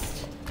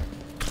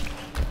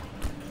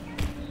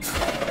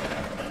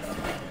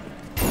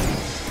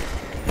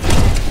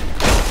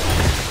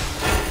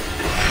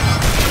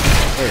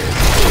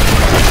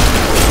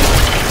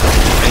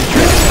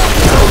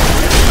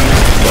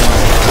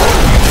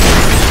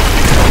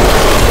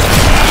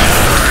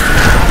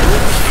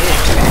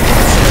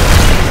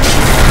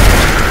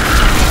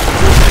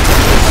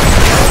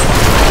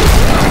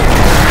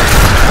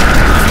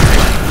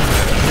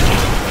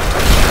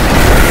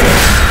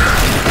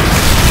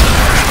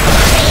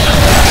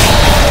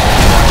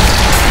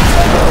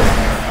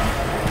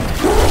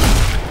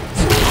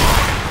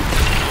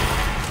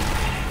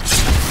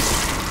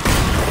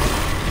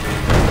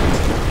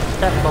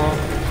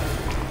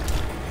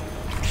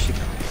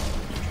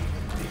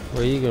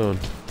 Where are you going?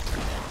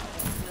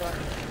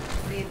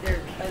 See if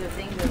there's other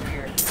things over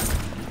here.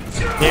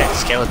 Yeah,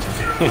 skeleton.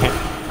 There's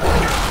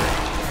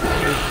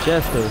a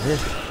chest over here.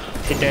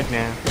 You're dead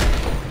now.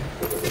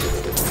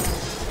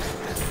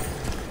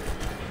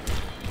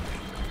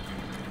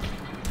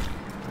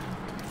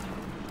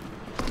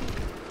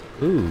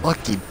 Ooh.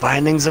 Lucky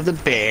bindings of the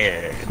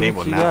bear. They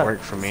will not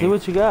work for me. See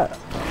what you got. You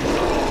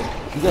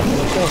got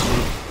some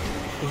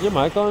stuff. Is your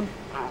mic on?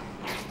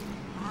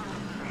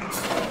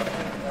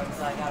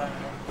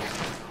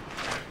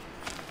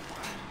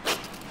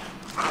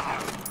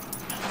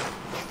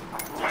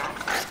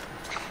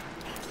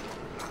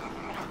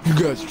 You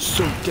guys are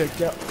so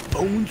decked out with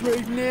bones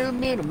right now,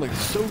 man. I'm like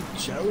so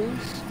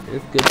jealous.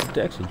 It's good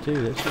protection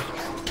too. That's just...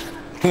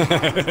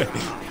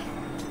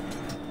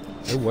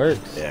 It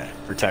works. Yeah,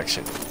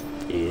 protection.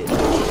 Yeah.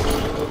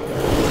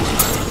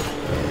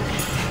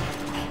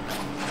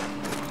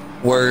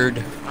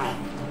 Word.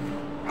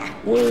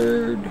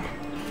 Word.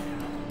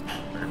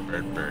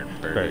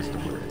 Bird.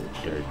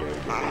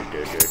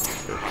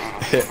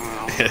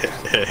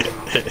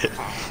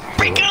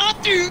 Bring it on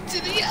through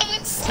to the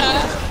other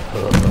side.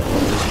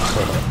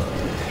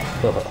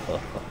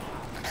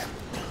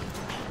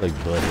 Like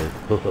butter.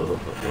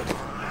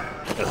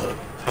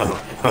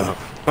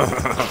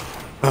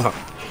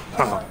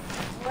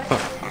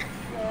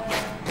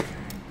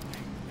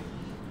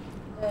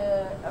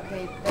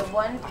 Okay, the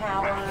one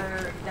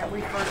power that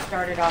we first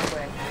started off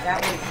with,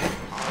 that was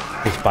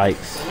The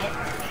spikes.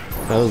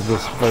 That was the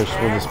first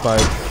one, the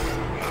spikes.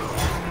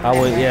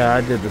 Yeah,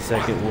 I did the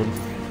second one.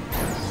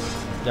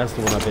 That's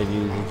the one I've been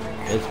using.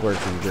 It's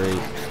working great.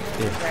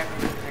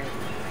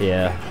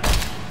 Yeah.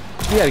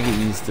 You gotta get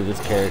used to this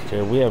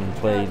character. We haven't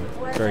played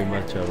very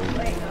much of him.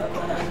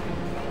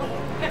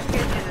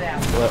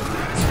 What?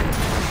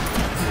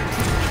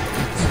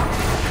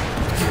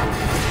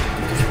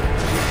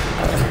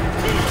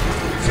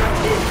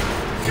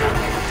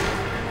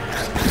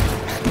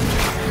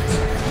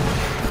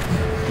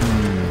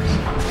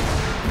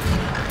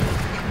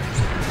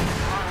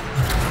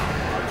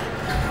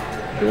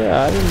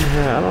 Yeah, I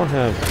don't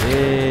have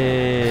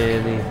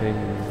anything.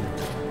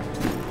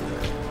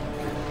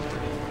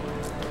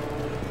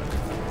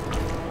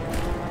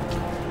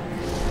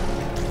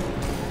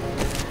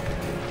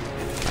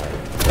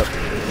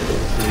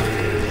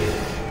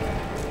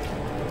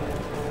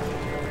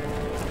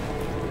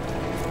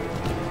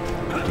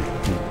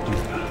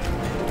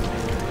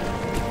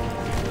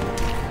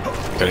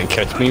 Couldn't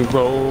catch me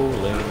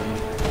rolling.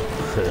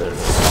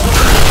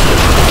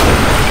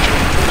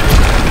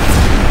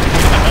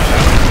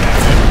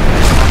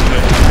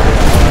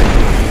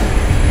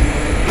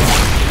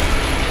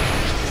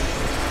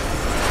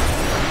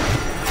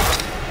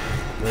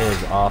 That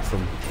was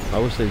awesome. I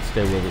wish they'd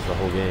stay with us the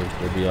whole game.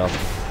 It'd be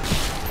awesome.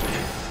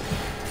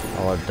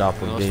 All our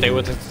doppelgangers. They'll stay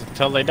with us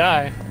until they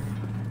die.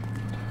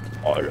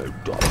 All our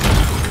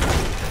doppelgangers.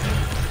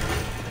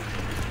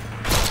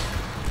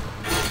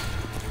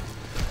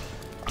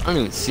 I don't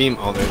even see him.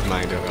 Oh, there's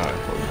my dog.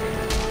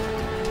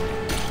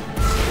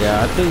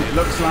 Yeah, I think it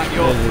looks like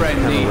your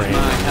friend needs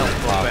my help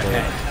up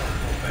ahead.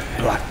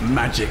 Black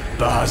magic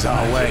bars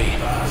our way,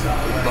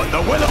 but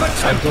the will of a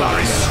Templar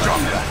is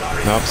stronger.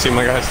 Nope, see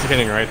my guy's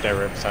standing right there,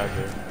 right beside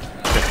you.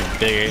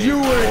 You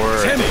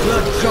were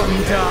Templar John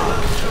Dar.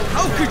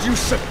 How could you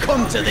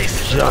succumb to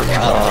this? John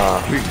Dar.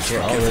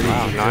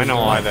 I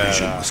know why the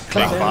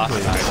big boss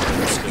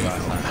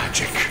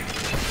magic.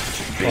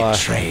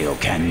 Betrayal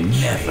can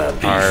never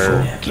be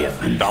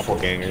forgiven.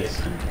 Doppelgangers.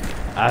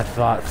 I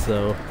thought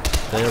so.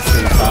 They're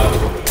pretty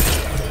powerful.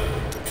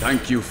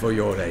 Thank you for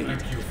your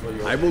aid.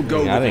 I will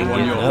go I with you didn't on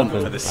get your hunt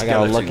nothing. for the I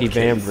got a skeleton lucky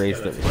band king.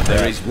 bracelet. But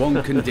there is one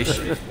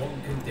condition.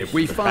 If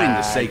we find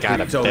the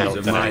sacred tones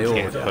of my I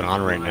can't order, put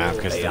on right now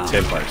because the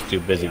Templar's too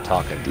busy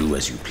talking. do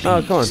as you please.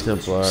 Oh, come on,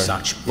 Templar.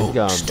 Such He's books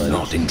gone, do buddy.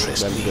 not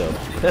interest Let me. him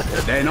go.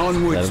 Then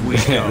onwards we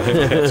go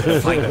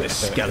to fight the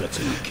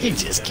skeleton He king.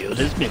 just killed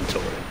his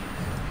mentor.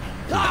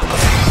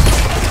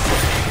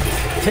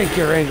 Take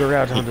your anger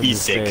out onto the He's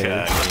sick.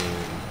 stage.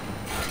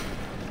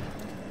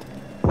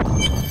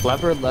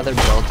 Leather belt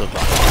of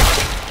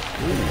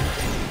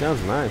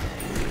Sounds nice.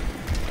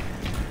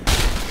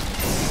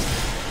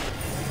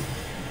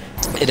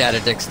 It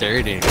added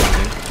dexterity.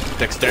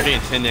 Dexterity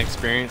and 10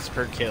 experience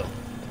per kill.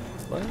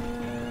 What?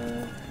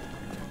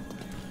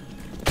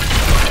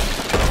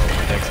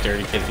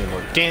 Dexterity gives me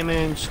more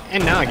damage,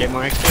 and now I get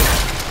more XP.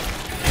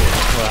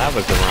 Well, that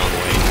was the wrong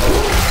way.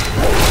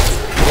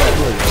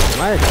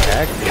 My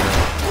attack.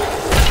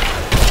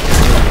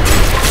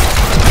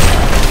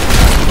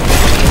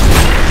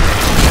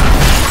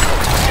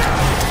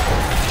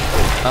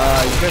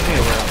 You guys need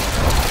to wear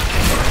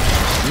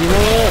You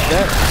know what?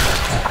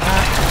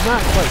 I'm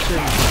not quite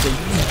sure if they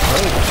use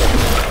both.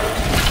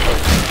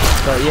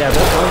 But yeah,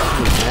 that's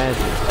mostly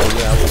magic. So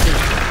yeah, we're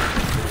gonna...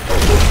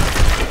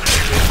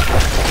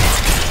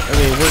 I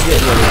mean, we're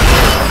getting a little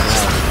now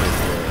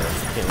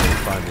because can't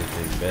really find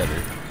anything better.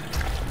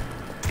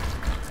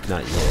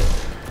 Not yet.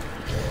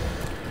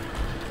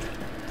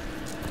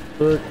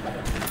 But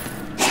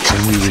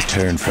When we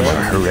returned from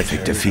our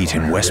horrific defeat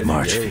in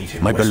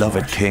Westmarch, my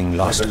beloved king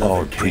lost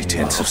all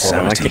pretense of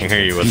sanity.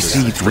 He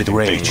seethed with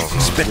rage,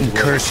 spitting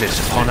curses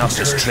upon us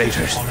as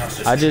traitors.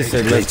 I just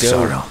said, Great let's go.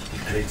 sorrow.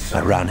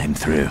 I ran him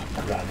through.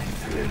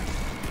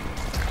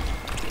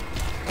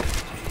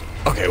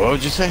 Okay, what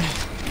would you say?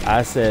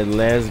 I said,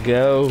 let's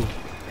go.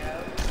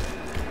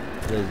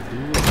 Let's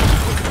do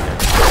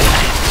it.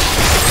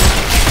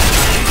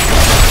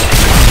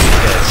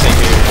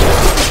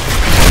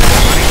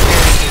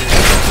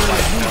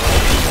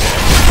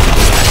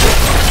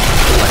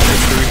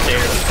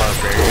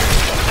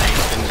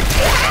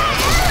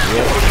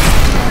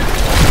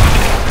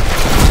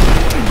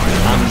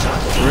 I'm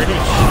pretty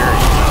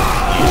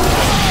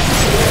sure.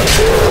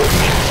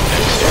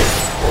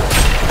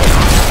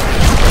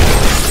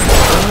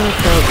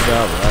 Sounds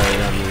about right,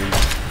 I mean.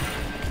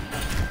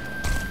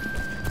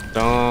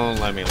 Don't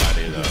let me lie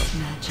to you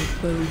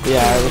though.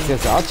 Yeah, I was gonna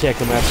say, I'll check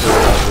them after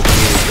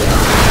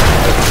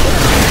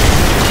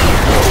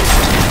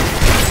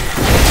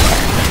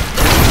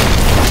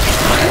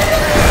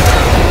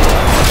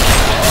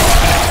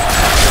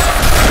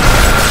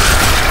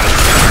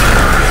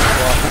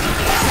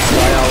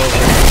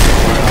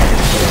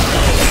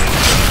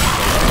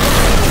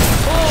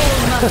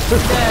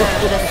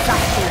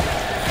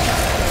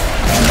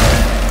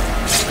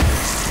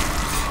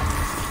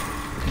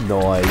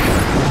Noise.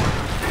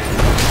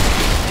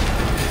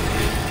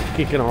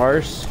 Kicking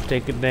arse,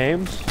 taking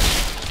names.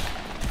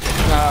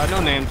 No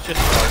names, just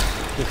ours.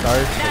 Just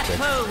arse. Okay.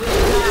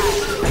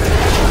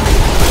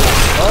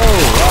 Oh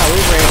wow, we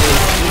ran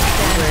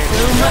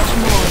So much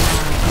more.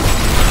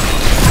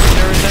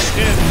 There was that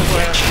kid.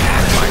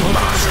 My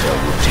master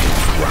will take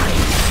pride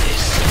in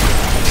this.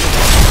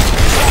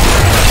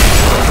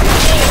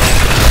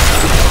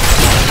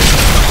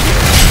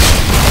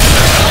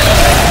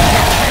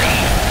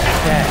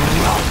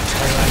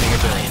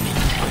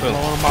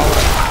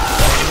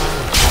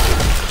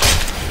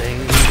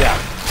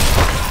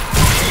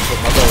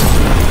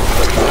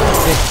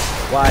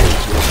 Why did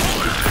you?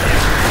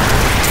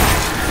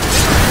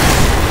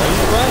 Why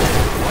you run?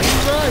 Why you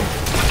run?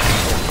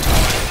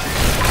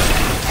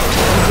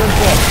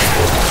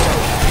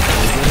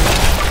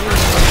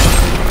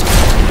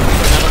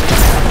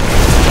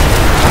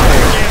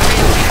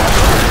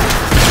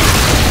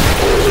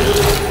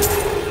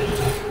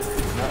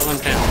 That one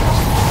down.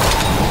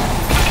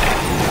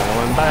 That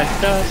one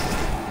bites dust.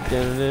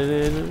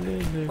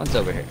 What's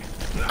over here?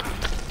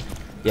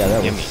 Yeah,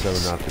 that Gimme. was so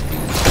not the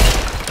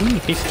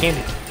beat. Piece of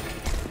candy.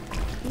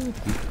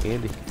 Piece of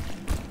candy.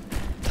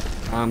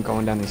 I'm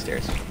going down these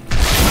stairs.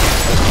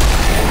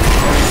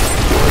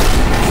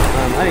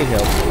 I need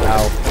help.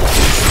 Ow.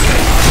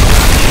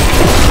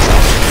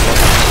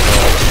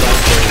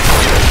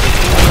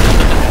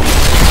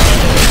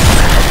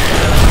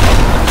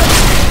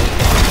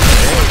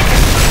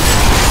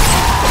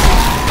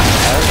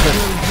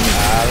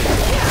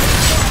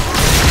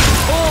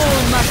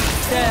 All must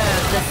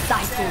serve the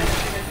cycle.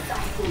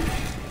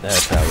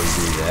 That's how we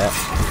do that.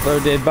 Throw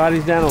dead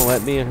bodies down and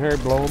let me and her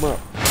blow them up.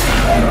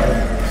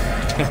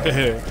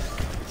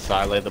 So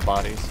I lay the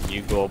bodies,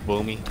 you go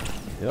boomy.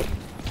 Yep.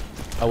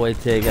 I'll wait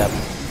till you got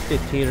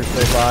 15 or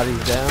so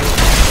bodies down.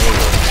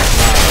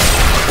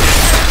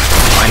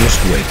 I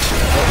must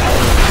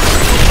wait.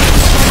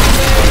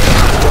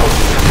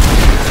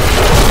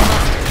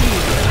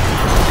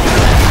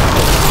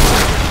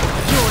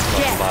 Your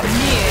death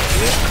near.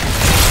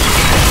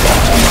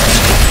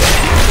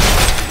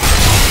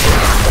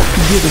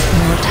 Give it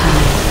more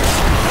time.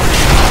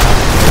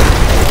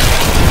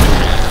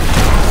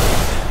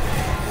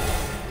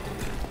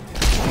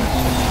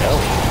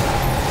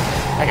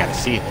 I gotta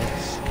see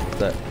this. What's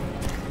that?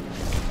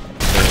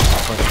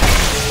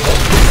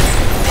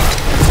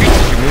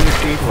 Increases your movement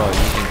speed while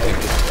using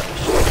ticket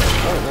slash.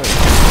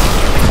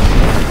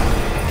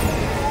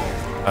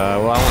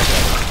 Oh, Well, I want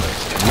that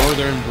first.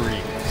 Northern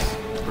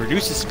Breeze.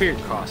 Reduces spirit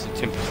cost and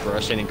tempest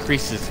rush and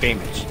increases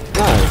damage.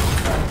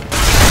 nice.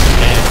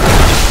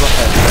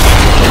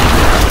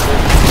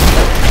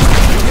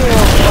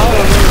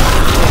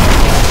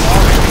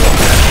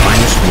 I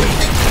must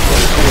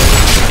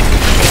wait.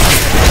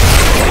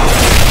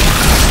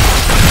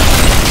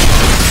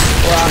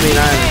 Well, I mean, I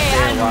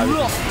understand why we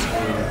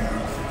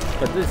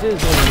but this is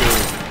one of your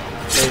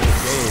favorite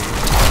games.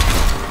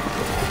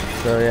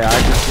 So yeah, I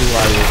can see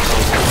why you're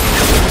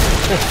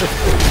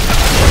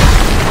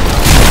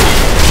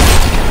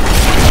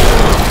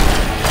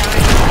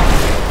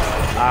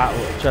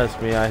so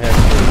trust me, I have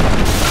to.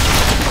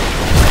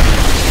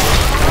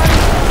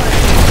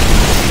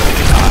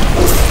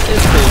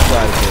 It's been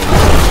quite a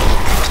bit.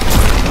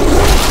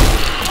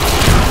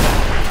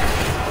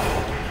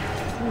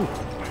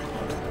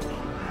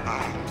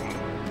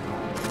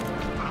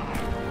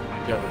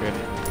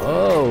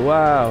 Oh,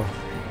 wow.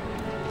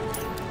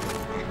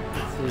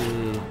 Let's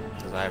see.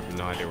 Because I have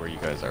no idea where you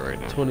guys are right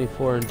now.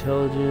 24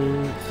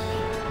 intelligence.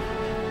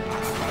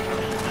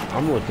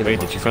 I'm looking. Wait,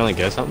 did you finally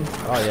get something?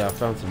 Oh yeah, I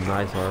found some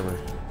nice armor.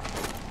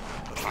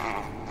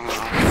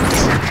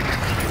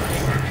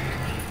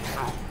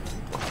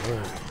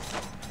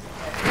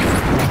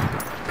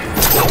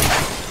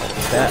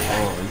 that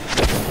on.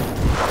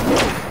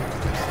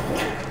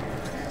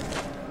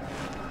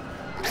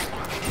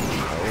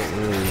 I don't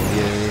really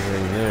get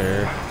anything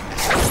there.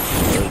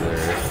 Or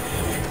there.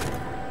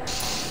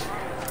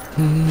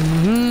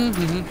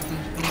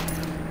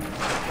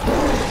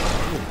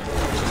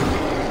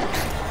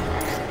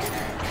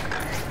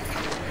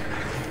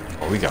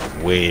 Oh, we got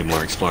way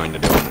more exploring to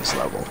do on this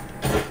level.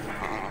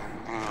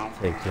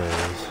 Take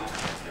those.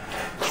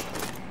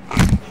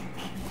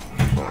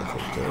 I'll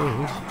take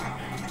those.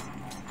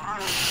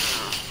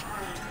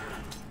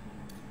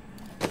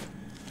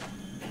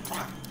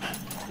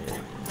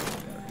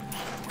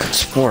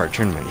 Before I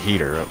turn my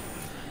heater up.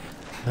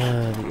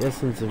 The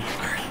essence of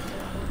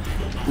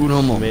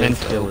Uno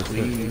momento,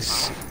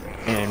 please.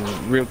 And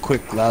real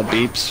quick, loud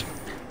beeps.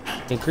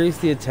 Increase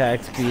the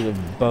attack speed of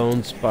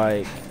Bone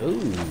Spike.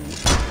 Ooh.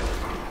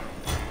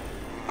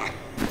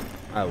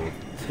 I will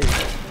take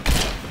that.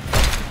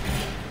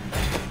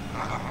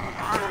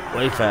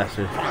 Way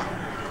faster.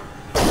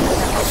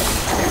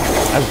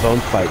 That's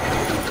Bone Spike.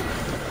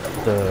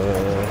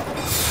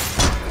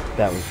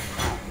 That was.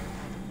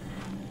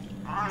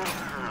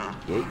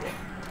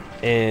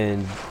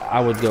 And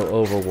I would go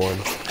over one.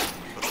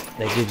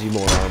 That gives you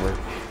more armor.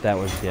 That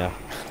one, yeah.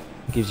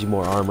 Gives you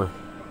more armor.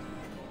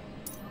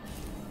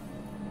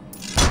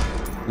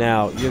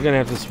 Now, you're gonna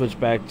have to switch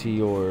back to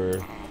your...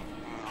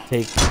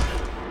 Take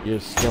your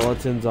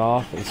skeletons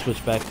off and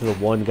switch back to the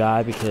one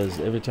guy, because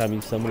every time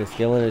you summon a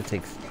skeleton, it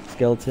takes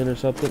skeleton or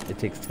something, it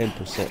takes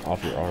 10%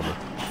 off your armor.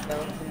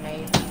 Skeleton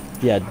mage?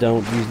 Yeah,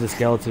 don't use the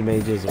skeleton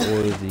mages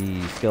or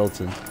the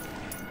skeletons.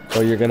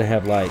 Or you're gonna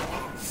have like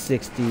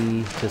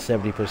 60 to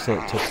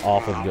 70% took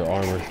off of your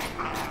armor.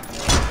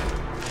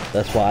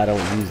 That's why I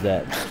don't use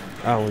that.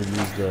 I only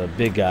use the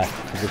big guy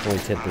because it's only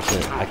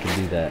 10%. I can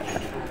do that.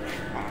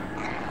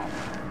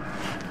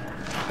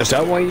 Is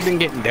that why you've been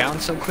getting down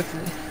so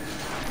quickly?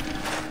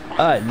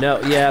 No,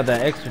 yeah, the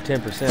extra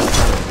 10% I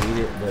kind of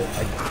need it, but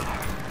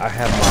I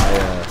have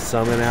my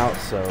summon out,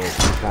 so it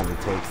kind of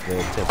takes the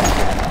 10% of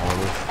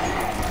armor.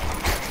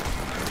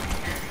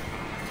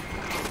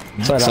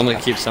 But somebody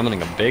keeps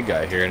summoning a big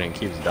guy here and it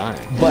keeps dying.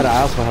 But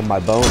I also have my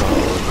bone armor,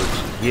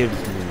 which gives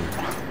me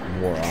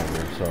more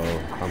armor, so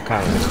I'm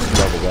kind of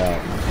leveled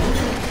out.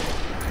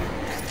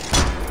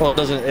 Well, it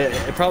doesn't.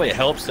 It probably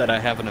helps that I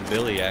have an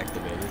ability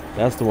activated.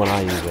 That's the one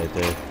I use right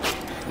there.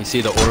 You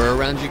see the aura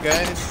around you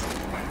guys?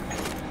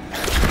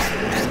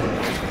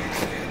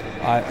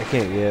 I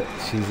can't yet.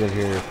 She's in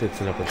here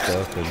fixing up her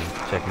stuff and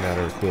checking out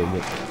her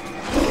equipment.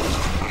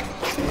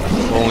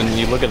 Well, when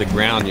you look at the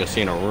ground, you'll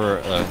see an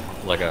aurora,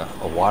 like a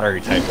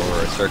watery type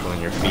aurora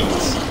circling your feet.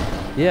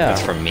 Yeah.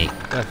 That's from me.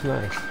 That's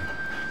nice.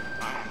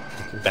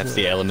 That's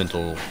the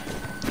elemental.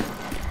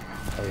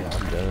 Oh yeah,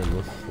 I'm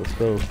done. Let's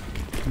go.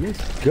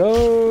 Let's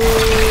go! Oh,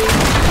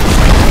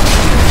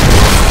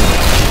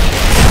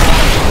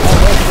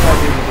 that's what I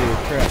need to do.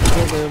 Crap,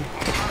 kill them.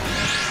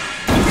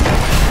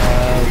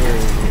 Where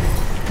is it?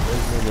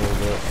 Where's my little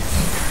bit?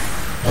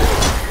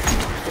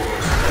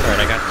 Alright,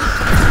 I got this.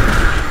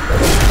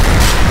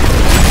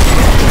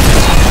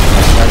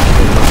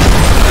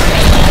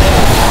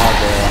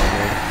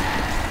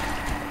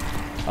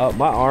 Oh,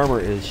 my armor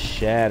is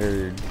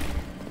shattered.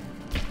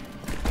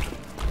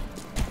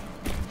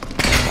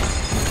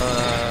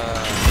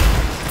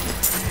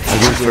 I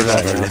will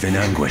forever live in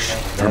anguish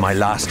for my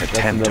last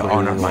attempt to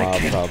honor my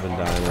king.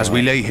 As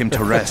we lay him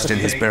to rest in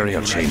his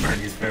burial chamber,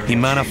 he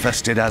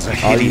manifested as a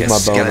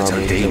hideous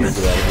skeletal demon.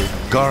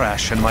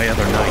 Gorash and my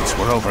other knights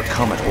were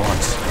overcome at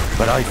once,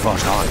 but I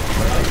fought on.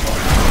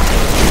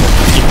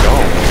 keep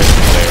going.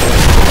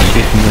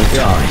 Bitten the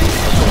time.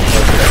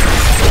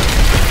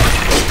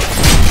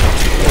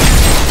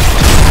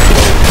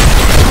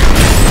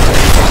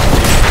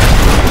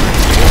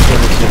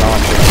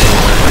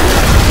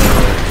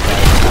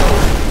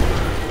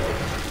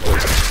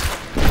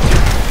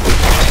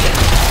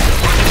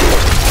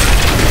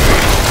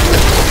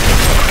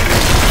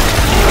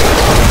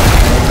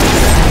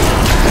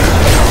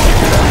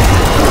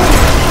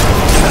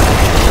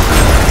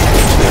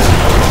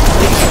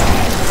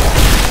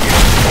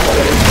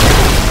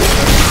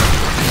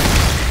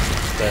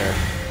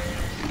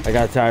 I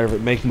got tired of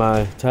it. Make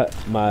my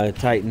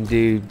Titan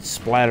dude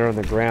splatter on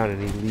the ground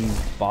and he leaves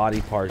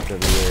body parts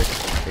everywhere,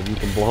 and you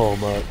can blow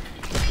him up.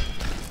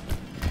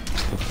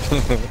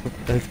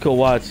 That's cool.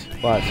 Watch.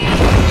 Get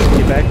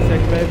back a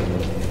second, baby.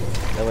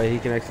 That way he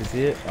can actually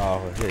see it.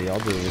 Oh, here, y'all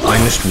do it. I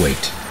must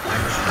wait.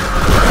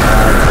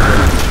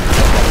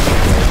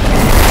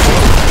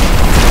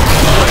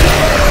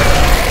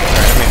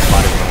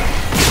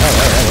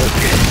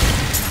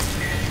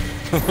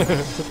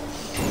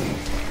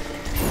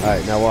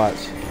 Alright, now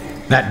watch.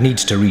 That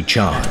needs to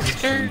recharge.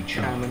 He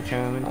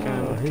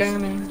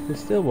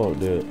still won't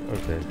do it.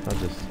 Okay, I'll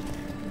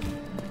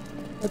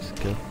just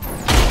go.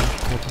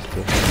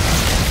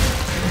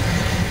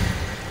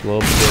 Blow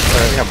up the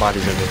I got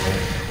bodies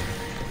everywhere.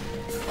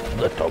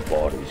 Let the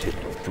bodies hit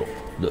the floor.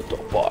 Let the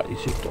bodies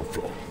hit the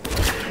floor.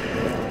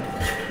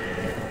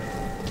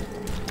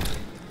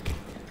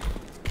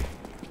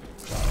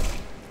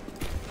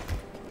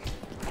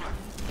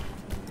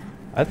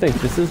 I think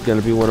this is going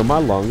to be one of my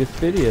longest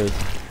videos.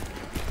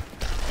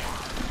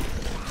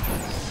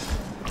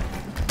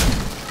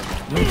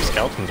 Ooh,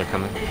 skeletons are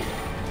coming.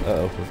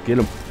 Uh-oh, let's get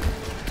them.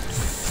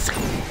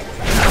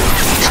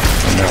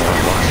 No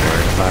wonder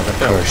if I'm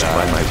cursed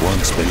by my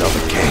once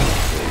beloved king.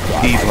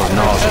 Evil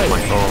gnaws at my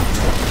bones,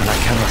 and I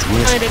cannot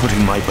risk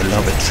putting my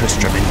beloved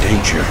Tristram in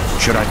danger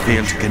should I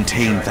fail to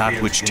contain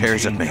that which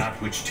tears at me.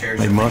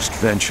 I must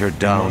venture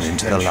down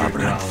into the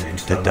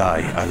labyrinth to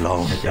die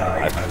alone.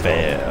 I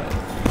fail.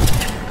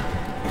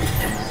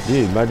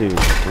 Dude, my dude's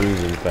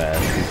cruising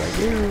fast. He's like,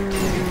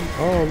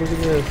 oh, look at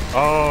this.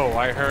 Oh,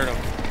 I heard him.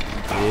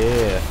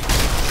 Yeah.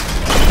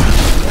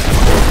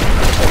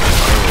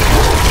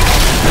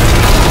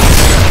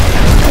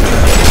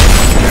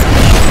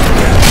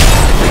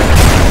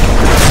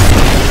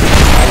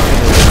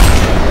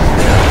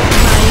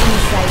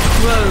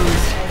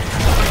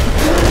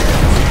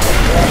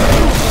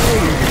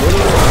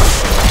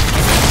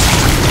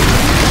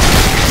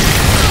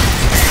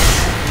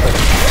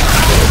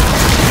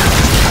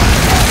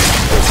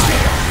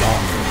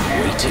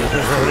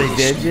 Are they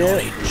dead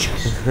yet?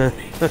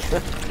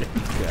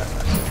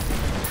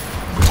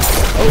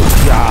 Oh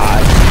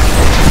God!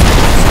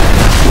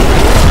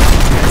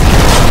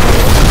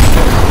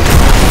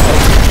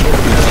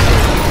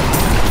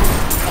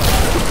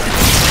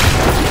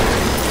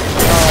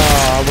 Oh,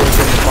 I would have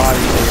been the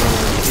body when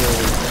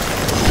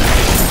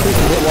This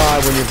is why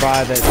when you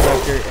buy that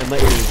sucker and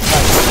let your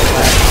type on the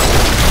back.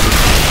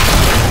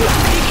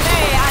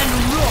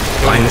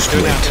 Minus 2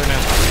 8. I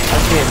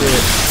can't do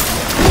it.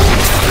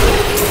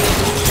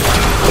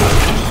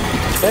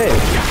 Hey.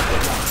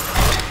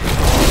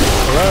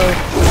 Hello?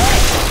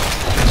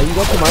 Are you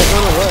got the mic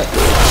on or what?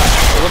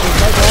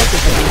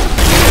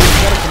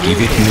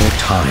 Give it more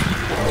time.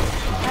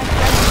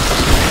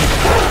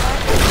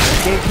 You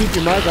can't keep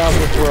your mic off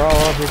if we're all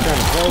off here trying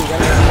to play.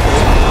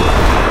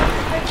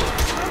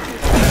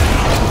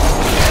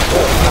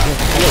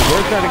 Yeah,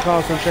 we're trying to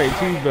concentrate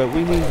too, but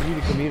we need you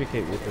to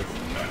communicate with us.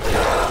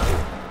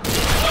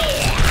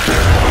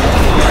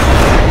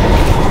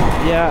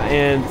 Yeah,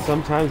 and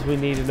sometimes we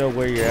need to know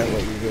where you're at,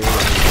 what you're doing.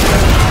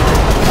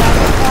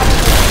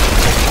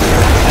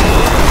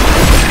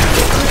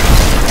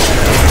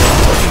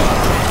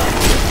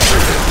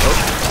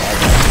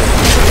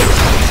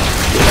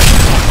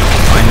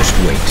 I must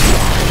wait.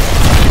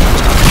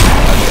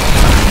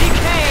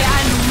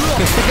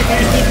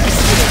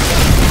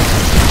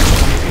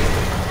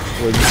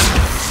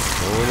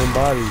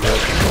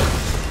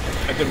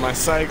 I did my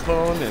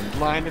cyclone and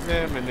blinded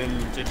them, and then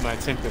did my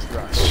Tempest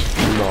Rush.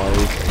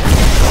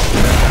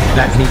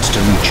 That needs to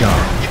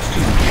recharge.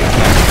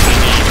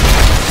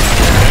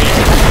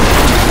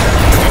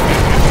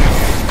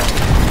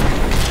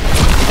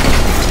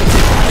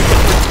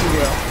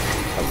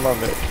 I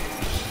love it.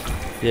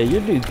 Yeah,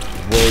 your dude's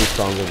way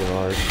stronger than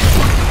ours.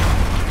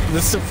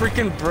 This is a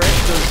freaking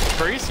those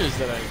bracers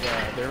that I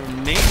got. They're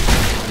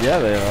amazing. Yeah,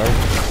 they are.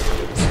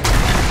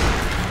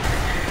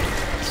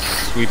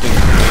 Sweeping.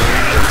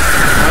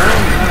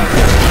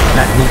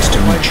 That needs to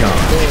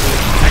recharge.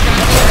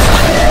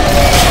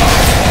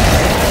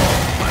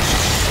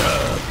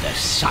 The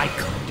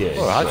cycle.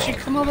 Oh, how'd she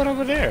come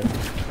over there?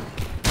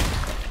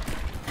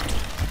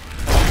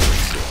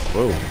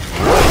 Whoa.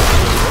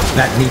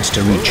 That needs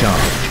to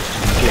recharge.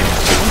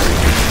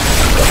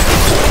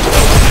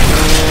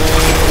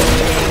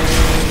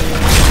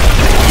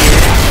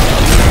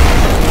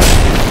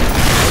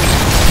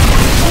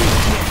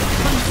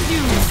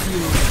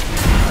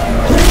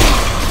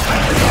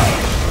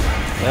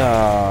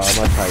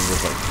 My Titan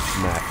just like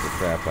smacked the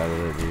crap out of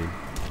that dude.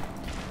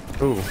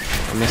 Ooh,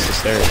 I missed the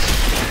stairs.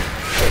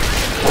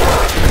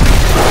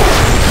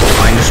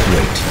 I must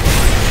wait.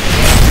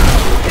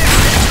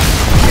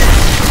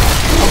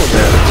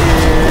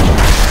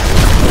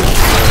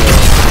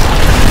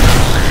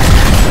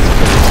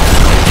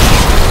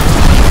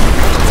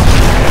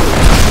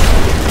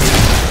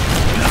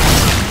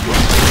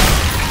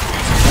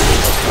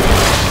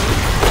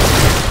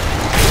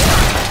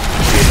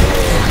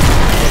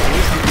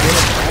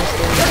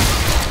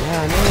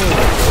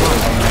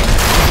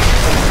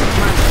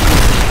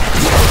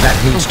 That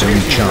needs to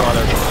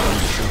recharge.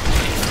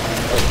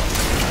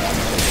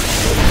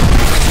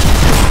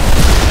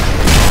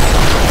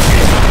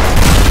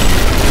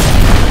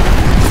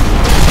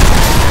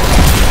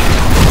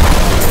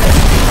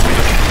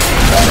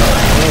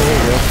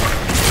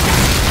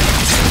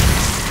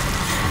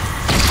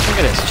 Look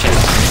at this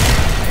chest.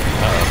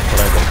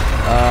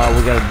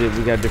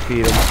 We gotta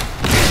defeat him.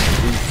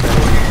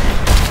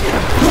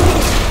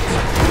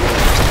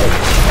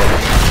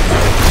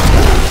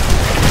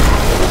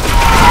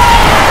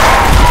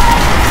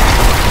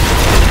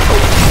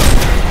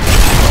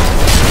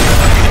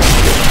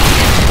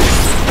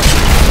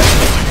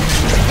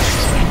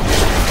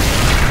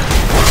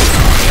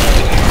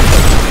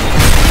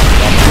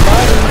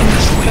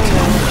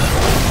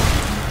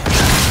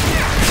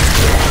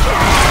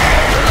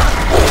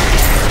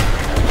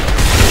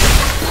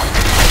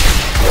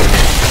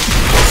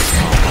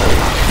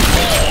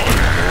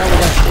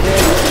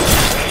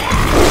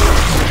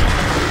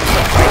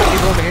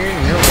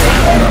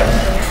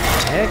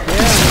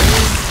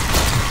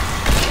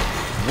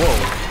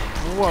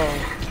 Whoa.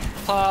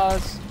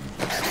 Pause.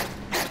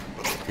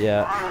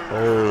 Yeah.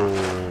 Oh.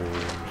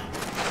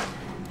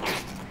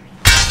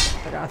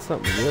 I got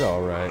something good,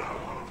 all right.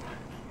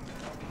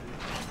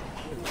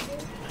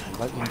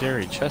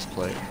 Legendary chest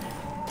plate.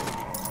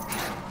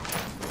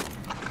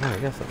 Oh, I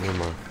got something in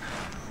my.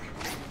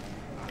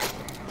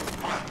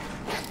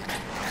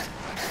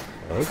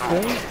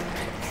 Okay.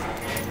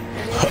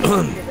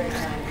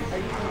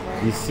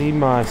 You see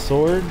my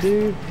sword,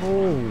 dude?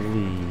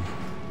 Holy.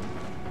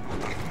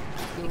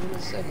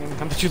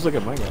 How about you look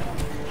at my guy?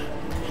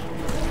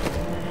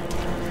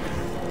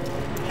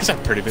 That's a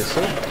pretty big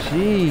sword.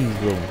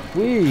 Jeez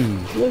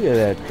Louise. Look at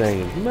that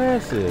thing. It's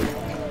massive.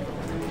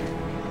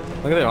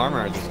 Look at the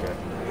armor I just got.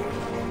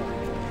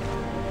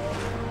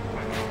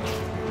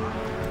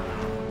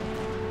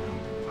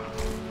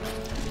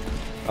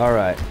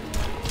 Alright.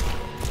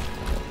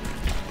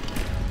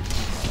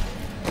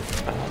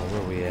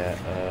 Where are we at?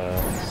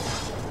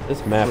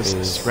 This map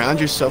is... Surround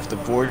yourself the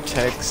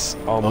vortex.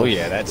 Almost. Oh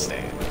yeah, that's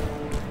staying.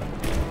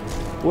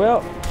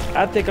 Well,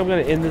 I think I'm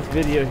going to end this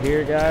video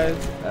here, guys.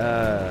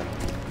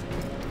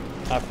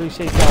 I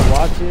appreciate y'all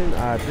watching.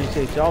 I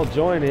appreciate y'all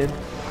joining.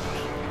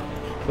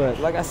 But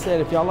like I said,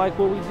 if y'all like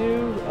what we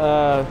do,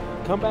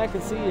 come back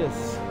and see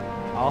us.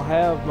 I'll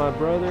have my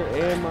brother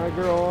and my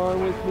girl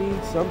on with me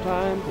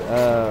sometimes.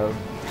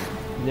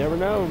 You never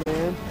know,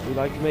 man. We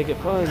like to make it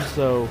fun.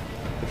 So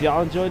if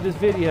y'all enjoyed this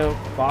video,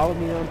 follow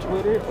me on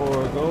Twitter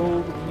or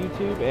go to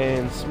YouTube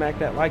and smack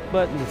that like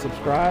button and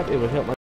subscribe. It would help my